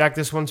balance, Jack?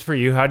 This one's for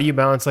you. How do you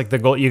balance like the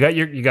goal? You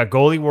got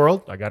goalie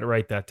world. I got it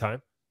right that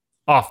time.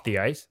 Off the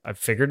ice, I've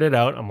figured it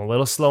out. I'm a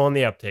little slow on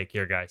the uptake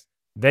here, guys.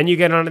 Then you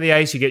get onto the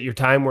ice. You get your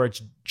time where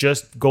it's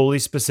just goalie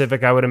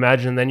specific, I would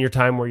imagine. And then your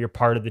time where you're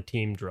part of the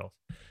team drills.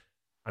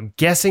 I'm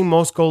guessing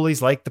most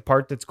goalies like the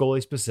part that's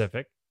goalie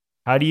specific.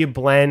 How do you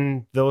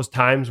blend those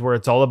times where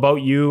it's all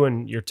about you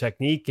and your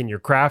technique and your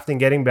craft and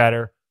getting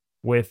better,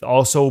 with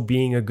also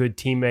being a good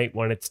teammate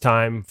when it's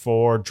time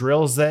for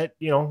drills that,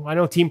 I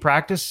know team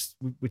practice,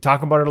 we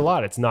talk about it a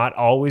lot. It's not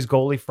always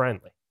goalie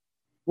friendly.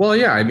 Well,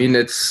 yeah, I mean,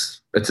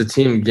 it's a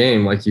team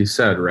game, like you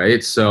said,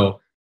 right? So,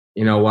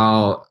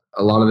 while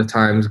a lot of the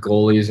times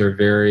goalies are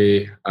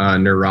very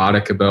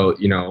neurotic about,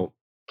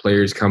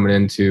 players coming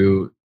in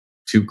too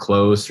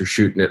close or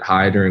shooting it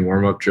high during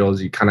warm-up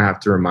drills, you kind of have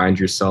to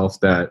remind yourself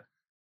that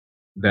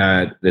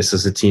this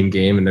is a team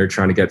game and they're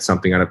trying to get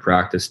something out of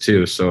practice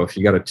too. So if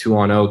you got a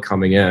 2-on-0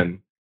 coming in,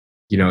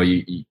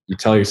 you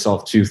tell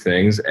yourself two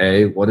things.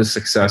 A, what does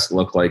success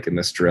look like in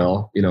this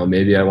drill?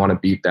 Maybe I want to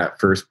beat that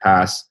first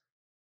pass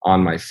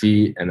on my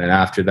feet. And then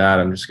after that,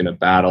 I'm just going to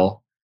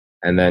battle.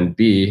 And then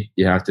B,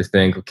 you have to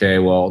think, okay,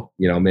 well,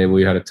 maybe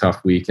we had a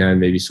tough weekend.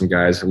 Maybe some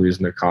guys are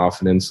losing their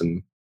confidence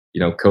and,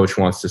 coach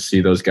wants to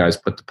see those guys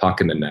put the puck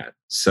in the net.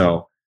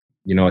 So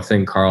a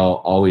thing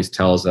Carl always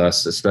tells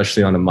us,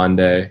 especially on a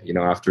Monday,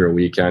 after a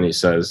weekend, he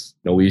says,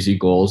 no easy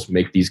goals,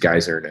 make these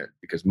guys earn it,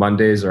 because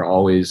Mondays are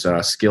always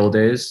skill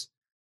days.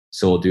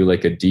 So we'll do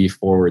like a D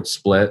forward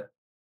split.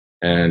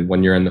 And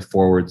when you're in the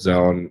forward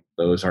zone,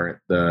 those aren't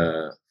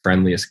the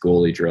friendliest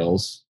goalie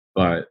drills,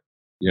 but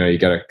you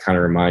got to kind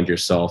of remind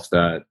yourself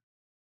that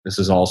this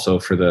is also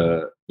for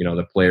the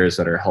players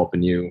that are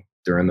helping you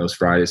during those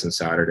Fridays and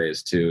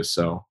Saturdays too.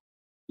 So,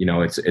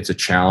 it's a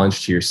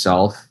challenge to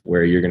yourself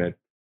where you're going to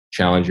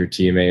challenge your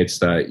teammates,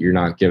 that you're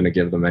not going to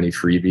give them any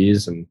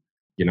freebies, and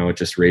it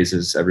just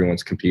raises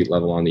everyone's compete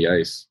level on the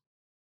ice.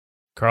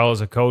 Carl,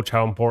 as a coach,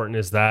 how important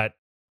is that?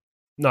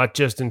 Not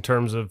just in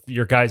terms of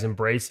your guys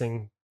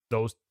embracing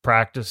those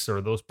practice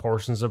or those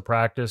portions of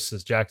practice,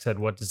 as Jack said,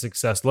 what does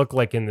success look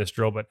like in this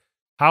drill? But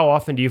how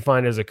often do you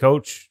find as a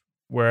coach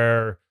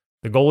where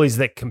the goalies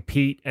that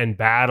compete and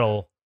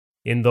battle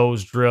in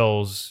those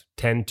drills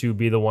tend to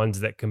be the ones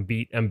that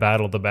compete and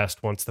battle the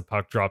best once the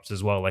puck drops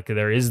as well? Like,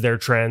 there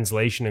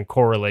translation and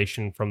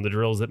correlation from the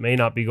drills that may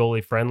not be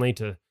goalie friendly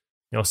to,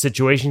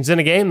 situations in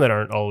a game that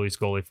aren't always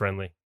goalie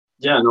friendly.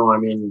 Yeah, no, I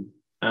mean,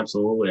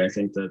 absolutely. I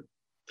think that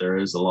there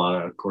is a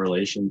lot of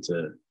correlation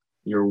to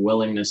your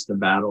willingness to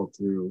battle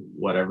through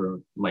whatever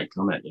might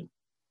come at you.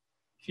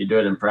 If you do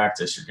it in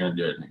practice, you're going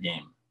to do it in a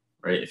game,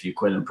 right? If you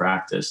quit in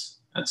practice,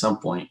 at some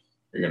point,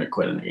 you're going to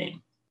quit in the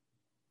game.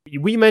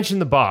 We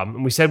mentioned the Bob,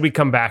 and we said we'd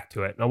come back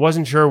to it. And I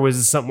wasn't sure, was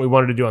this something we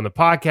wanted to do on the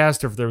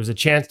podcast, or if there was a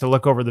chance to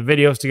look over the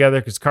videos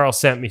together, because Carl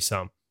sent me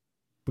some.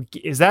 But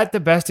is that the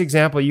best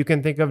example you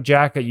can think of,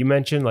 Jack, that you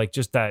mentioned, like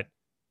just that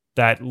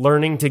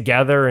learning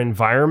together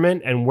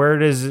environment? And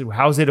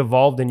how's it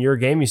evolved in your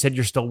game? You said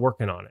you're still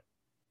working on it.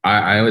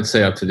 I would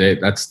say up to date,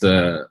 that's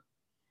the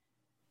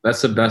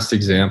best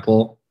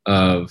example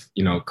of,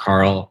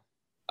 Carl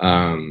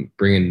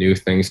bringing new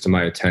things to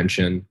my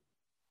attention,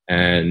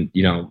 and,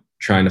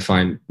 trying to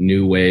find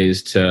new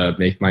ways to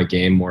make my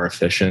game more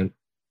efficient.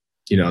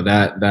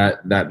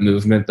 That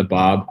movement, the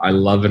Bob, I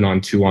love it on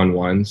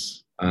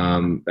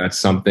 2-on-1s. That's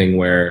something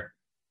where,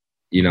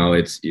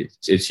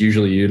 it's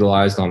usually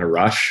utilized on a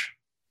rush,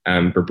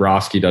 and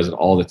Bobrovsky does it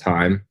all the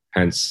time,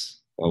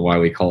 hence why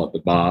we call it the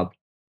Bob.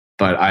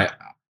 But I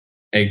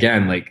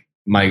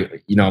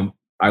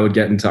would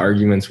get into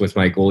arguments with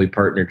my goalie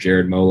partner,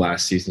 Jared Moe,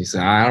 last season. He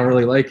said, I don't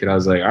really like it. I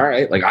was like, all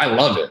right, like, I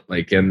love it.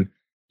 Like, and,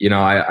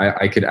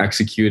 I could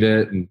execute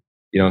it. And,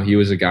 he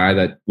was a guy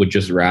that would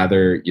just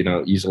rather,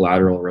 use a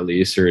lateral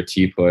release or a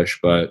T-push.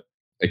 But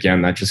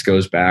again, that just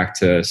goes back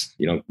to,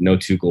 no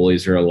two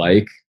goalies are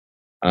alike.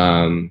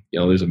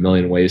 There's a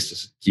million ways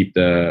to keep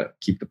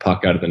the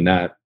puck out of the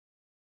net.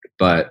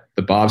 But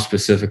the Bob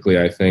specifically,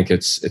 I think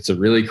it's a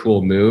really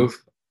cool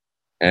move.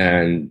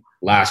 And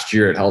last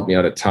year it helped me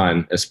out a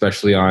ton,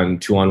 especially on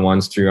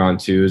 2-on-1s,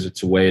 3-on-2s.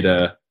 It's a way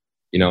to,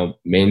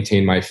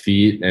 maintain my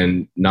feet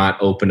and not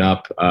open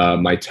up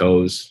my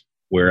toes.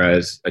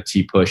 Whereas a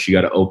T-push, you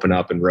got to open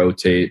up and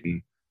rotate.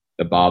 And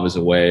the Bob is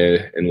a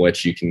way in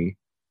which you can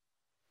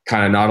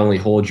kind of not only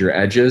hold your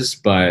edges,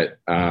 but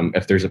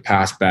if there's a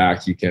pass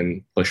back, you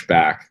can push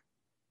back.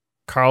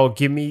 Carl,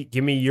 give me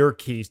your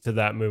keys to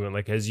that movement.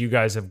 Like, as you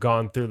guys have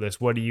gone through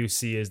this, what do you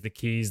see as the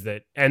keys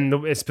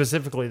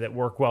specifically that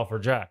work well for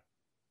Jack?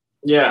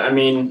 Yeah, I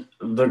mean,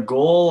 the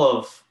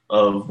goal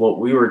of what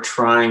we were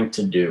trying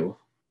to do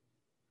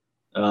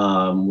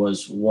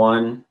was,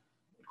 one,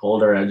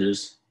 hold our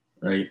edges,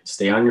 right?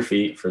 Stay on your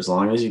feet for as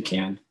long as you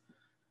can.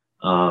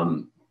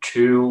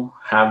 Two,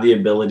 have the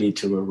ability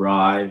to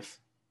arrive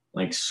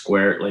like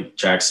square, like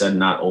Jack said,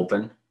 not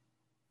open,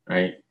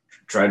 right?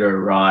 Try to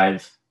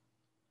arrive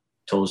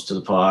toes to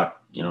the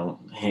puck,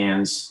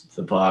 hands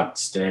to the puck,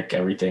 stick,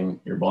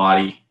 everything, your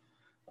body.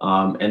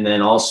 And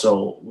then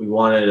also we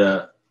wanted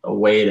a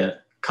way to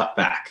cut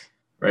back,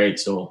 right?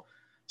 So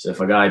if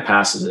a guy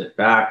passes it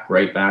back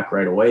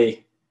right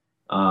away,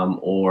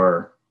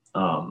 or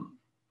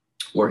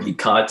where he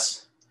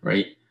cuts,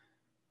 right?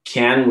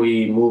 Can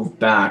we move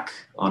back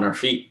on our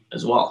feet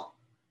as well,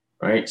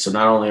 right? So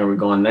not only are we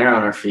going there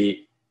on our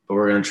feet, but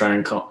we're going to try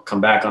and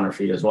come back on our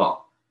feet as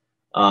well.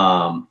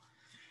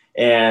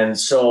 And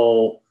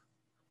so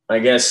I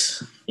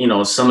guess,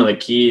 some of the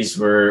keys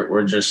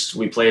were just,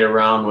 we played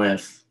around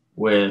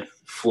with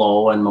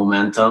flow and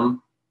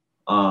momentum.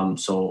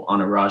 So on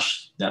a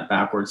rush, that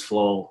backwards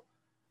flow,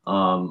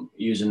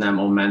 using that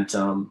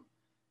momentum.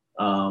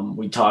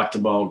 We talked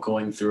about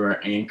going through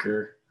our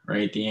anchor,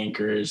 right? The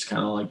anchor is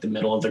kind of like the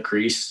middle of the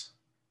crease,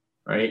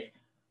 right?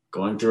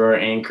 Going through our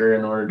anchor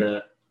in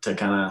order to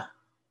kind of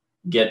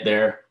get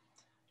there.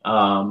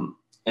 And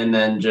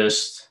then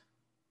just,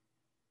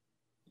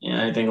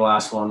 I think the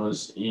last one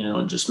was,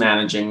 just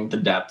managing the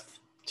depth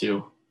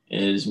too,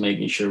 is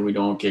making sure we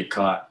don't get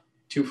caught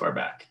too far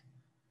back.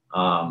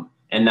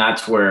 And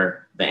that's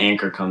where the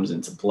anchor comes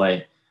into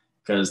play,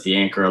 because the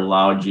anchor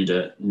allowed you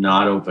to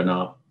not open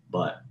up,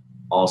 but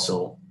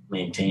also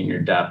maintain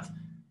your depth,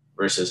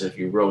 versus if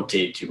you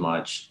rotate too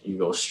much, you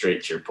go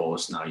straight to your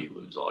post. Now you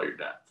lose all your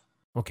depth.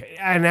 Okay.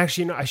 And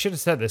actually, no, I should have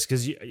said this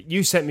because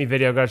you sent me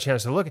video, got a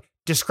chance to look.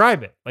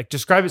 Describe it. Like,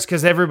 describe it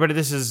because everybody,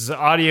 this is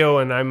audio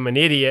and I'm an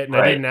idiot and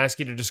I didn't ask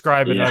you to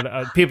describe it.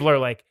 Yeah. People are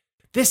like,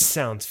 this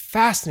sounds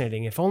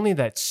fascinating. If only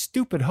that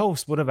stupid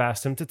host would have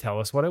asked him to tell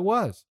us what it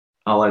was.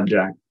 I'll let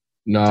Jack.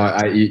 No,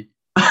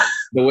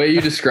 the way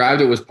you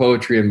described it was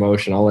poetry in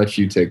motion. I'll let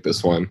you take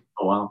this one.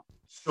 Oh, wow.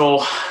 So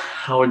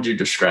how would you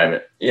describe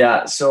it?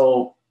 Yeah.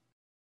 So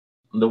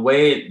the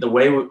way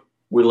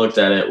we looked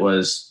at it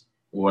was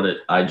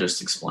I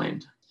just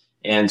explained.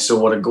 And so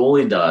what a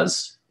goalie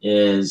does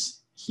is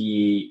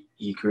he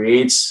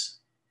creates,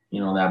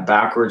 that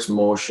backwards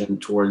motion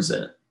towards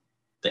the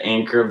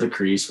anchor of the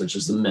crease, which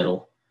is the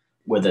middle,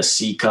 with a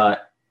C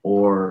cut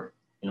or,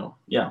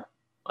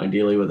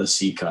 ideally with a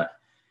C cut.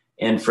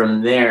 And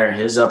from there,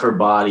 his upper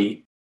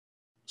body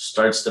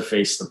starts to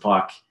face the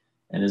puck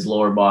and his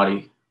lower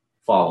body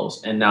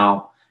follows. And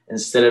now,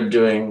 instead of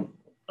doing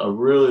a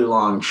really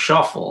long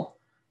shuffle,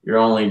 you're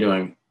only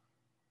doing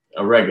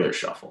a regular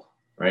shuffle,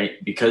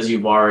 right? Because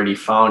you've already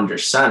found your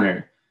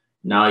center,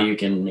 now you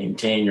can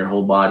maintain your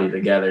whole body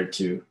together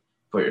to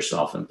put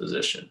yourself in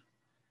position.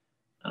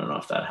 I don't know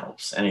if that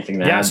helps. Anything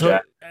to add, so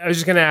Jack? I was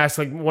just going to ask,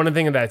 like, one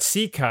thing of that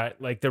C cut,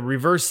 like the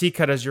reverse C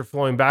cut as you're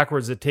flowing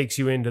backwards, it takes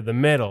you into the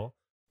middle.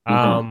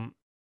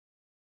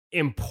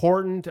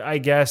 Important, I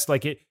guess,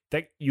 like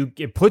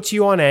it puts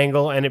you on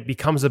angle and it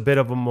becomes a bit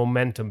of a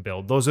momentum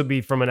build. Those would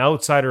be, from an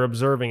outsider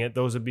observing it,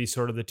 those would be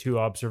sort of the two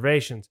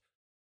observations.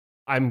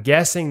 I'm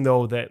guessing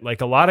though that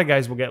like a lot of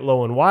guys will get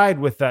low and wide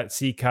with that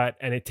C cut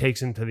and it takes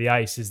them to the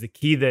ice. Is the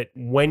key that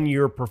when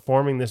you're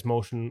performing this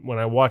motion, when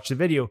I watch the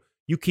video,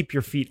 you keep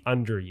your feet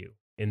under you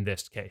in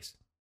this case.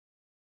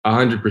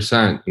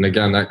 100%. And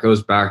again, that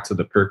goes back to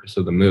the purpose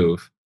of the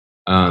move.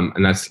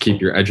 And that's to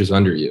keep your edges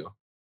under you.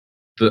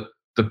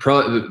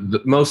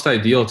 The most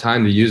ideal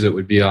time to use it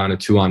would be on a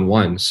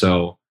 2-on-1.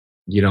 So,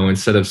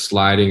 instead of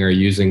sliding or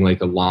using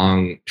like a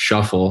long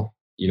shuffle,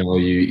 you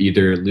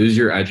either lose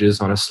your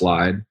edges on a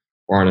slide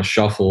or on a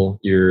shuffle,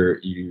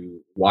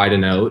 you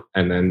widen out,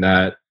 and then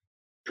that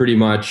pretty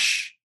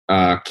much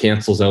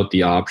cancels out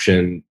the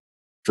option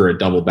for a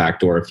double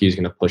backdoor if he's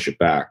going to push it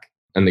back.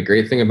 And the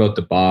great thing about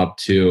the bob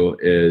too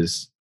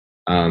is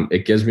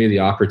it gives me the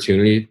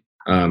opportunity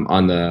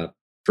on the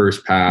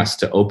first pass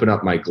to open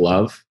up my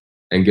glove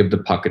and give the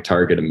puck a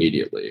target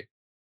immediately.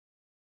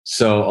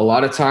 So a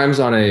lot of times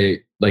on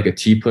a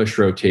T-push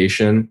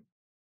rotation,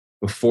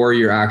 before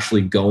you're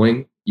actually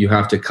going, you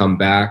have to come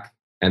back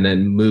and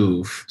then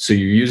move. So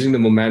you're using the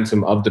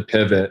momentum of the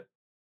pivot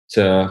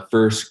to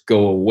first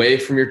go away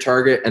from your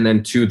target and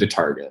then to the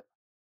target.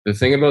 The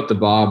thing about the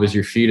bob is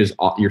your feet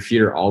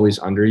are always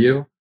under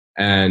you.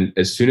 And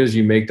as soon as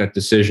you make that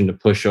decision to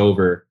push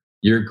over,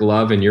 your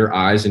glove and your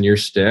eyes and your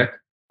stick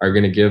are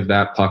going to give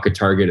that puck a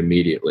target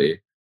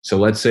immediately. So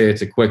let's say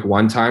it's a quick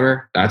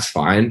one-timer. That's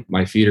fine.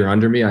 My feet are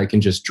under me. I can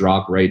just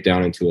drop right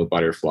down into a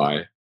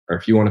butterfly. Or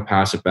if you want to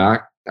pass it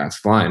back, that's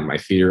fine. My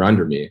feet are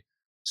under me.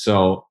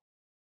 So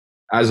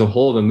as a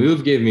whole, the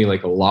move gave me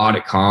like a lot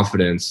of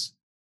confidence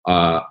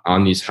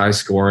on these high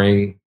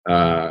scoring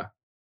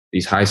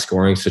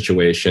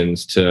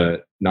situations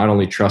to not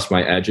only trust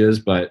my edges,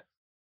 but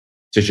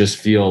to just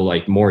feel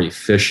like more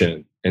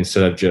efficient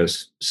instead of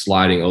just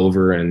sliding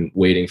over and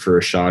waiting for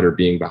a shot or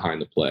being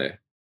behind the play.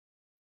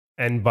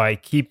 And by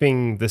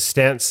keeping the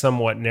stance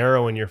somewhat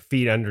narrow and your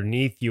feet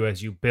underneath you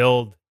as you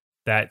build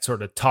that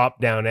sort of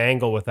top-down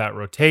angle with that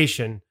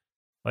rotation,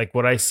 like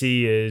what I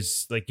see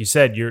is, like you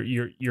said,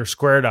 you're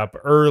squared up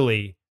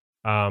early.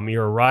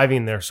 You're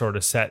arriving there sort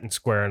of set and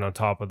square and on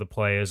top of the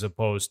play, as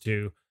opposed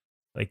to,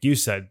 like you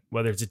said,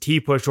 whether it's a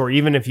T-push or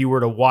even if you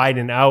were to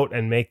widen out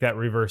and make that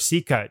reverse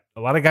C-cut,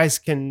 a lot of guys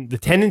the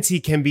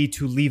tendency can be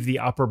to leave the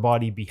upper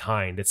body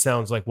behind. It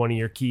sounds like one of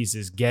your keys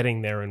is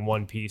getting there in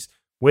one piece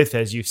with,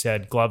 as you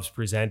said, gloves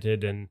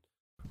presented and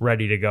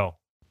ready to go.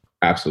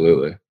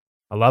 Absolutely.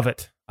 I love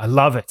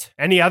it.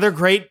 Any other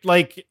great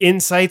like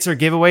insights or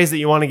giveaways that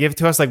you want to give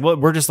to us? Like,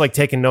 we're just like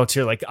taking notes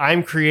here. Like,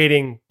 I'm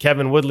creating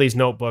Kevin Woodley's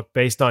notebook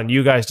based on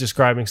you guys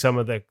describing some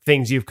of the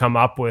things you've come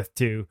up with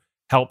to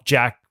help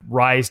Jack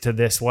rise to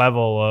this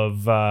level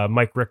of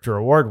Mike Richter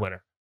Award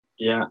winner.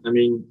 Yeah, I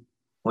mean,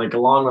 like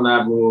along with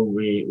that move,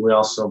 we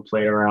also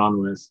played around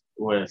with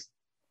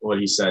what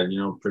he said,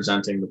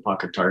 presenting the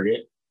puck a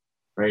target,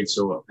 right?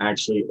 So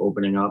actually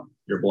opening up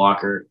your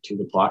blocker to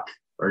the puck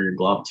or your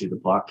glove to the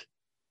puck,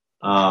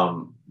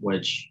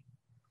 which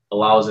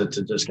allows it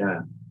to just kind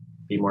of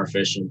be more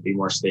efficient, be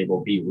more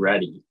stable, be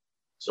ready.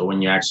 So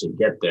when you actually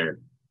get there,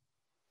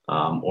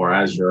 or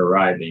as you're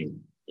arriving,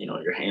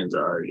 your hands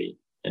are already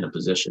in a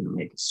position to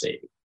make a save.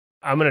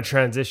 I'm going to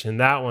transition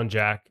that one,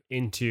 Jack,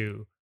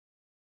 into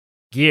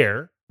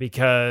gear,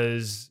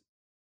 because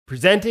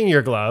presenting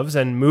your gloves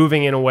and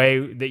moving in a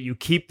way that you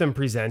keep them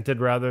presented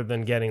rather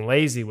than getting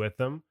lazy with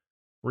them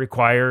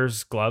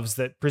requires gloves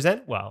that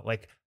present well.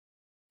 Like,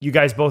 you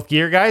guys both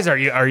gear guys? Are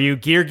you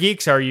gear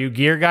geeks? Are you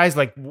gear guys?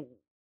 Like,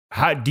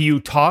 how do you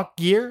talk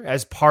gear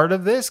as part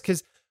of this?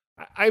 Because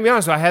I'll be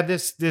honest, I had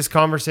this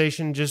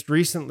conversation just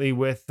recently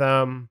with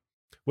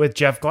with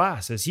Jeff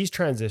Glass as he's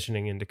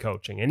transitioning into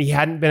coaching. And he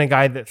hadn't been a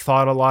guy that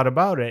thought a lot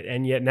about it.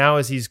 And yet now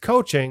as he's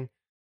coaching,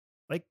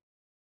 like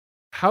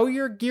how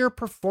your gear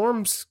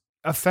performs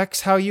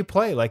affects how you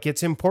play. Like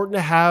it's important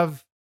to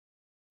have,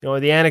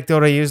 the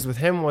anecdote I used with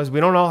him was we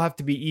don't all have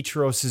to be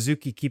Ichiro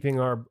Suzuki keeping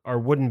our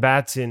wooden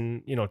bats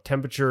in,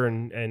 temperature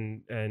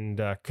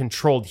and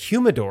controlled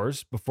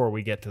humidors before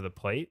we get to the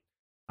plate.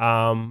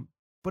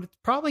 But it's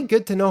probably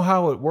good to know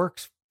how it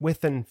works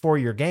with and for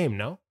your game,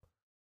 no?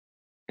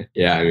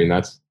 Yeah, I mean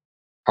that's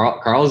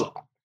Carl's.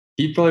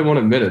 He probably won't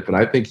admit it, but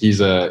I think he's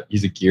a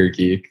gear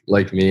geek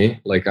like me.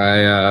 Like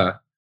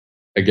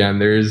again,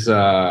 there's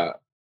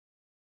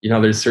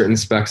there's certain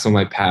specs on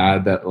my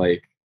pad that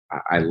like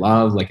I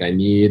love, like I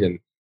need, and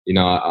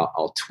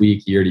I'll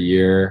tweak year to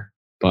year.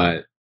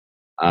 But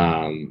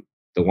the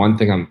one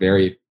thing I'm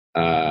very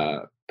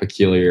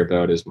peculiar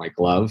about is my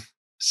glove.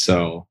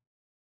 So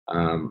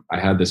I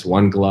had this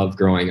one glove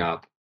growing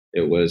up.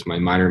 It was my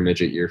minor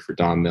midget year for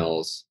Don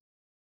Mills,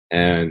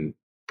 and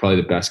probably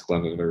the best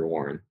glove I've ever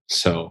worn.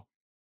 So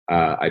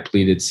I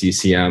pleaded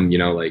CCM,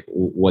 like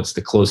what's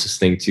the closest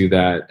thing to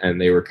that? And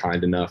they were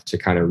kind enough to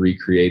kind of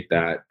recreate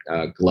that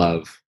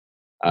glove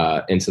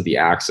into the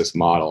Axis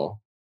model.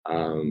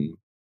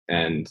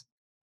 And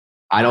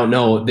I don't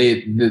know,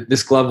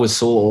 this glove was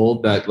so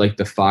old that like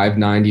the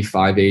 590,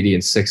 580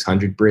 and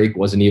 600 break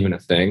wasn't even a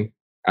thing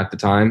at the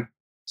time.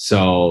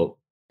 So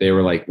they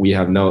were like,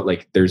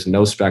 there's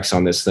no specs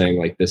on this thing.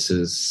 Like this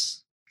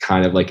is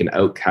kind of like an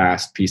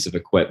outcast piece of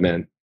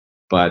equipment,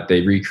 but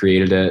they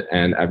recreated it.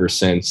 And ever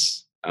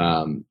since,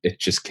 it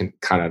just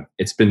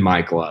it's been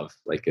my glove.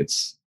 Like it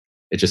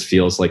just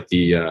feels like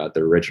the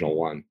original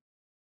one.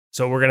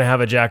 So we're going to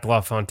have a Jack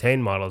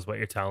LaFontaine model is what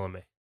you're telling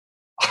me.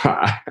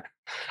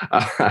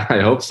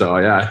 I hope so.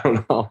 Yeah. I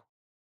don't know.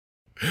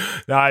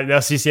 Now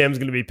CCM's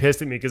going to be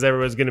pissed at me because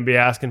everyone's going to be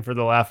asking for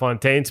the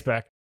LaFontaine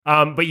spec.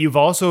 But you've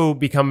also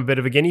become a bit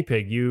of a guinea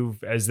pig.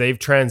 As they've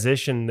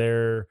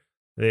transitioned,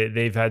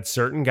 they've had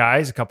certain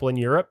guys, a couple in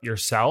Europe,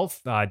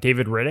 yourself,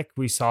 David Riddick,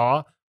 we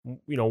saw,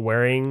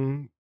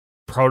 wearing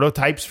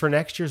prototypes for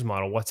next year's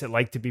model. What's it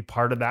like to be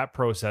part of that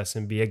process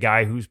and be a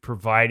guy who's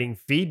providing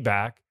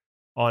feedback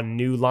on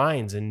new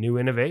lines and new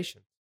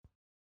innovations?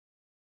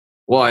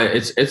 Well,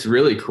 it's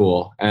really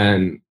cool.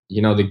 And,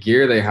 the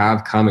gear they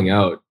have coming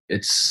out,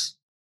 it's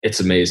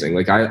amazing.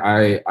 Like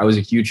I was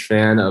a huge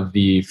fan of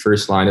the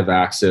first line of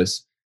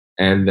Axis.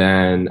 And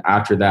then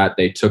after that,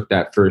 they took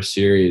that first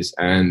series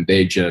and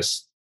they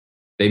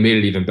made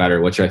it even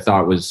better, which I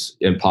thought was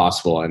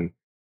impossible. And,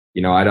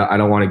 I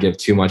don't want to give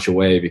too much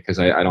away because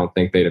I don't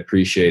think they'd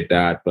appreciate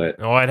that. But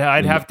no,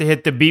 I'd have to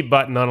hit the beat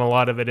button on a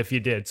lot of it if you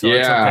did. So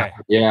it's okay.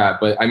 Yeah.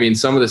 But I mean,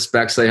 some of the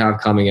specs they have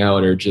coming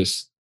out are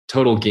just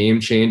total game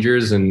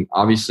changers. And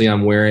obviously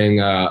I'm wearing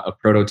a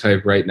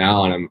prototype right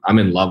now and I'm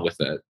in love with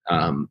it.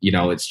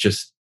 It's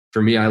just,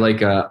 for me, I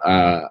like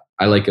a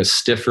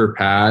stiffer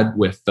pad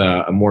with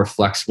a more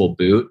flexible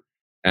boot.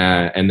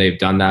 And they've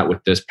done that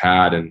with this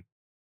pad. And,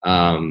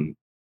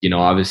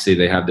 obviously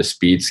they have the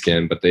speed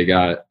skin, but they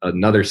got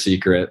another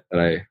secret that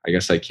I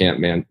guess I can't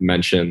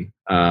mention.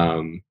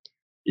 But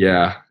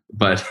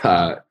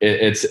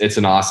it's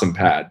an awesome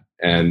pad.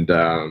 And,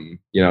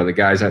 the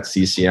guys at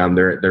CCM,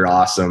 they're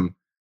awesome.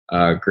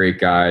 Great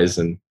guys,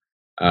 and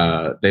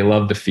they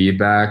love the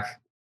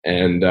feedback.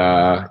 And,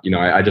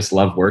 I just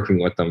love working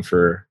with them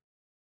for,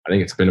 I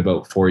think it's been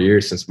about 4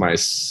 years since my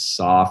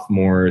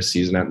sophomore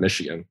season at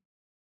Michigan.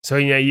 So,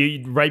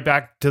 you right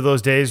back to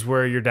those days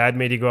where your dad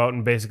made you go out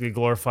and basically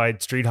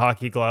glorified street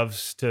hockey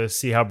gloves to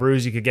see how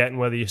bruised you could get and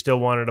whether you still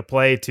wanted to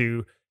play,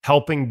 to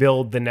helping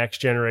build the next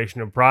generation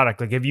of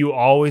product. Like, have you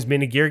always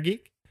been a gear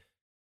geek?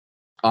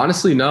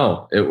 Honestly,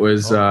 no. It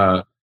was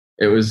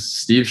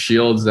Steve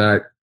Shields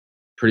that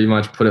pretty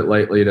much, put it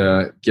lightly,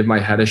 to give my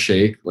head a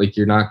shake. Like,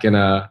 you're not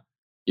gonna,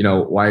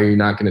 why are you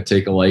not gonna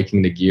take a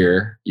liking to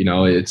gear?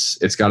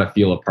 It's got to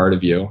feel a part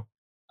of you.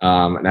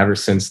 And ever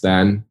since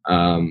then,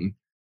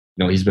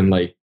 he's been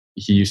like,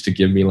 he used to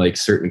give me like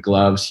certain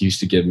gloves. He used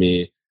to give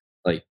me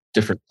like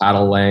different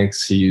paddle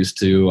lengths. He used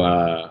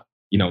to,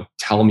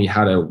 tell me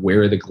how to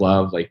wear the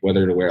glove, like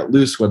whether to wear it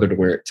loose, whether to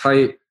wear it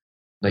tight.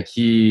 Like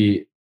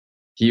he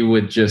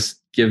would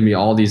just give me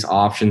all these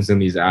options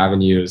and these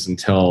avenues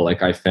until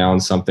like I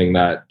found something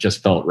that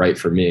just felt right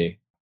for me.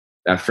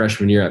 That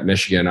freshman year at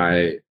Michigan,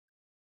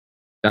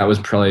 that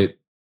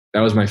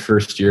was my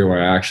first year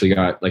where I actually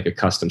got like a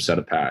custom set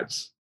of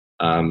pads.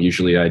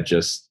 Usually I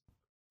just,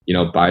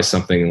 buy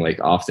something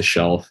like off the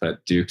shelf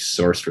at Duke's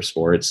Source for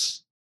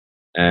Sports,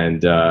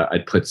 and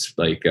I'd put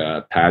like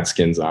pad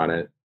skins on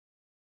it.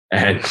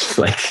 And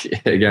like,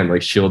 again,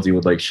 like Shieldsy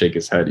would like shake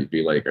his head. He'd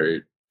be like,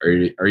 are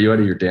you out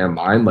of your damn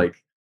mind?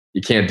 Like,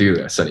 you can't do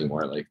this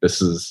anymore. Like,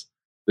 this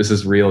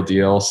is real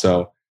deal.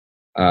 So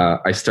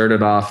I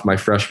started off my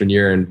freshman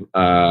year in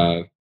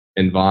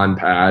Vaughn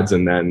pads,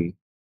 and then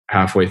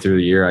halfway through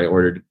the year I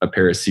ordered a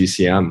pair of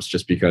CCMs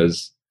just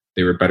because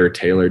they were better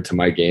tailored to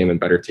my game and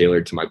better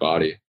tailored to my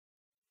body.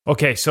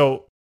 Okay,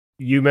 so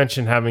you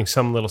mentioned having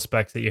some little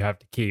specs that you have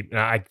to keep.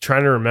 Now, I'm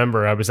trying to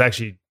remember. I was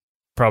actually,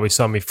 probably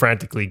saw me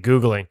frantically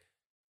Googling.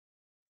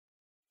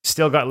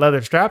 still got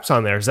leather straps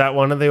on there. Is that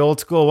one of the old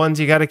school ones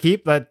you got to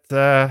keep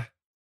that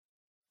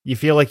you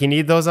feel like you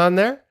need those on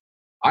there?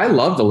 I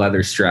love the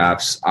leather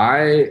straps.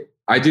 I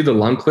do the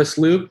Lundqvist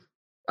loop.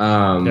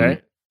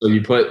 Okay. So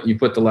you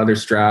put the leather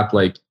strap,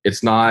 like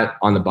it's not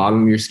on the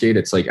bottom of your skate.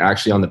 It's like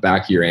actually on the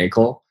back of your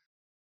ankle.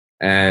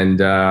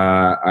 And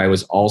I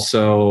was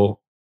also,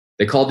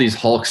 they call these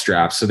Hulk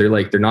straps. So they're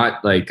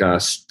not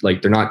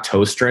they're not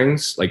toe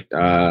strings. Like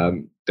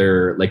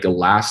they're like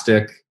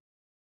elastic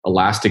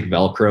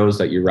Velcros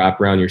that you wrap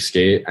around your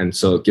skate. And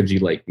so it gives you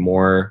like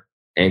more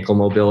ankle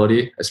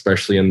mobility,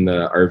 especially in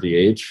the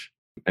RVH.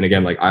 And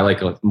again, like I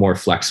like a more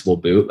flexible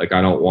boot. Like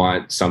I don't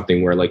want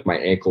something where like my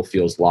ankle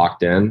feels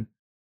locked in.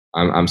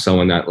 I'm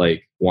someone that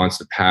like wants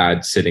the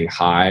pad sitting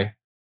high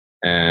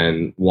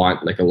and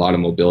want like a lot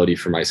of mobility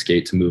for my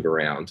skate to move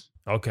around.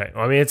 Okay.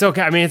 I mean, it's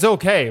okay. It's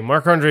okay.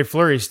 Marc-Andre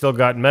Fleury's still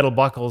got metal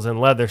buckles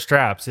and leather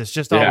straps. It's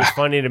just always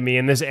funny to me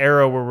in this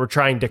era where we're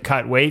trying to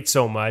cut weight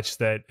so much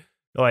that,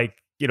 like,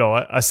 you know,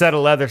 a set of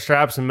leather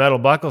straps and metal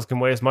buckles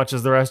can weigh as much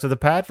as the rest of the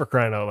pad, for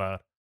crying out loud.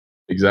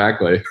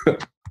 Exactly.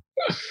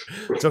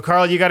 So,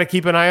 Carl, you got to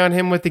keep an eye on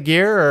him with the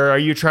gear, or are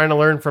you trying to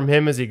learn from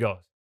him as he goes?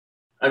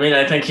 I mean,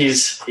 I think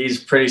he's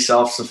pretty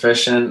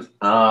self-sufficient.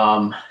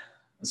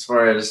 As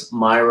far as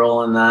my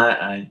role in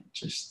that, I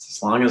just,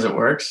 as long as it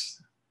works,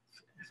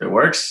 if it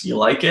works, you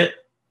like it,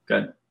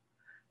 good,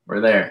 we're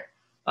there.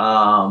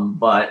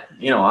 But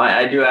you know,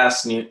 I do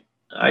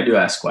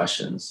ask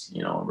questions,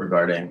 you know,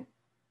 regarding,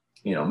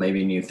 you know,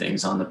 maybe new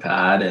things on the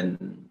pad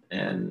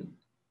and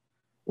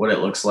what it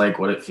looks like,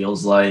 what it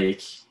feels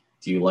like.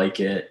 Do you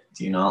like it?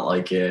 Do you not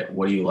like it?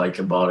 What do you like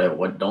about it?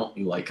 What don't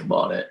you like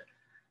about it?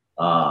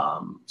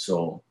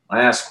 So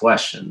I ask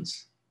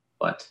questions,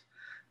 but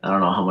I don't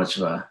know how much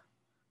of a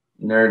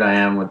nerd I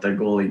am with the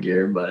goalie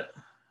gear, but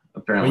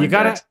apparently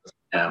well,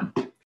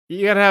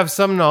 you gotta have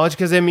some knowledge,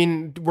 because I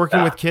mean,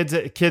 working with kids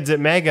at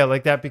Mega,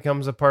 like that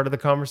becomes a part of the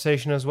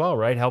conversation as well,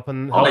 right?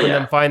 Helping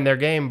them find their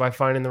game by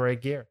finding the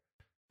right gear.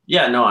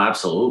 Yeah, no,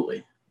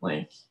 absolutely.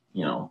 Like,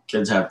 you know,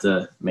 kids have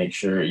to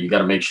you got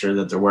to make sure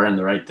that they're wearing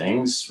the right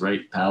things,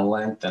 right paddle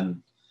length,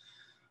 and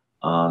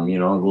you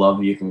know,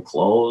 glove you can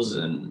close,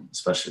 and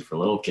especially for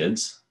little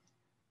kids,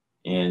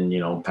 and you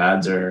know,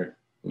 pads are,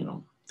 you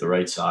know, the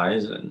right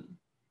size and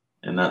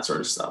that sort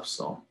of stuff.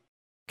 So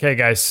okay,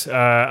 guys,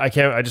 I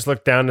just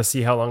looked down to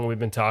see how long we've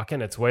been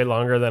talking. It's way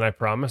longer than I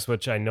promised,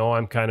 which I know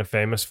I'm kind of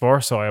famous for,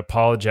 so I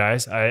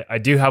apologize. I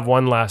do have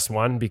one last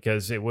one,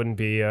 because it wouldn't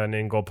be an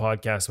In Goal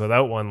podcast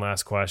without one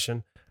last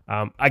question.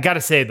 I got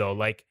to say though,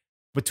 like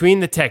between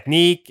the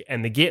technique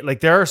and the get, like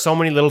there are so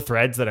many little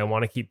threads that I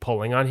want to keep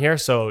pulling on here.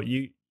 So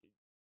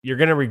you're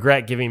going to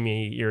regret giving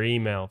me your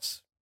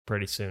emails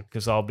pretty soon,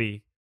 because I'll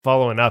be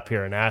following up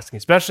here and asking,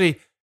 especially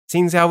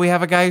seeing how we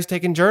have a guy who's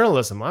taking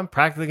journalism. I'm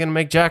practically going to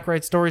make Jack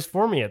write stories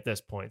for me at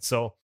this point.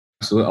 So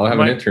I'll have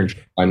an internship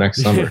by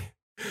next summer.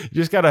 You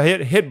just got to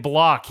hit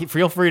block.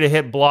 Feel free to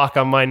hit block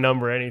on my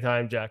number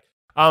anytime, Jack.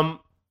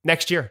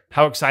 Next year,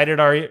 how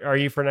excited are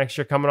you for next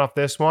year coming off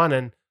this one?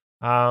 And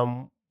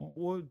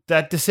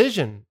that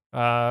decision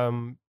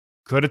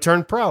could have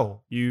turned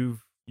pro.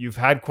 You've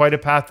had quite a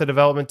path to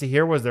development to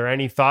here. Was there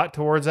any thought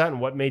towards that, and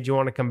what made you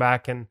want to come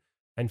back and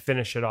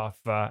finish it off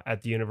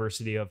at the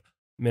University of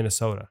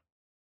Minnesota?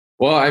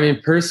 Well, I mean,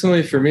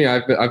 personally for me,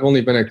 I've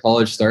only been a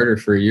college starter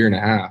for a year and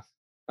a half.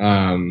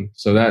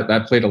 So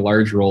that played a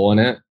large role in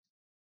it.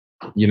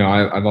 You know,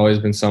 I've always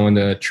been someone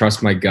to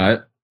trust my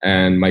gut,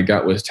 and my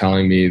gut was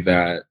telling me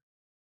that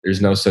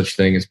there's no such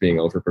thing as being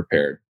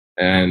overprepared.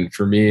 And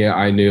for me,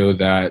 I knew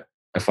that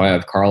if I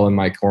have Carl in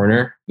my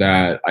corner,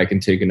 that I can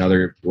take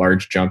another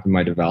large jump in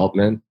my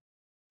development.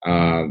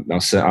 Now,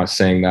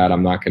 saying that,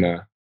 I'm not going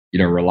to, you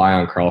know, rely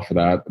on Carl for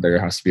that. There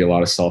has to be a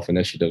lot of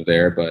self-initiative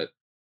there. But,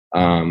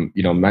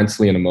 you know,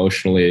 mentally and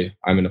emotionally,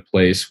 I'm in a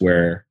place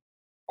where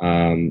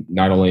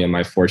not only am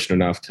I fortunate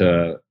enough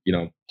to, you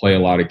know, play a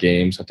lot of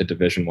games at the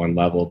Division I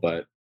level,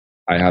 but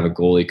I have a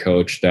goalie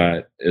coach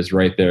that is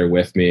right there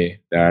with me,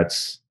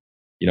 that's,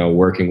 you know,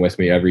 working with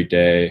me every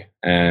day,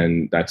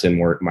 and that's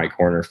in my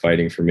corner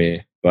fighting for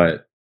me.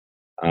 But,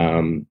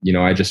 you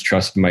know, I just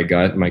trusted my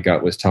gut. My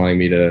gut was telling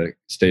me to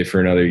stay for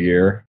another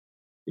year.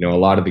 You know, a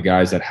lot of the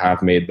guys that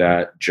have made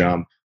that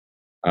jump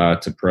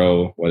to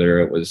pro, whether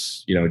it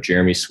was, you know,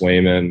 Jeremy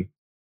Swayman,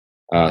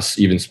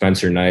 even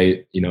Spencer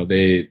Knight, you know,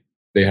 they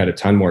had a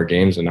ton more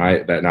games than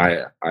I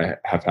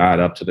have had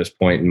up to this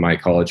point in my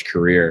college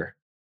career.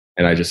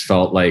 And I just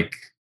felt like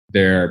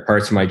there are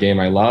parts of my game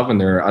I love,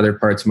 and there are other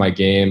parts of my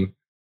game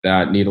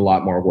that need a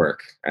lot more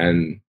work.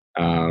 And,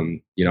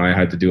 you know, I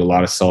had to do a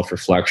lot of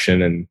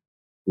self-reflection and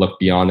look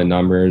beyond the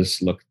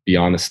numbers, look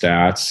beyond the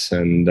stats.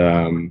 And,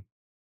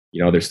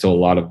 you know, there's still a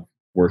lot of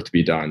work to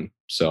be done.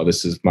 So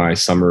this is my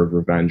summer of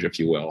revenge, if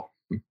you will.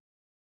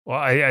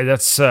 Well,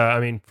 that's, I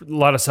mean, a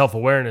lot of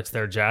self-awareness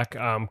there, Jack.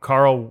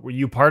 Carl, were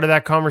you part of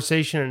that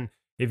conversation?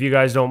 If you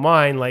guys don't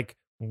mind, like,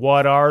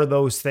 what are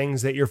those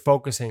things that you're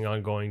focusing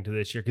on going to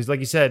this year? Because like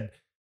you said,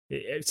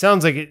 it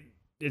sounds like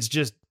it's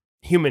just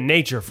human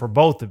nature for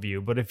both of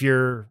you. But if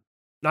you're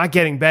not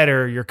getting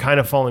better, you're kind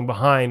of falling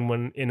behind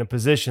when in a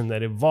position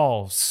that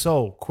evolves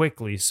so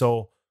quickly.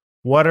 So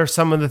what are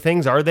some of the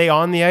things? Are they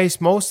on the ice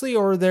mostly,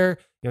 or they're,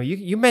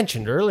 you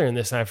mentioned earlier in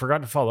this, and I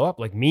forgot to follow up,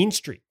 like mean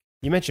streak.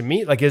 You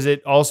mentioned like, is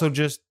it also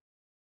just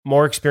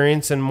more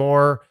experience and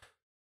more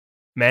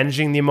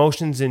managing the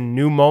emotions in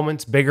new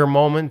moments, bigger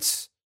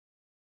moments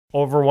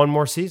over one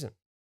more season?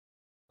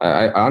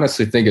 I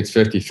honestly think it's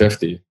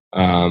 50-50.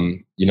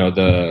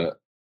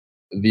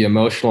 The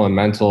emotional and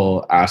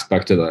mental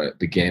aspect of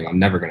the game, I'm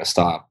never going to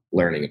stop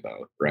learning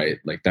about, right?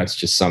 Like that's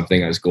just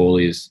something as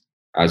goalies,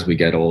 as we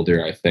get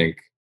older, I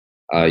think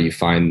you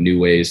find new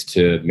ways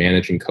to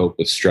manage and cope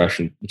with stress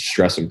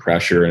and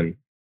pressure. And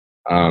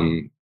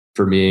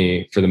for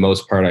me, for the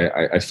most part,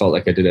 I felt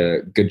like I did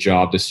a good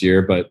job this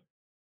year, but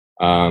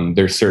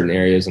there's certain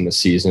areas in the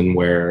season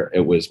where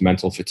it was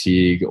mental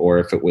fatigue, or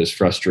if it was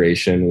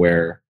frustration,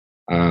 where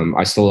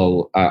I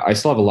still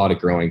have a lot of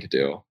growing to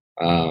do.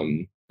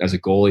 As a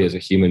goalie, as a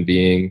human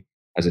being,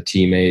 as a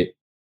teammate.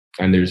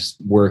 And there's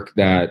work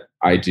that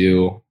I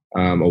do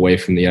away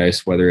from the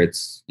ice, whether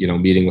it's,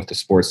 meeting with the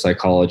sports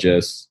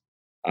psychologist,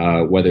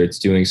 whether it's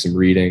doing some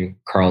reading.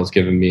 Carl's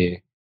given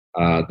me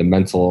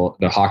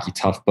the Hockey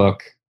Tough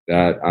book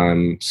that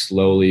I'm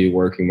slowly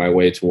working my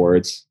way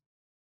towards.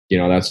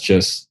 That's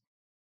just,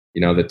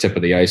 the tip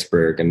of the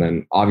iceberg. And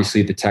then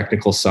obviously the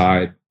technical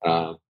side,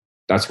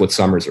 that's what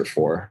summers are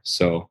for.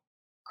 So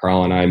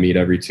Carl and I meet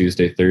every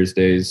Tuesday,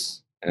 Thursdays,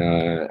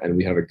 and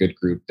we have a good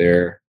group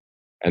there.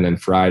 And then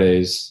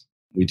Fridays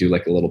we do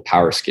like a little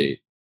power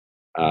skate.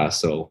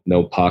 So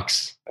no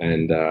pucks,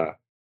 and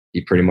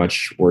he pretty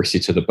much works you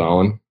to the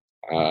bone.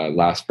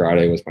 Last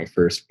Friday was my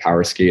first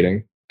power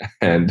skating,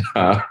 and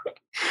I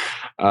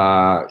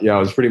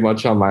was pretty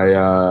much on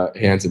my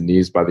hands and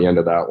knees by the end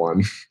of that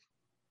one.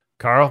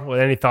 Carl,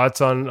 any thoughts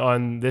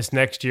on this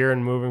next year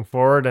and moving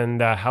forward,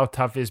 and how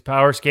tough is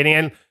power skating?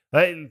 And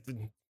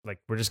like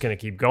we're just going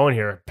to keep going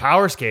here.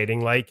 Power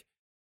skating, like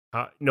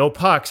no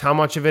pucks. How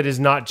much of it is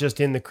not just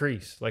in the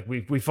crease? Like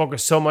we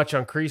focus so much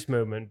on crease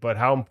movement, but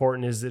how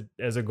important is it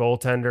as a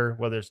goaltender,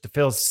 whether it's to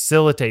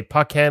facilitate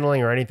puck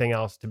handling or anything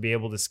else, to be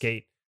able to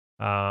skate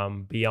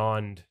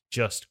beyond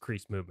just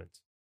crease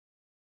movements?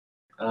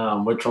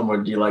 Which one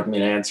would you like me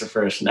to answer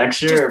first?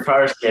 Next year or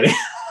power skating?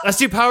 Let's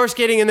do power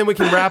skating, and then we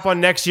can wrap on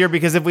next year,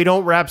 because if we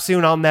don't wrap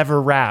soon, I'll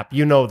never wrap.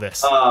 You know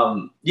this.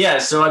 Yeah.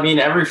 So,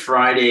 every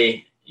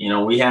Friday,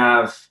 we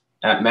have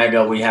at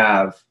Mega, we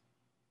have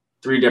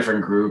 3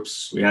 different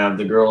groups. We have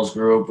the girls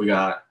group, we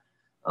got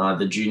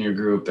the junior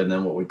group, and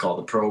then what we call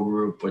the pro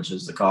group, which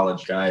is the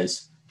college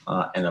guys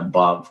and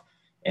above.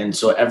 And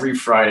so every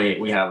Friday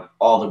we have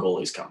all the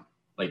goalies come.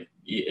 Like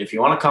if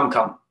you want to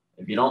come.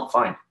 If you don't,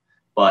 fine.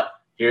 But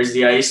here's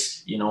the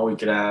ice. We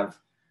could have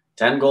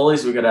 10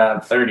 goalies. We could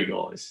have 30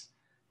 goalies.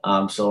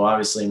 So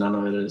obviously none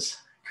of it is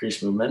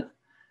crease movement.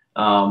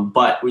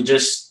 But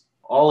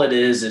all it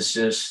is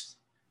just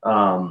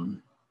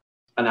an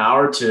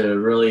hour to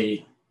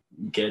really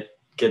get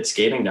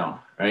skating down,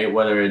 right?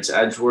 Whether it's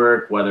edge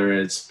work, whether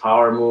it's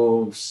power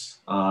moves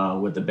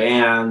with the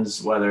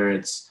bands, whether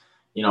it's,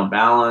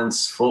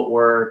 balance,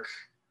 footwork.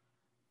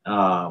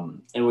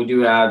 And we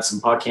do add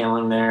some puck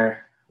handling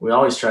there. We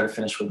always try to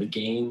finish with a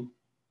game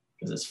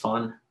because it's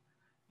fun.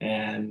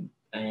 And,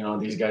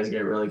 these guys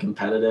get really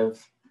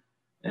competitive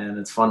and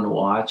it's fun to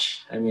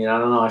watch. I don't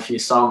know if you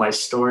saw my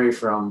story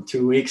from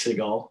 2 weeks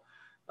ago.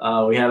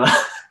 We had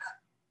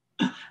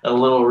a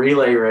little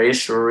relay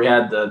race where we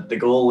had the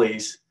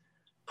goalies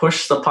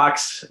push the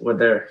pucks with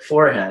their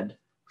forehead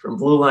from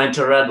blue line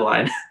to red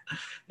line.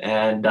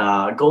 And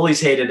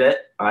goalies hated it.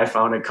 I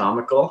found it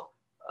comical.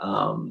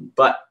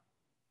 But,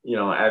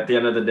 at the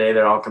end of the day,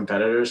 they're all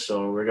competitors.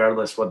 So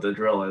regardless what the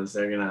drill is,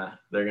 they're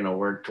gonna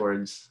work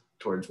towards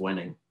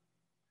winning.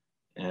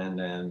 And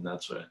then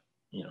that's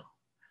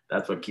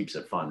what keeps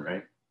it fun,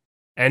 right?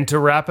 And to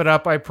wrap it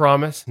up, I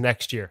promise,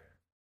 next year.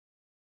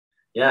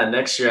 Yeah,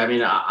 next year.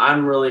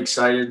 I'm really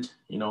excited.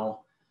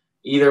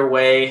 Either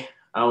way,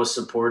 I was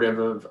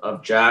supportive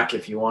of Jack.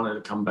 If you wanted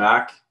to come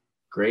back,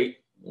 great.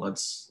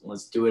 Let's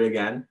do it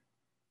again.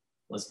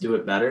 Let's do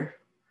it better.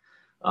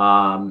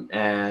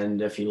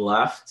 And if he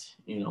left,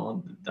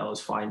 that was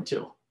fine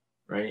too,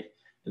 right?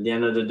 At the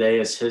end of the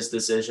day, it's his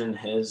decision,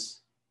 his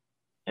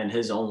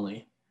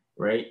only,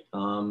 right?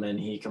 And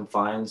he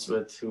confines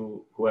with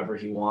whoever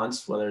he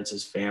wants, whether it's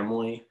his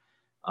family,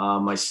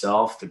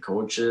 myself, the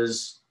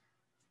coaches,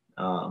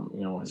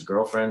 his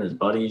girlfriend, his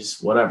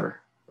buddies, whatever,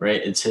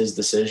 right? It's his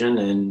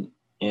decision,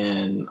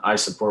 and I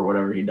support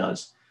whatever he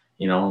does.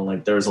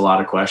 Like there was a lot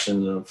of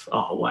questions of,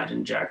 oh, why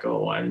didn't Jack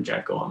go?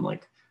 I'm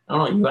like, I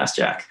don't know. You ask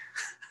Jack.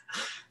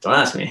 Don't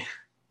ask me.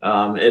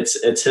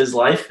 It's his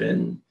life,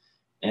 and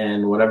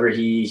whatever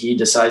he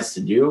decides to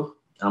do,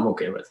 I'm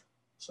okay with.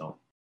 So,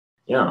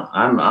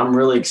 I'm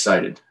really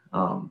excited.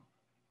 I'm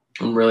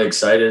really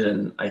excited,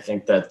 and I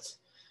think that,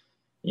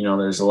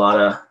 there's a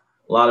lot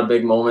of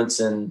big moments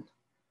in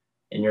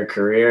your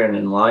career and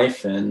in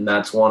life, and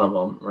that's one of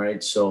them,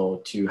 right?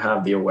 So to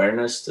have the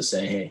awareness to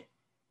say, hey,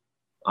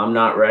 I'm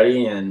not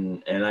ready,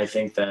 and I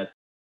think that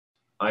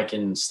I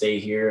can stay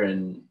here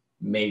and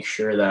make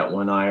sure that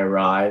when I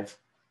arrive,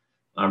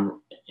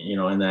 I'm, in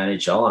the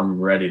NHL, I'm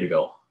ready to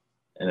go.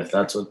 And if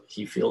that's what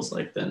he feels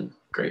like, then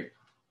great.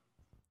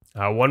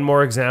 One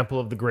more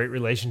example of the great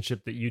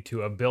relationship that you two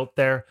have built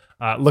there.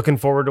 Looking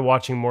forward to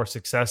watching more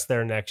success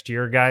there next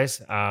year,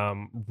 guys.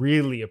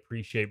 Really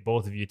appreciate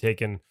both of you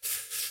taking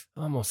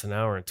almost an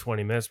hour and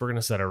 20 minutes. We're going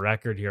to set a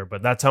record here,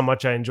 but that's how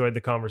much I enjoyed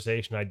the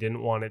conversation. I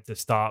didn't want it to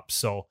stop.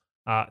 So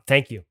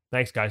thank you.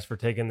 Thanks, guys, for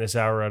taking this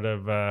hour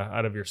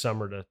out of your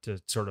summer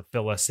to sort of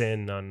fill us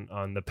in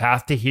on the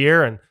path to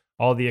here and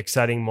all the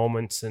exciting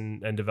moments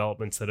and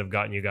developments that have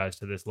gotten you guys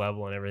to this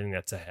level and everything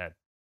that's ahead.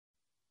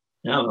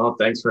 Yeah, well,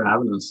 thanks for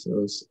having us. It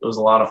was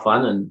a lot of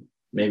fun, and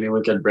maybe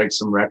we could break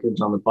some records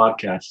on the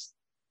podcast,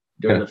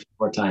 doing it a few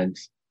more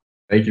times.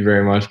 Thank you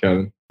very much,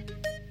 Kevin.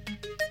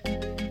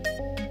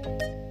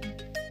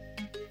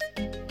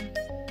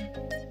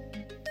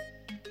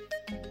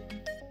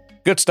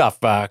 Good stuff,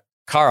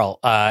 Carl.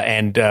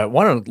 And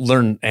want to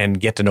learn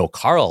and get to know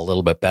Carl a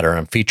little bit better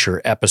on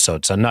future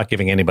episodes. I'm not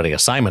giving anybody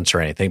assignments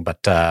or anything,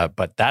 but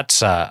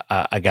that's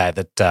a guy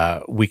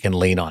that we can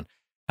lean on,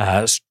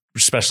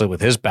 especially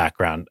with his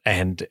background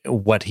and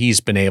what he's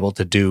been able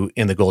to do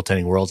in the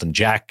goaltending world. And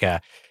Jack,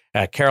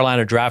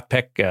 Carolina draft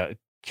pick,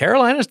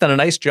 Carolina's done a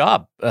nice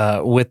job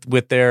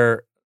with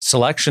their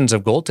selections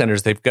of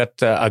goaltenders. They've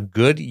got a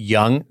good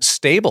young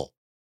stable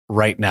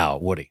right now,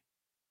 Woody.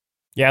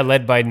 Yeah,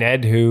 led by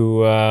Ned,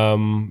 who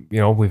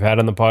we've had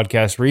on the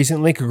podcast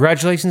recently.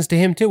 Congratulations to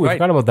him too. We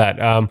forgot about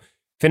that.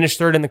 Finished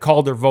third in the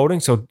Calder voting,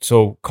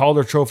 so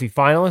Calder Trophy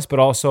finalist, but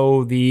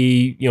also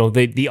the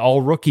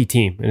all rookie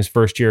team in his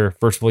first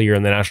full year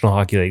in the National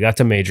Hockey League. That's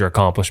a major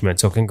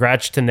accomplishment. So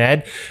congrats to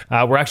Ned.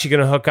 We're actually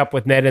going to hook up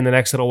with Ned in the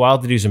next little while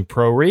to do some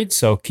pro reads.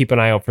 So keep an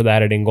eye out for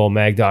that at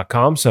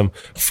ingoalmag.com. Some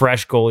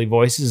fresh goalie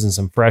voices and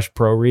some fresh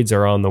pro reads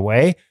are on the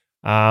way.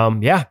 They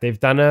have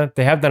done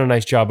a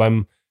nice job.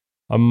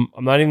 I'm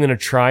not even going to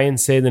try and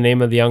say the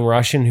name of the young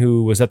Russian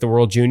who was at the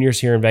World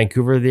Juniors here in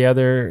Vancouver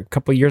a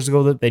couple of years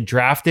ago that they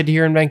drafted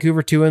here in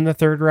Vancouver too in the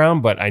third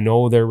round, but I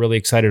know they're really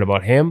excited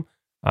about him,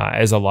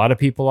 as a lot of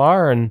people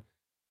are. And,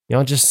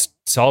 just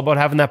it's all about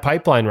having that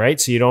pipeline, right?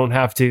 So you don't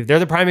have to, they're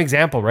the prime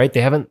example, right? They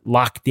haven't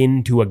locked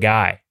into a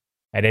guy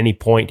at any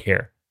point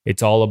here.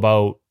 It's all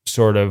about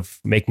sort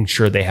of making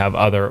sure they have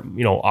other,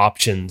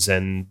 options,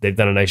 and they've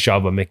done a nice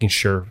job of making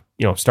sure,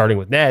 starting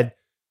with Ned.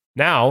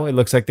 Now it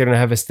looks like they're going to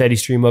have a steady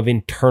stream of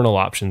internal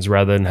options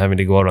rather than having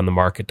to go out on the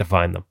market to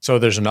find them. So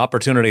there's an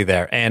opportunity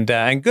there, and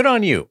good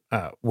on you,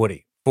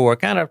 Woody, for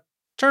kind of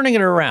turning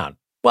it around.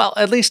 Well,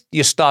 at least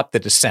you stopped the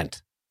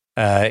descent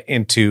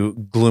into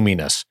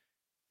gloominess.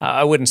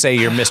 I wouldn't say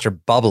you're Mr.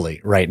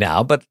 Bubbly right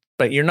now, but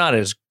you're not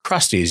as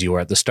crusty as you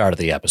were at the start of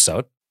the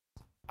episode.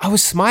 I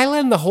was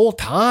smiling the whole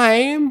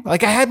time.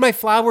 Like I had my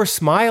flower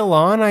smile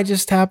on. I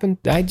just had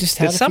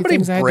Did somebody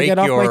break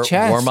your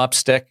warm-up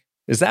stick?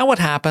 Is that what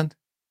happened?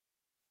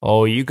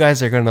 Oh, you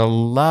guys are going to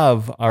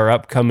love our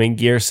upcoming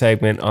gear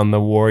segment on the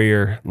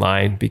Warrior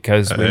line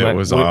because it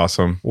was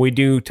awesome. We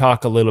do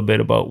talk a little bit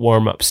about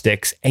warm-up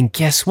sticks. And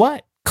guess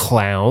what,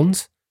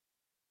 clowns?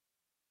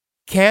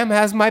 Cam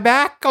has my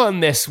back on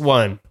this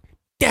one.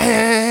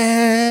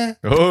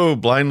 Oh,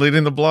 blind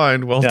leading the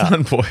blind. Well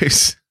done,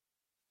 boys.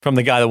 From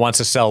the guy that wants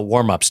to sell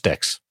warm-up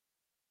sticks.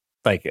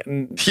 Like,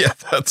 yeah,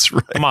 that's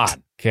right. Come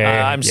on. Okay.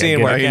 I'm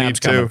seeing where Cam's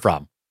coming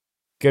from.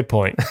 Good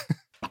point.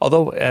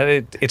 Although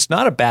it's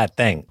not a bad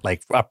thing.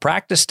 Like a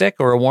practice stick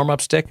or a warm-up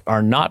stick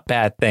are not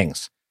bad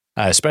things,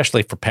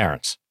 especially for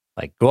parents.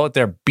 Like go out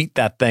there, beat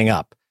that thing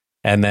up,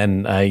 and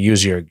then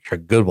use your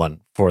good one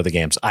for the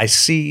games. I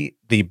see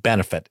the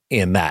benefit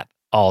in that.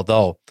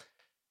 Although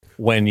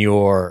when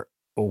you're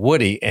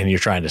Woody and you're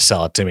trying to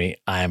sell it to me,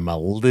 I'm a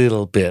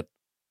little bit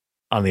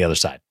on the other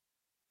side.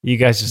 You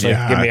guys just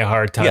give me a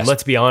hard time. Yes.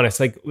 Let's be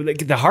honest. Like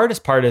the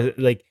hardest part is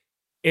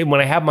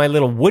when I have my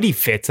little Woody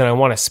fits and I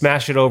want to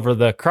smash it over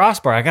the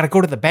crossbar, I got to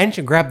go to the bench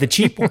and grab the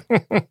cheap one.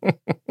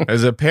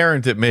 As a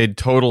parent, it made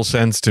total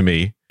sense to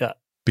me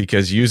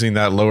because using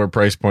that lower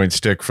price point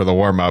stick for the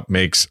warm-up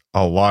makes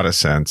a lot of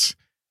sense.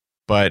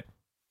 But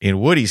in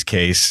Woody's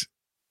case,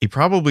 he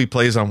probably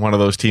plays on one of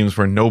those teams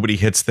where nobody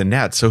hits the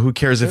net. So who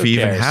cares if he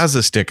even has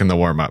a stick in the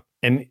warm-up?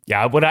 And you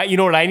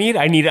know what I need?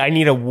 I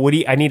need a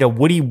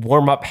Woody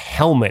warm-up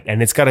helmet,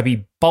 and it's got to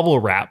be bubble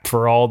wrap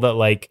for all the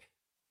like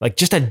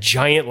just a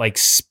giant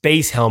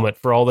space helmet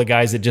for all the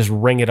guys that just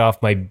ring it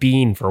off my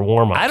bean for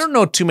warm-ups. I don't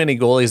know too many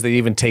goalies that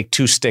even take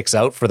two sticks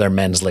out for their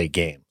men's league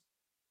game.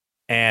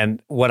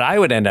 And what I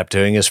would end up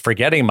doing is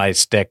forgetting my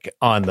stick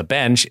on the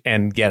bench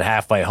and get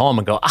halfway home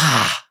and go,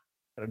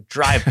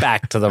 drive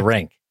back to the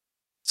rink.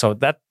 So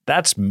that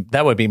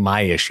would be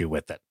my issue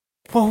with it.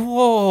 Whoa,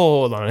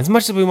 hold on. As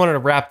much as we wanted to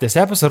wrap this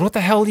episode, what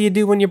the hell do you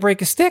do when you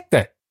break a stick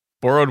then?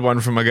 Borrowed one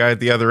from a guy at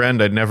the other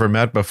end I'd never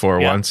met before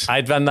once.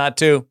 I'd done that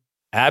too.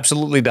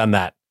 Absolutely done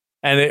that.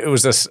 And it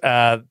was this,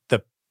 the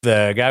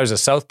guy was a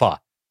southpaw.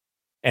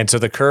 And so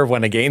the curve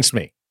went against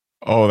me.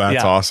 Oh,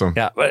 that's awesome.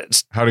 Yeah.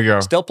 But how'd it go?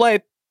 Still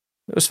played.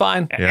 It was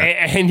fine. Yeah.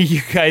 And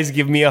you guys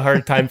give me a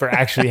hard time for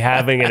actually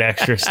having an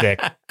extra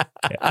stick.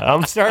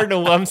 I'm starting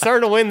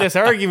to win this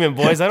argument,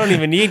 boys. I don't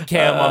even need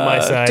Cam on my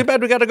side. Too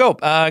bad we got to go.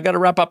 I got to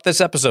wrap up this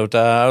episode.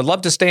 I'd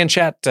love to stay and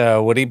chat,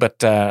 Woody, but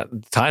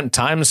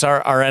time's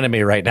our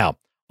enemy right now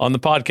on the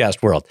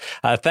podcast world.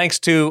 Thanks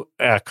to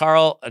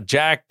Carl,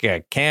 Jack,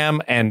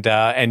 Cam,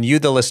 and you,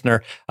 the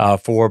listener,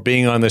 for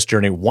being on this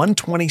journey.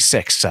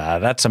 126.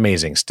 That's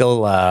amazing.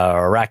 Still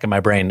racking my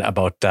brain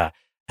about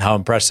how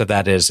impressive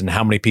that is and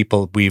how many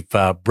people we've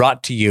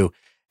brought to you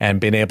and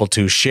been able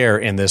to share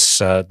in this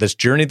this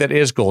journey that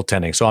is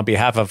goaltending. So on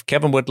behalf of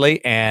Kevin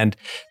Woodley and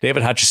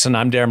David Hutchison,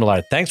 I'm Darren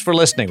Millard. Thanks for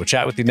listening. We'll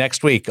chat with you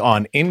next week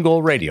on In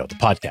Goal Radio, the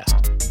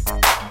podcast.